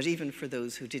 But even for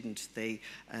those who didn't, they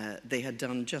had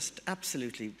done just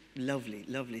absolutely lovely,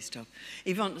 lovely stuff.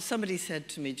 Yvonne, somebody said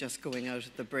to me just going out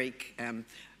at the break,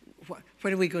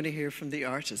 when are we going to hear from the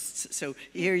artists? So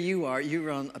here you are,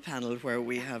 you're on a panel where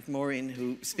we have Maureen,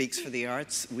 who speaks for the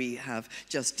arts. We have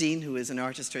Justine, who is an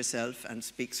artist herself and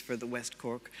speaks for the West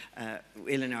Cork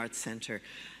Uillinn Arts Centre.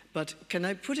 But can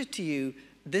I put it to you,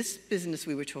 this business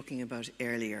we were talking about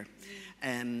earlier,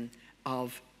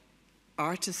 of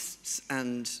artists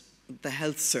and the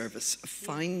health service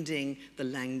finding the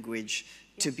language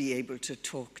to be able to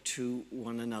talk to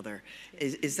one another,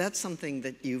 is that something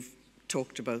that you've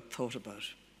thought about?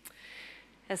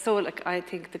 So, like, I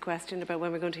think the question about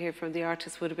when we're going to hear from the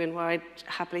artists would have been why I'd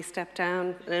happily step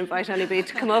down and invite anybody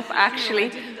to come up,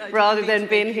 actually, rather than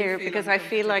being here, because I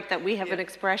feel like that we have an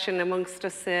expression amongst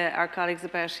us, our colleagues,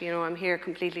 about, you know, I'm here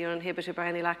completely uninhibited by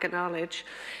any lack of knowledge.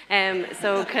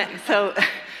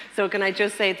 So can I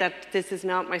just say that this is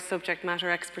not my subject matter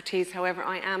expertise. However,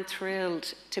 I am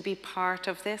thrilled to be part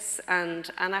of this, and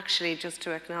actually just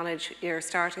to acknowledge your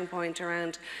starting point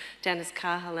around Dennis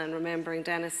Cahill and remembering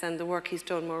Dennis and the work he's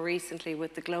done more recently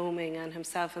with the gloaming, and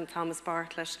himself and Thomas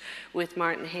Bartlett with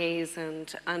Martin Hayes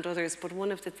and others. But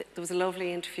there was a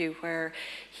lovely interview where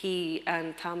he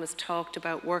and Thomas talked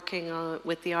about working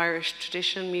with the Irish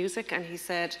tradition music, and he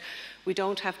said, we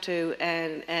don't have to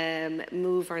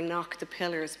move or knock the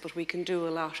pillars, but we can do a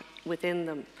lot within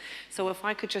them. So if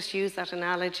I could just use that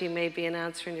analogy maybe in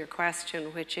answering your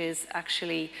question, which is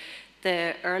actually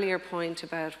the earlier point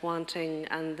about wanting,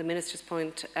 and the Minister's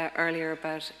point earlier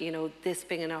about, you know, this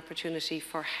being an opportunity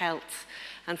for health,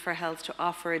 and for health to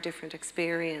offer a different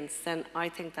experience, then I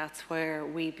think that's where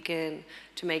we begin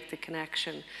to make the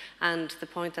connection. And the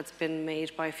point that's been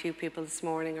made by a few people this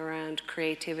morning around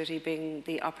creativity being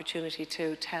the opportunity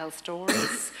to tell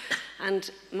stories.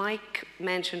 And Mike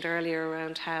mentioned earlier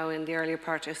around how in the earlier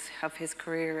part of his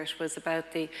career it was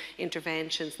about the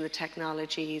interventions and the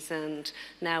technologies, and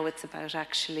now it's about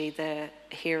actually the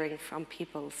hearing from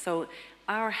people. So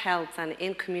our health and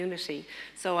in community.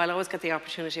 So I'll always get the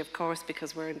opportunity, of course, because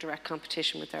we're in direct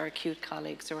competition with our acute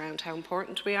colleagues around how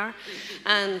important we are.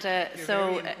 And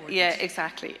yeah,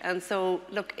 exactly. And so,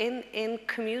 look, in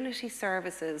community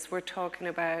services, we're talking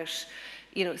about,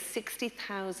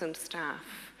 60,000 staff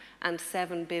and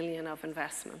 7 billion of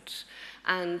investment.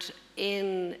 And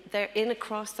in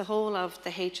across the whole of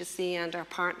the HSE and our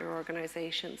partner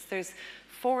organisations, there's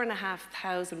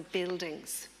 4,500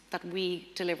 buildings that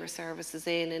we deliver services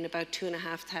in about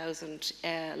 2,500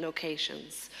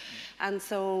 locations. And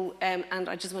so, and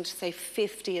I just want to say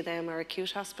 50 of them are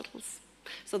acute hospitals.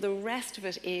 So the rest of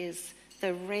it is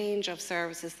the range of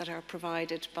services that are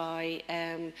provided by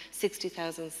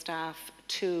 60,000 staff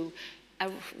to a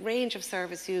range of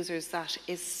service users that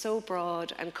is so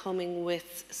broad and coming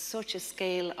with such a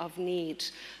scale of need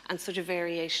and such a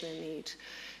variation in need.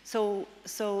 So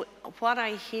what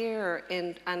I hear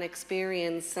and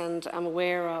experience and I'm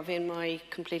aware of in my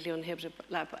completely uninhibited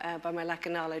by my lack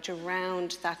of knowledge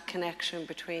around that connection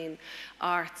between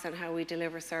arts and how we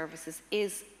deliver services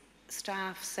is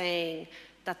staff saying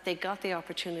that they got the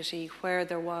opportunity where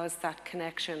there was that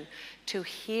connection to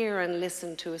hear and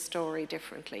listen to a story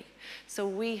differently. So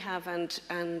we have, and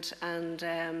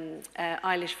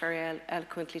Eilish very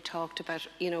eloquently talked about,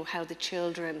 how the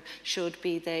children should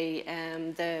be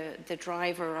the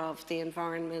driver of the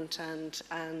environment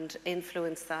and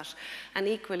influence that. And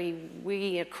equally,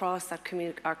 we across that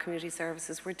our community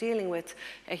services, we're dealing with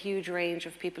a huge range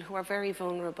of people who are very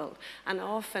vulnerable and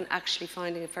often actually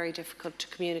finding it very difficult to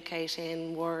communicate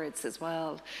in words as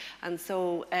well. And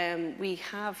so we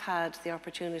have had the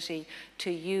opportunity to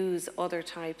use other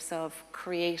types of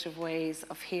creative ways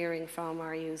of hearing from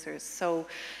our users. So,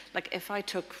 like if I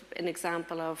took an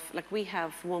example of, like we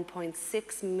have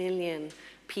 1.6 million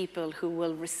people who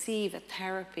will receive a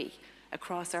therapy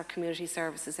across our community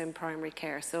services in primary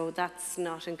care. So that's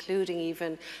not including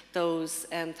even those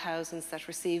thousands that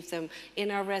receive them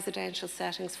in our residential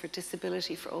settings for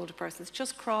disability for older persons,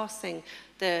 just crossing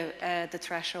the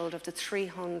threshold of the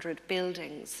 300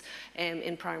 buildings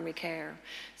in primary care.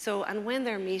 So, and when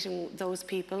they're meeting those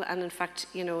people, and in fact,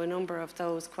 a number of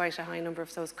those, quite a high number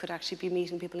of those could actually be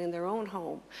meeting people in their own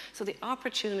home. So the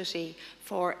opportunity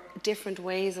for different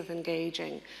ways of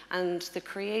engaging and the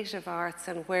creative arts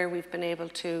and where we've been able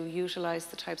to utilize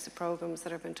the types of programs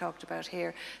that have been talked about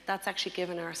here, that's actually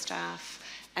given our staff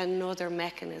another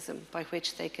mechanism by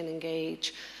which they can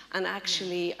engage. And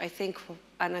actually, I think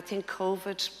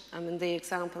COVID, the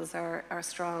examples are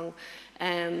strong.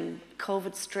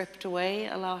 COVID stripped away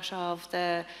a lot of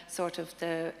the sort of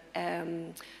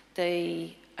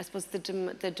I suppose the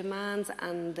demands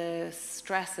and the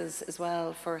stresses as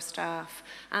well for staff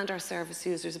and our service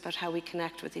users about how we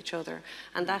connect with each other.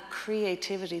 And that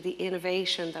creativity, the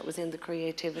innovation that was in the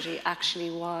creativity actually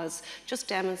was just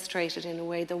demonstrated in a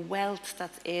way, the wealth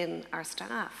that's in our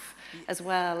staff, as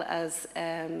well as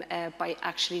by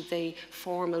actually the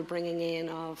formal bringing in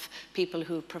of people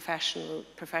who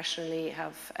professionally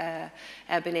have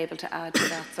been able to add to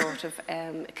that sort of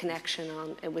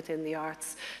connection within the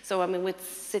arts. So with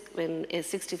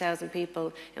 60,000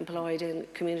 people employed in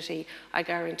community, I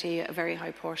guarantee a very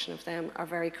high portion of them are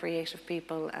very creative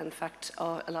people. In fact,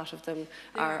 a lot of them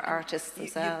are artists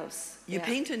themselves. You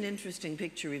paint an interesting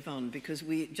picture, Yvonne, because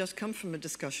we just come from a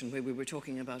discussion where we were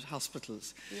talking about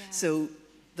hospitals. Yeah. So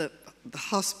the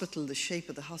hospital, the shape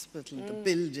of the hospital, the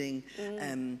building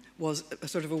was a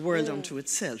sort of a world unto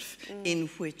itself in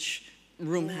which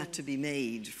room had to be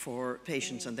made for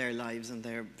patients and their lives and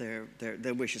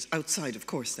their wishes, outside, of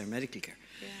course, their medical care.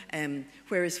 Yeah.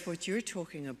 Whereas what you're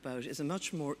talking about is a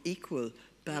much more equal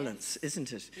balance,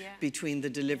 isn't it, between the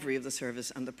delivery of the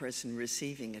service and the person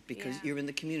receiving it, because you're in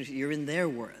the community, you're in their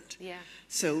world. Yeah.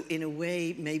 So in a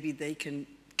way, maybe they can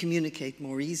communicate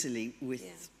more easily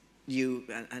with you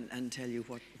and tell you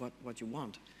what you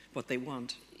want, what they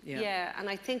want. Yeah, and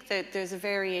I think that there's a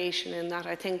variation in that.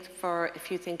 I think if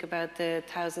you think about the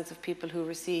thousands of people who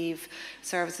receive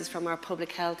services from our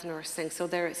public health nursing, so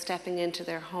they're stepping into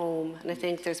their home, and I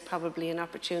think there's probably an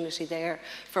opportunity there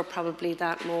for probably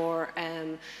that more,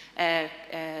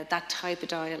 that type of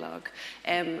dialogue.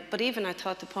 But even I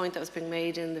thought the point that was being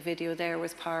made in the video there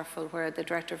was powerful, where the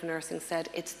director of nursing said,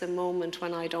 it's the moment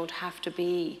when I don't have to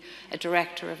be a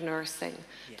director of nursing,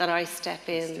 that I step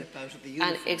in. Step out of the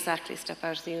uniform. And exactly, step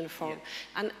out of the uniform.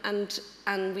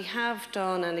 And we have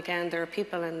done, and again, there are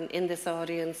people in this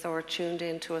audience or tuned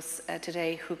in to us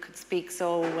today who could speak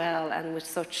so well and with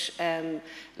such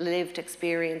lived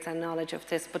experience and knowledge of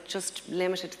this, but just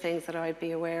limited things that I'd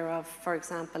be aware of. For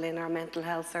example, in our mental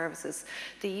health services,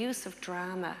 the use of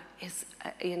drama is,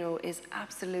 you know, is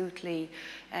absolutely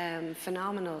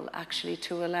phenomenal, actually,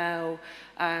 to allow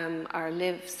our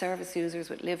service users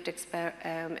with lived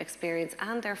experience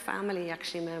and their family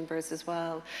actually members as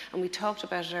well. And we talked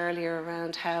about it earlier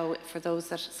around how for those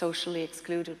that socially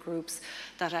excluded groups,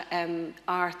 that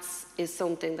arts is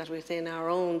something that within our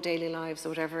own daily lives or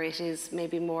whatever it is,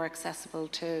 maybe more accessible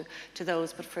to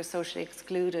those, but for socially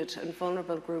excluded and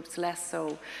vulnerable groups less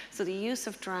so. So the use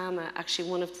of drama, actually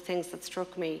one of the things that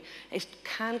struck me, it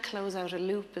can close out a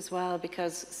loop as well,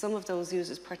 because some of those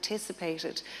users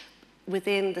participated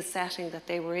within the setting that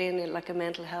they were in, like a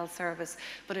mental health service,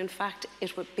 but in fact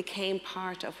it became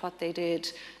part of what they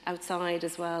did outside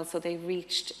as well. So they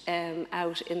reached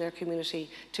out in their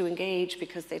community to engage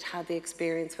because they'd had the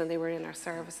experience when they were in our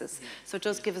services. So it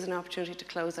does give us an opportunity to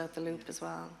close out the loop as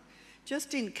well.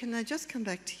 Justine, can I just come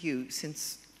back to you,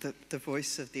 since the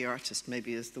voice of the artist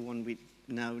maybe is the one we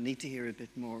now need to hear a bit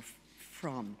more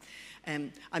from.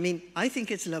 I mean, I think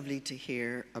it's lovely to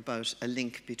hear about a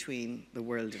link between the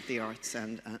world of the arts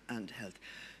and health.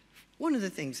 One of the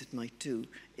things it might do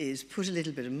is put a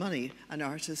little bit of money an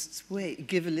artist's way,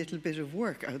 give a little bit of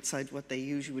work outside what they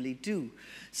usually do.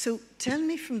 So tell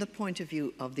me from the point of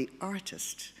view of the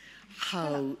artist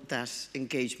how that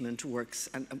engagement works.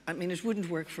 And I mean, it wouldn't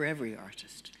work for every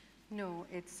artist. No,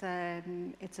 there's a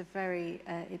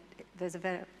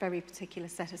very particular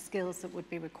set of skills that would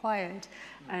be required,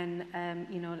 and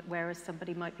you know, whereas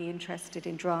somebody might be interested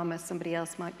in drama, somebody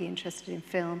else might be interested in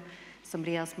film,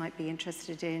 somebody else might be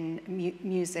interested in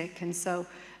music, and so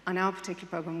on our particular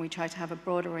program we try to have a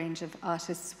broader range of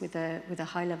artists with a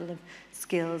high level of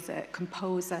skills, a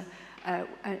composer,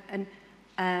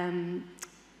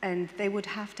 and they would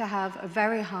have to have a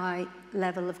very high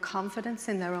level of confidence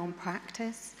in their own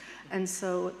practice. And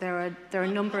so there are a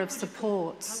number of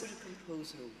supports. How would a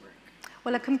composer work?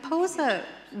 Well, a composer,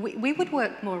 we would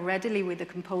work more readily with a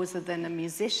composer than a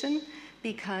musician,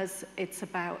 because it's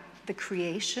about the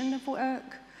creation of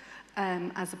work.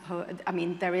 As opposed, I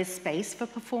mean, there is space for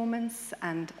performance,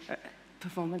 and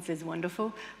performance is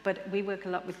wonderful, but we work a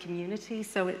lot with community,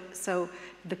 so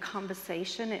the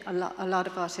conversation, a lot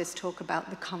of artists talk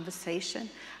about the conversation,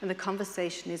 and the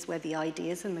conversation is where the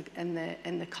ideas and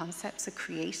the concepts are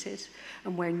created,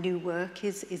 and where new work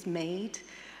is made,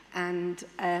 and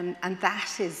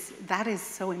that is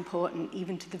so important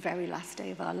even to the very last day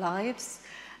of our lives.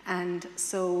 And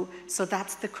so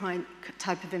that's the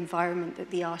type of environment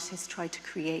that the artists try to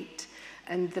create,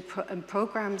 and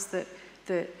programs that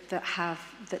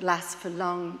last for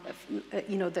long,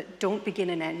 you know, that don't begin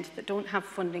and end, that don't have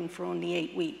funding for only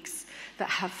 8 weeks, that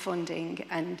have funding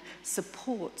and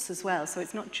supports as well. So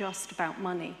it's not just about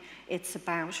money, it's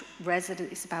about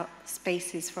it's about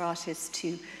spaces for artists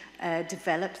to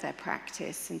develop their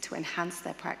practice and to enhance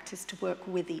their practice, to work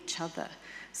with each other.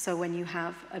 So when you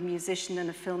have a musician and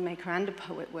a filmmaker and a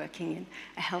poet working in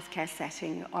a healthcare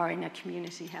setting or in a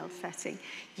community health setting,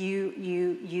 you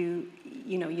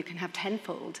know, you can have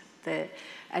tenfold.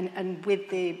 And with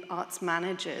the arts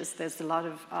managers, there's a lot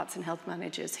of arts and health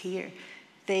managers here,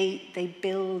 they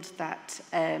build that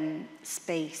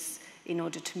space in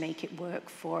order to make it work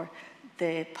for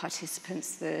the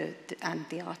participants and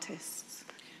the artists.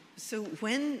 So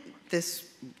when this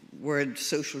word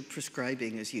social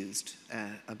prescribing is used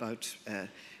about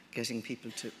getting people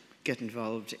to get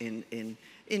involved in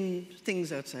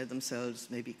things outside themselves,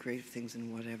 maybe creative things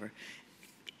and whatever,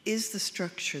 is the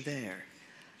structure there?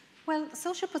 Well,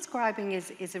 social prescribing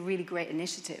is a really great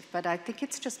initiative, but I think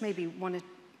it's just maybe 1 or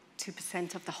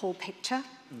 2% of the whole picture,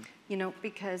 you know,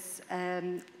 because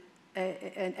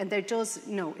and there does,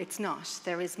 no, it's not.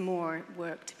 There is more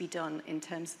work to be done in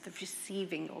terms of the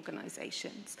receiving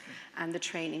organisations and the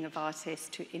training of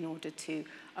artists in order to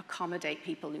accommodate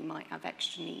people who might have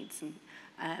extra needs.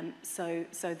 And so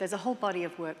there's a whole body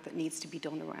of work that needs to be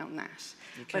done around that.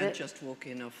 You can't just walk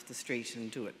in off the street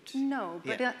and do it. No,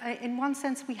 but in one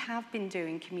sense we have been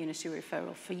doing community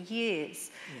referral for years.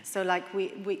 Yeah. So like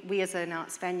we as an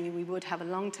arts venue, we would have a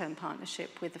long-term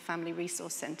partnership with the Family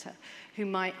Resource Centre, who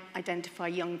might identify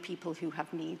young people who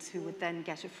have needs, who would then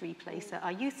get a free place at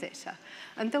our youth theatre.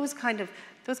 And those kind of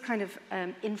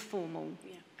informal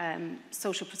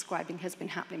social prescribing has been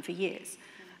happening for years.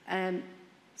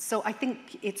 So I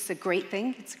think it's a great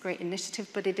thing, it's a great initiative,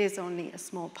 but it is only a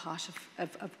small part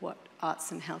of what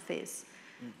arts and health is.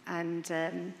 And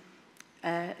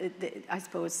I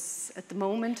suppose at the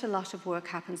moment a lot of work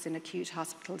happens in acute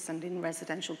hospitals and in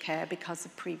residential care because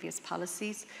of previous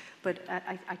policies, but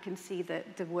I can see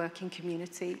that the working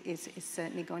community is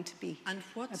certainly going to be a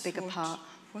bigger part.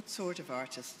 What sort of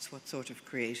artists, what sort of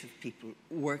creative people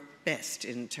work best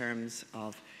in terms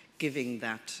of giving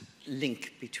that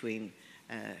link between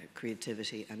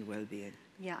creativity and well-being?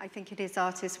 Yeah, I think it is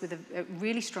artists with a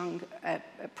really strong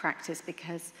practice,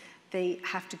 because they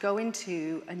have to go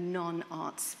into a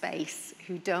non-art space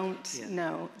who don't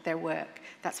know their work.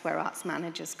 That's where arts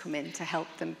managers come in to help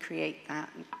them create that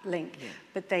link. Yeah.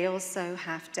 But they also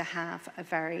have to have a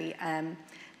very,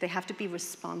 they have to be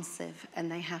responsive,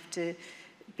 and they have to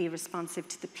be responsive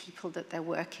to the people that they're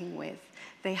working with.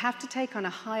 They have to take on a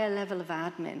higher level of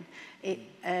admin.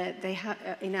 They have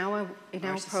in our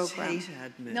program. Hate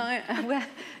admin. No, well,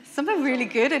 some are really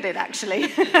good at it, actually,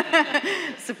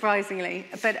 surprisingly.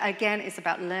 But again, it's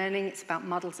about learning. It's about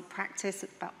models of practice.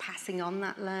 It's about passing on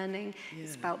that learning. Yeah.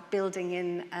 It's about building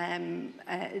in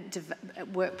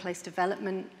workplace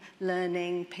development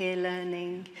learning, peer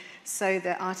learning, so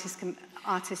that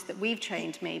artists that we've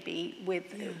trained maybe with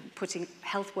putting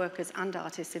health workers and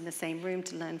artists in the same room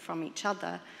to learn from each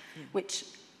other, which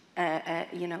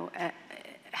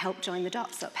help join the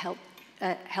dots up,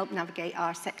 help navigate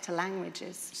our sector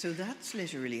languages. So that's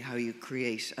literally how you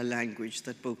create a language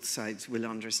that both sides will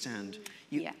understand.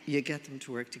 You get them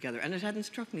to work together. And it hadn't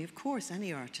struck me, of course,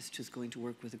 any artist who's going to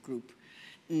work with a group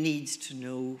needs to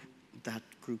know that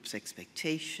group's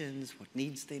expectations, what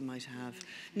needs they might have,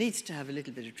 needs to have a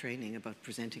little bit of training about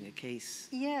presenting a case.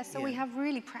 Yeah, so we have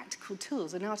really practical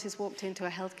tools. An artist walked into a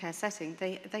healthcare setting,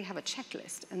 they have a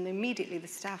checklist, and immediately the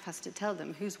staff has to tell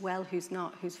them who's well, who's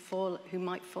not, who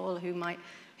might fall,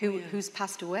 who's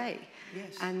passed away.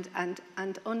 Yes. And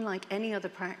unlike any other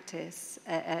practice,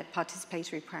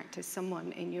 participatory practice,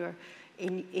 someone in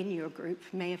your group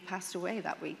may have passed away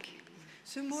that week.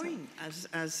 So Maureen,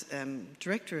 as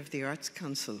Director of the Arts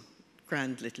Council,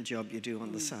 grand little job you do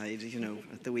on the side, you know,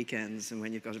 at the weekends and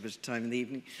when you've got a bit of time in the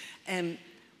evening,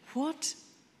 what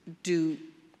do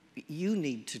you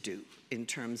need to do in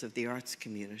terms of the arts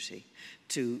community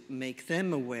to make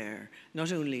them aware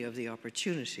not only of the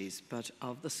opportunities but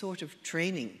of the sort of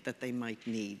training that they might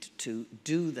need to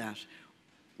do that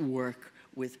work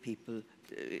with people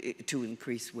to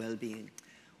increase well-being?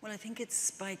 Well, I think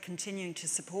it's by continuing to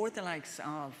support the likes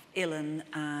of Uillinn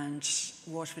and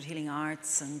Waterford Healing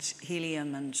Arts and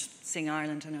Helium and Sing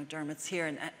Ireland, I know Dermot's here,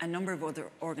 and a number of other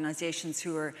organisations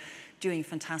who are doing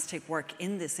fantastic work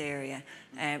in this area.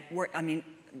 I mean,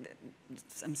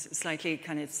 I'm slightly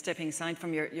kind of stepping aside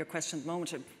from your question at the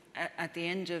moment. At the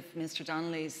end of Mr.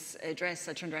 Donnelly's address,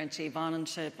 I turned around to Yvonne and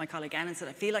to my colleague Anne and said,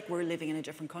 I feel like we're living in a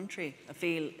different country. I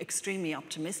feel extremely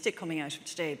optimistic coming out of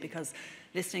today, because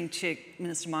listening to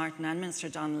Minister Martin and Minister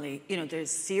Donnelly, you know, there's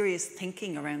serious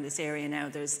thinking around this area now.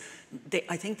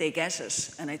 I think they get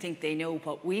it, and I think they know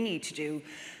what we need to do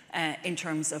in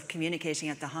terms of communicating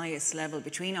at the highest level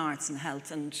between arts and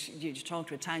health. And you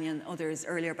talked with Tanya and others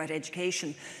earlier about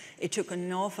education. It took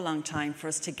an awful long time for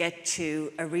us to get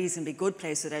to a reasonably good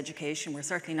place with education. We're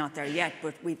certainly not there yet,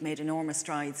 but we've made enormous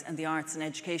strides, and the Arts and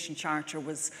Education Charter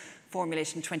was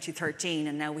formulated in 2013,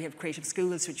 and now we have Creative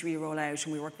Schools, which we roll out,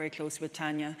 and we work very closely with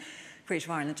Tanya, Creative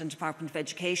Ireland and Department of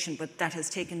Education, but that has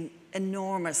taken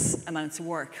enormous amounts of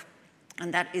work,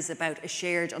 and that is about a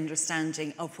shared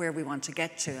understanding of where we want to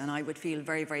get to. And I would feel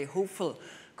very, very hopeful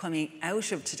coming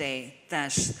out of today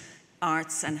that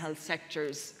arts and health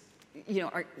sectors, you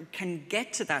know, can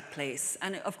get to that place.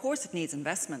 And of course it needs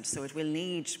investment, so it will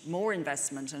need more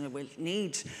investment, and it will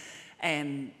need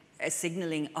a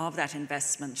signalling of that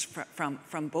investment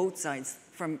from both sides.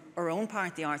 From our own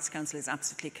part, the Arts Council is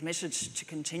absolutely committed to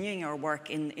continuing our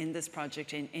work in this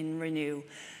project in Renew.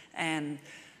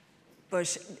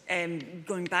 But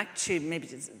going back to maybe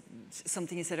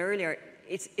something you said earlier,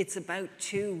 it's about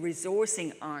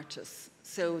resourcing artists,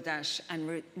 so that,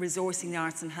 and resourcing the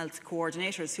arts and health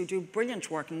coordinators who do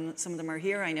brilliant work, and some of them are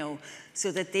here, I know,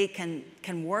 so that they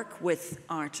can work with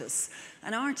artists.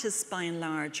 And artists, by and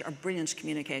large, are brilliant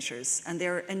communicators, and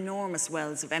they're enormous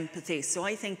wells of empathy. So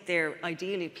I think they're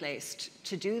ideally placed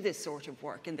to do this sort of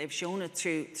work, and they've shown it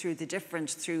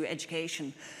through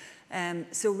education.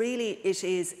 So really,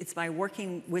 it's by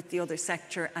working with the other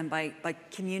sector and by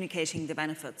communicating the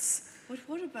benefits. But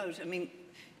what about, I mean,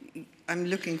 I'm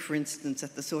looking, for instance,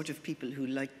 at the sort of people who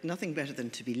like nothing better than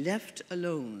to be left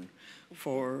alone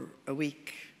for a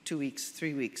week, 2 weeks,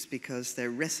 3 weeks, because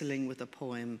they're wrestling with a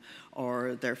poem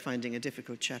or they're finding a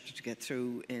difficult chapter to get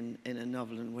through in a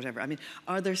novel and whatever. I mean,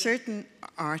 are there certain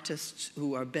artists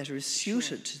who are better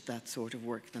suited to that sort of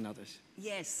work than others?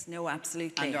 Yes, no,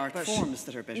 absolutely. And art forms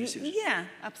that are better suited? Yeah,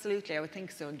 absolutely, I would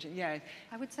think so, yeah.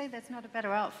 I would say there's not a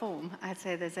better art form. I'd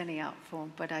say there's any art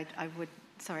form, but I would,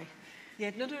 sorry.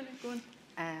 Yeah, no, go on.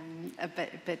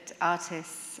 but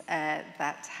artists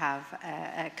that have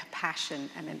a compassion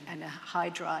and a high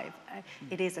drive,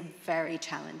 it is a very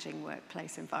challenging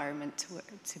workplace environment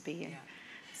to be in.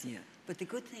 Yeah. But the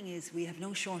good thing is we have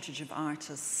no shortage of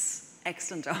artists,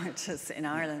 excellent artists in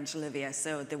Ireland, Olivia,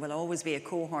 so there will always be a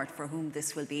cohort for whom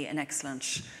this will be an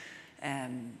excellent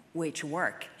way to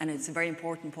work. And it's a very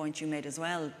important point you made as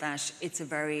well, that it's a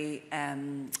very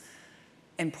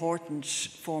important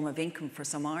form of income for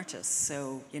some artists.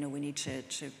 So, you know, we need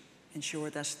to ensure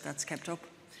that that's kept up.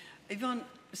 Yvonne,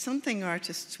 something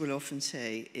artists will often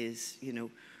say is, you know,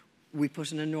 we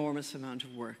put an enormous amount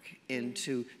of work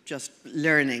into just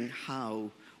learning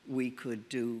how we could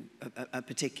do a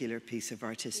particular piece of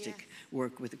artistic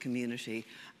work with the community,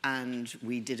 and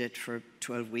we did it for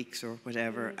 12 weeks or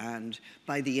whatever, and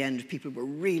by the end people were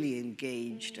really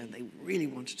engaged and they really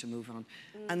wanted to move on.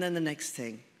 And then the next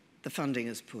thing, the funding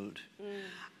is pulled,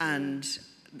 and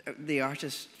the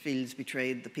artist feels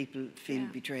betrayed, the people feel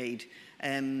betrayed.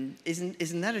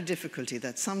 Isn't that a difficulty,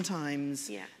 that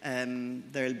sometimes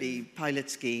there'll be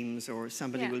pilot schemes or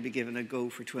somebody will be given a go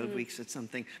for 12 weeks at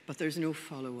something, but there's no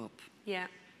follow-up? Yeah.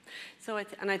 So,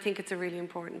 I think it's a really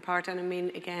important part, and I mean,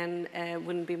 again,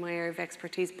 wouldn't be my area of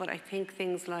expertise, but I think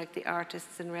things like the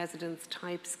artists in residence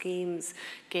type schemes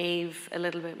gave a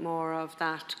little bit more of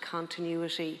that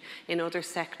continuity in other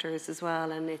sectors as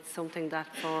well, and it's something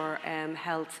that for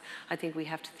health, I think we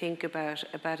have to think about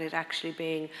it actually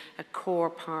being a core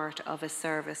part of a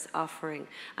service offering,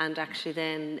 and actually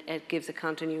then it gives a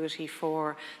continuity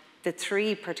for the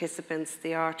three participants,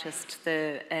 the artist,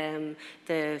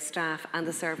 the staff and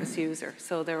the service user.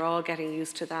 So they're all getting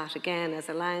used to that again as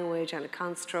a language and a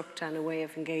construct and a way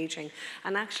of engaging.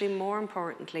 And actually more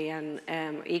importantly and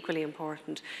equally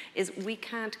important is we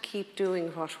can't keep doing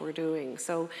what we're doing.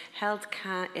 So health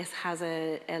has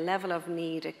a level of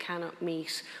need it cannot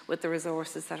meet with the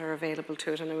resources that are available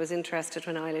to it. And I was interested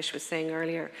when Eilish was saying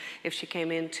earlier, if she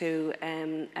came into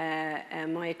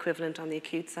my equivalent on the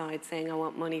acute side saying I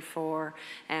want money for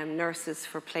nurses,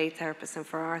 for play therapists and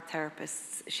for art therapists,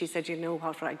 she said, you know,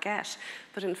 what would I get?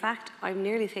 But in fact, I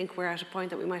nearly think we're at a point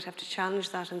that we might have to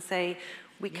challenge that and say,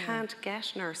 we can't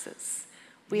get nurses.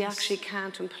 We actually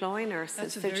can't employ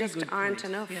nurses. There just aren't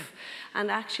enough. And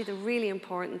actually the really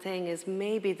important thing is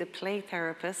maybe the play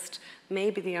therapist,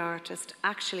 maybe the artist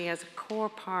actually as a core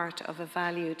part of a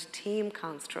valued team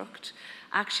construct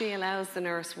actually allows the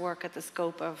nurse work at the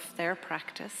scope of their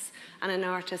practice, and an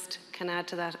artist can add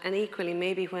to that. And equally,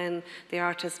 maybe when the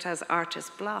artist has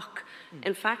artist block,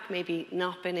 in fact, maybe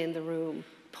not been in the room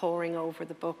poring over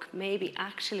the book, maybe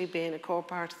actually being a core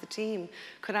part of the team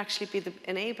could actually be the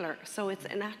enabler. So it's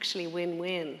an actually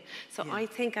win-win. So I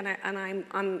think, and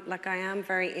I'm like, I am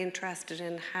very interested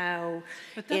in how.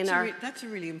 But that's a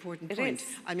really important point.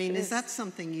 I mean, is that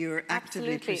something you're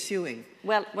actively pursuing?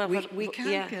 Well, we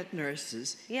can't get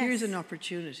nurses. Here's an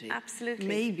opportunity. Absolutely.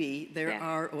 Maybe there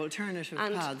are alternative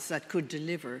paths that could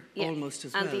deliver almost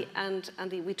as well.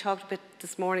 We talked a bit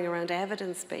this morning around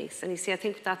evidence base, and you see, I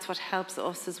think that's what helps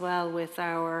us as well with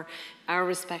our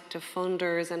respective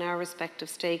funders and our respective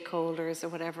stakeholders or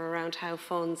whatever around how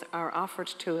funds are offered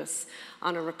to us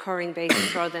on a recurring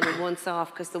basis rather than a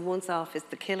once-off, because the once-off is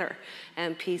the killer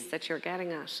piece that you're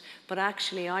getting at. But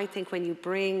actually, I think when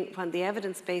the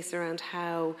evidence base around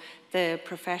how the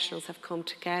professionals have come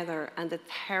together and the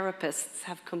therapists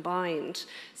have combined,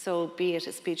 so be it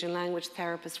a speech and language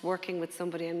therapist working with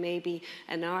somebody, and maybe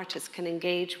an artist can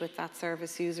engage with that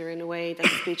service user in a way that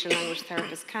the speech and language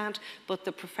therapist can't, but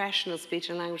the professional speech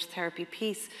and language therapy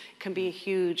piece can be a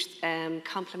huge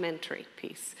complementary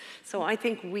piece. So I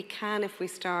think we can, if we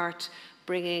start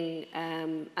bringing,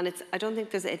 and I don't think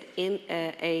there's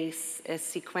a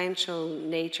sequential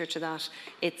nature to that.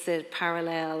 It's a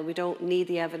parallel. We don't need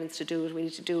the evidence to do it. We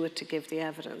need to do it to give the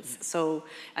evidence. So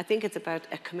I think it's about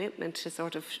a commitment to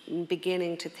sort of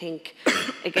beginning to think,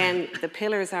 again, the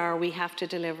pillars are we have to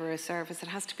deliver a service. It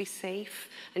has to be safe.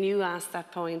 And you asked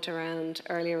that point around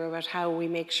earlier about how we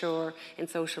make sure in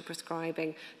social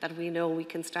prescribing that we know we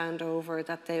can stand over,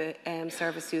 that the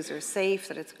service user is safe,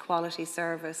 that it's a quality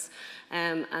service.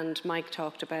 And Mike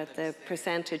talked about the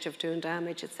percentage of doing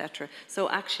damage, etc. So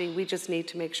actually, we just need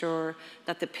to make sure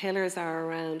that the pillars are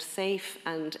around safe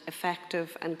and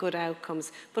effective and good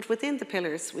outcomes. But within the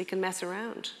pillars, we can mess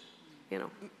around, you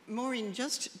know. Maureen,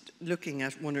 just looking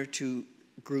at one or two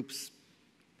groups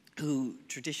who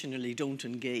traditionally don't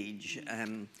engage,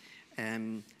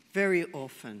 very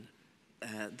often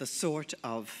the sort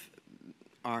of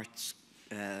arts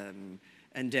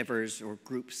endeavours or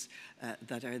groups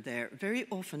that are there, very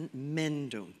often men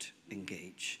don't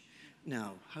engage.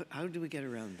 Now, how do we get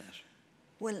around that?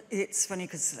 Well, it's funny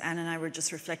because Anne and I were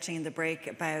just reflecting in the break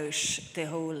about the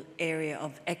whole area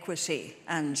of equity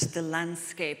and the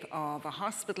landscape of a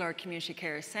hospital or a community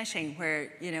care setting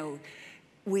where, you know,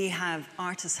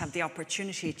 artists have the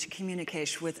opportunity to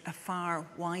communicate with a far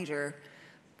wider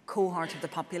cohort of the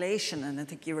population. And I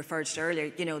think you referred to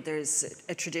earlier, you know, there's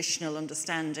a traditional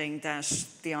understanding that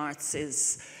the arts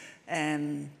is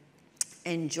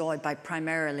enjoyed by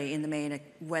primarily, in the main, a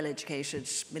well-educated,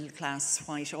 middle-class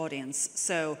white audience.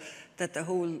 So that the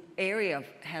whole area of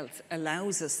health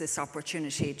allows us this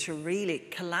opportunity to really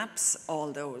collapse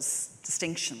all those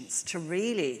distinctions, to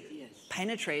really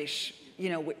penetrate, you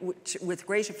know, with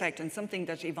great effect. And something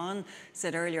that Yvonne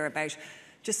said earlier about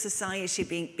just society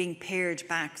being pared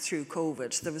back through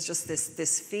COVID. There was just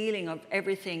this feeling of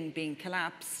everything being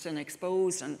collapsed and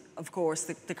exposed, and of course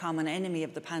the common enemy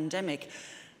of the pandemic.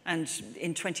 And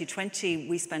in 2020,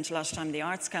 we spent a lot of time in the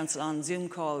Arts Council on Zoom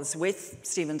calls with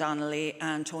Stephen Donnelly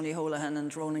and Tony Holohan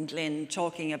and Ronan Glynn,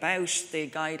 talking about the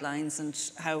guidelines and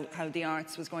how the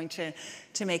arts was going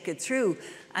to make it through.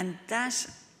 And that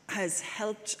has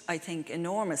helped, I think,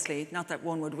 enormously. Not that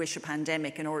one would wish a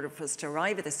pandemic in order for us to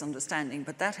arrive at this understanding,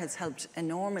 but that has helped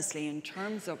enormously in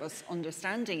terms of us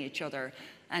understanding each other.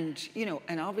 And, you know,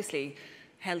 and obviously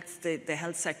health, the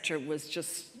health sector was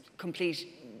just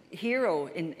complete hero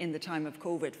in the time of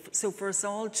COVID. So for us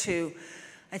all to,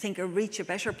 I think, reach a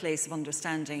better place of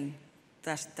understanding,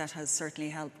 that has certainly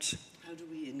helped. How do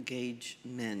we engage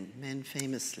men? Men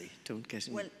famously don't get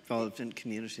involved in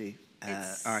community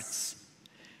arts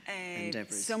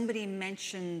endeavours. Somebody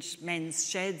mentioned men's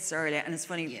sheds earlier, and it's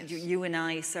funny, you and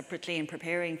I separately, in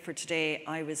preparing for today,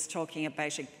 I was talking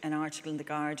about an article in The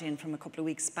Guardian from a couple of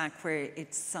weeks back where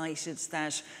it cited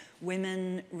that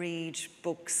women read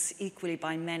books equally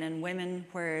by men and women,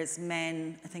 whereas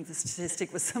men, I think the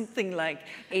statistic was something like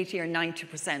 80 or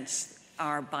 90%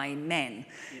 are by men.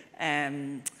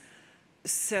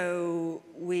 So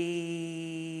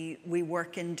we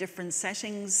work in different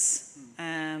settings,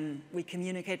 we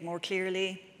communicate more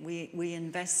clearly, we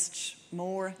invest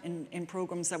more in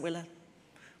programs that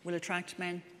will attract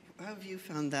men. How have you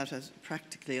found that as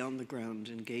practically on the ground,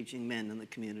 engaging men in the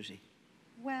community?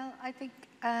 Well, I think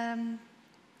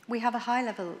we have a high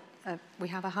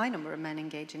number of men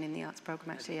engaging in the arts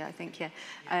programme, actually, I think,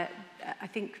 I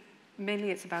think mainly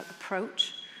it's about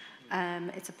approach.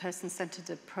 It's a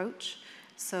person-centred approach.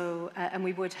 So, and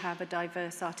we would have a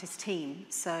diverse artist team.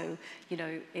 So, you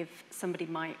know, if somebody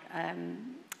might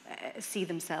see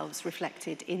themselves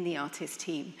reflected in the artist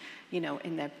team, you know,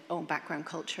 in their own background,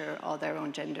 culture, or their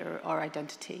own gender or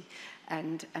identity,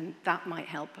 and that might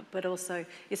help. But also,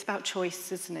 it's about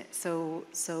choice, isn't it? So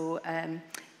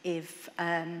if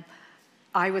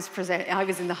I was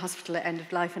in the hospital at end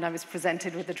of life and I was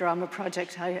presented with a drama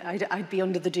project, I'd be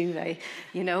under the duvet,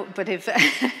 you know. But if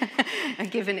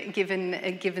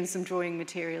given some drawing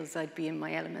materials, I'd be in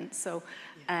my element. So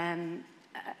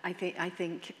I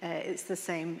think it's the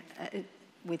same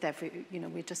with every. You know,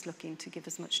 we're just looking to give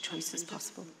as much choice as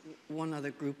possible. One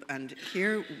other group, and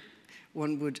here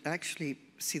one would actually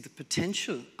see the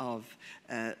potential of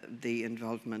the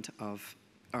involvement of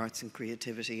arts and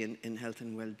creativity in health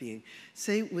and well-being.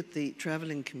 Say with the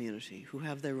travelling community who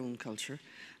have their own culture,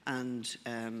 and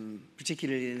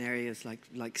particularly in areas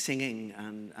like singing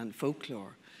and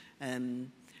folklore.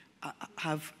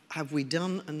 Have we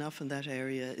done enough in that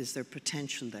area? Is there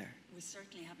potential there? We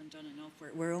certainly haven't done enough.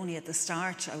 We're only at the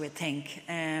start, I would think.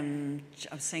 I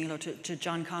was saying hello to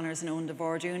John Connors and Owen de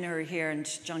Bordoon who are here, and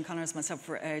John Connors, myself,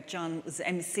 John was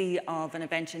MC of an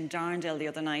event in Darndale the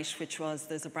other night,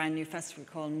 there's a brand new festival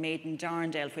called Made in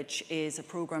Darndale, which is a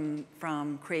programme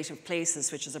from Creative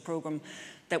Places, which is a programme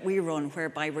that we run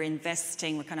whereby we're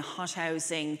kind of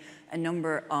hothousing a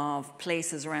number of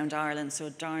places around Ireland.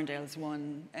 So Darndale's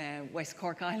one, West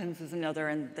Cork Islands is another,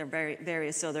 and there are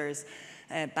various others.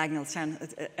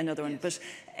 Bagnallstown, another one. But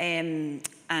and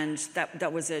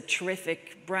that was a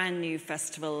terrific, brand new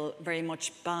festival, very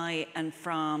much by and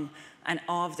from and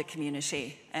of the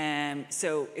community.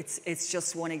 So it's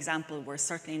just one example. We're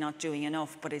certainly not doing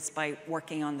enough, but it's by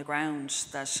working on the ground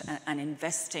and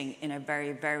investing in a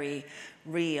very, very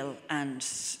real and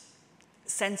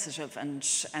sensitive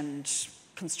and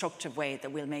constructive way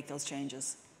that we'll make those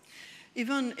changes.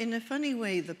 Yvonne, in a funny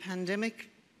way, the pandemic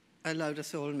allowed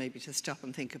us all maybe to stop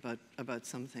and think about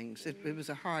some things. It was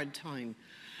a hard time.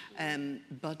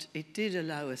 But it did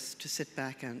allow us to sit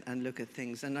back and look at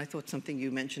things. And I thought something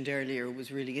you mentioned earlier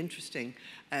was really interesting,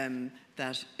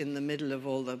 that in the middle of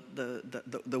all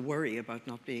the worry about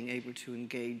not being able to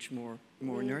engage more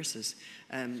nurses,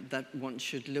 that one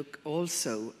should look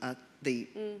also at the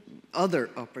other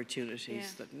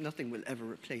opportunities, that nothing will ever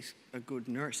replace a good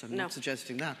nurse. I'm not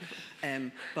suggesting that.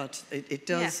 But it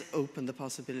does open the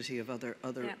possibility of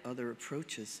other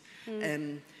approaches.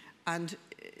 And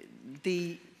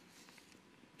the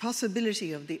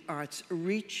possibility of the arts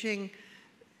reaching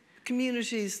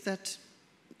communities that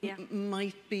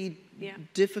might be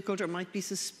difficult or might be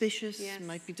suspicious,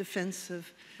 might be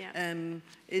defensive.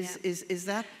 Is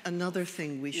that another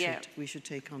thing we should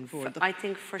take on board? I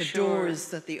think for the sure. doors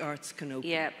that the arts can open.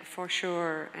 Yeah, for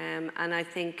sure. And I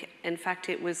think, in fact,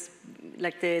 it was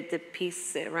like the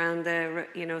piece around the,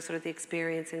 sort of the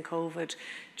experience in COVID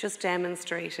just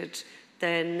demonstrated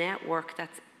the network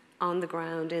that's on the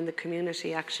ground in the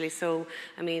community, actually. So,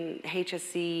 I mean,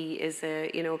 HSE is a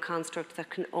construct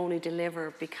that can only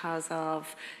deliver because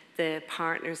of the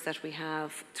partners that we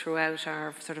have throughout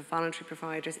our sort of voluntary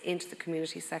providers into the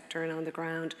community sector and on the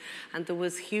ground. And there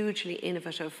was hugely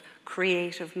innovative,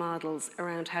 creative models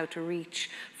around how to reach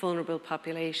vulnerable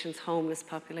populations, homeless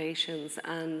populations,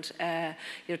 and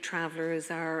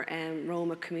travellers, our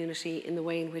Roma community, in the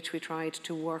way in which we tried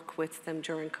to work with them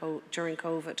during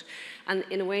COVID. And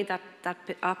in a way, that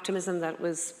optimism that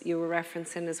you were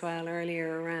referencing as well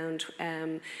earlier around,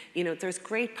 there's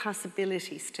great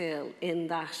possibility still in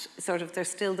that sort of,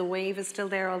 the wave is still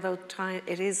there, although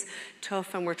it is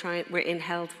tough, and we're in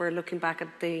health, we're looking back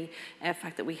at the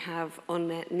fact that we have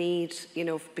unmet need,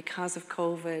 because of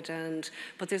COVID,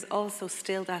 but there's also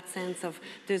still that sense of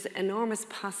there's enormous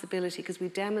possibility, because we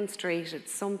demonstrated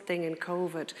something in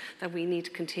COVID that we need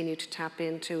to continue to tap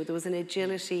into. There was an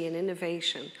agility and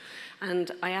innovation,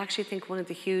 and I actually think one of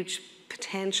the huge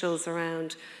potentials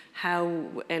around how,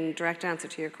 in direct answer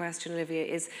to your question, Olivia,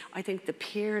 is I think the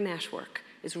peer network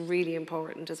is really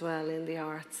important as well in the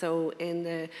arts. So in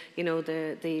the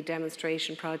the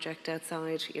demonstration project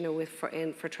outside,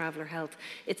 for Traveller Health,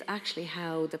 it's actually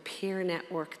how the peer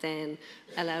network then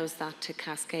allows that to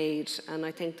cascade, and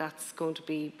I think that's going to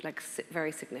be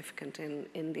very significant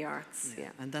in the arts. Yeah.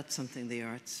 And that's something the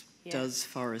arts does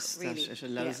for us. Really, that it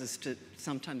allows us to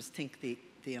sometimes think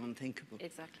the unthinkable.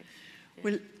 Exactly.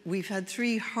 Well, we've had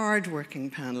 3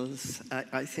 hard-working panels,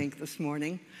 I think, this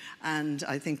morning, and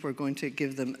I think we're going to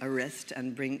give them a rest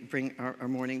and bring our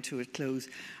morning to a close.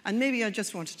 And maybe I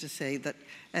just wanted to say that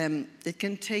it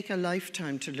can take a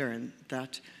lifetime to learn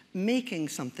that making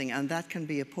something, and that can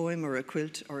be a poem or a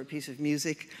quilt or a piece of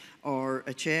music or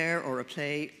a chair or a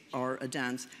play or a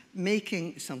dance,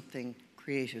 making something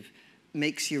creative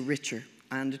makes you richer.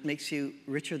 And it makes you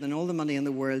richer than all the money in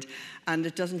the world. And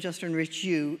it doesn't just enrich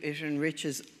you, it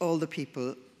enriches all the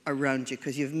people around you,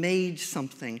 because you've made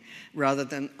something rather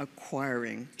than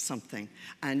acquiring something.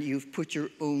 And you've put your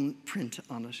own print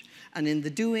on it. And in the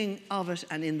doing of it,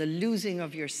 and in the losing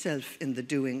of yourself in the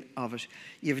doing of it,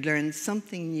 you've learned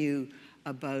something new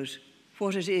about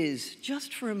what it is,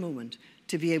 just for a moment,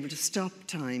 to be able to stop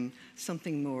time,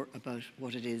 something more about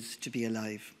what it is to be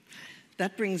alive.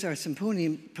 That brings our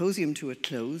symposium to a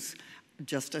close.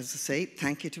 Just as I say,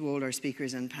 thank you to all our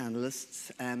speakers and panelists.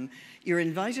 You're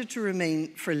invited to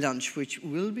remain for lunch, which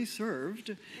will be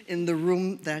served in the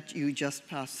room that you just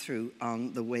passed through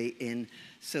on the way in.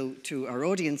 So to our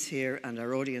audience here and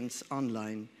our audience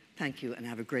online, thank you and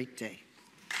have a great day.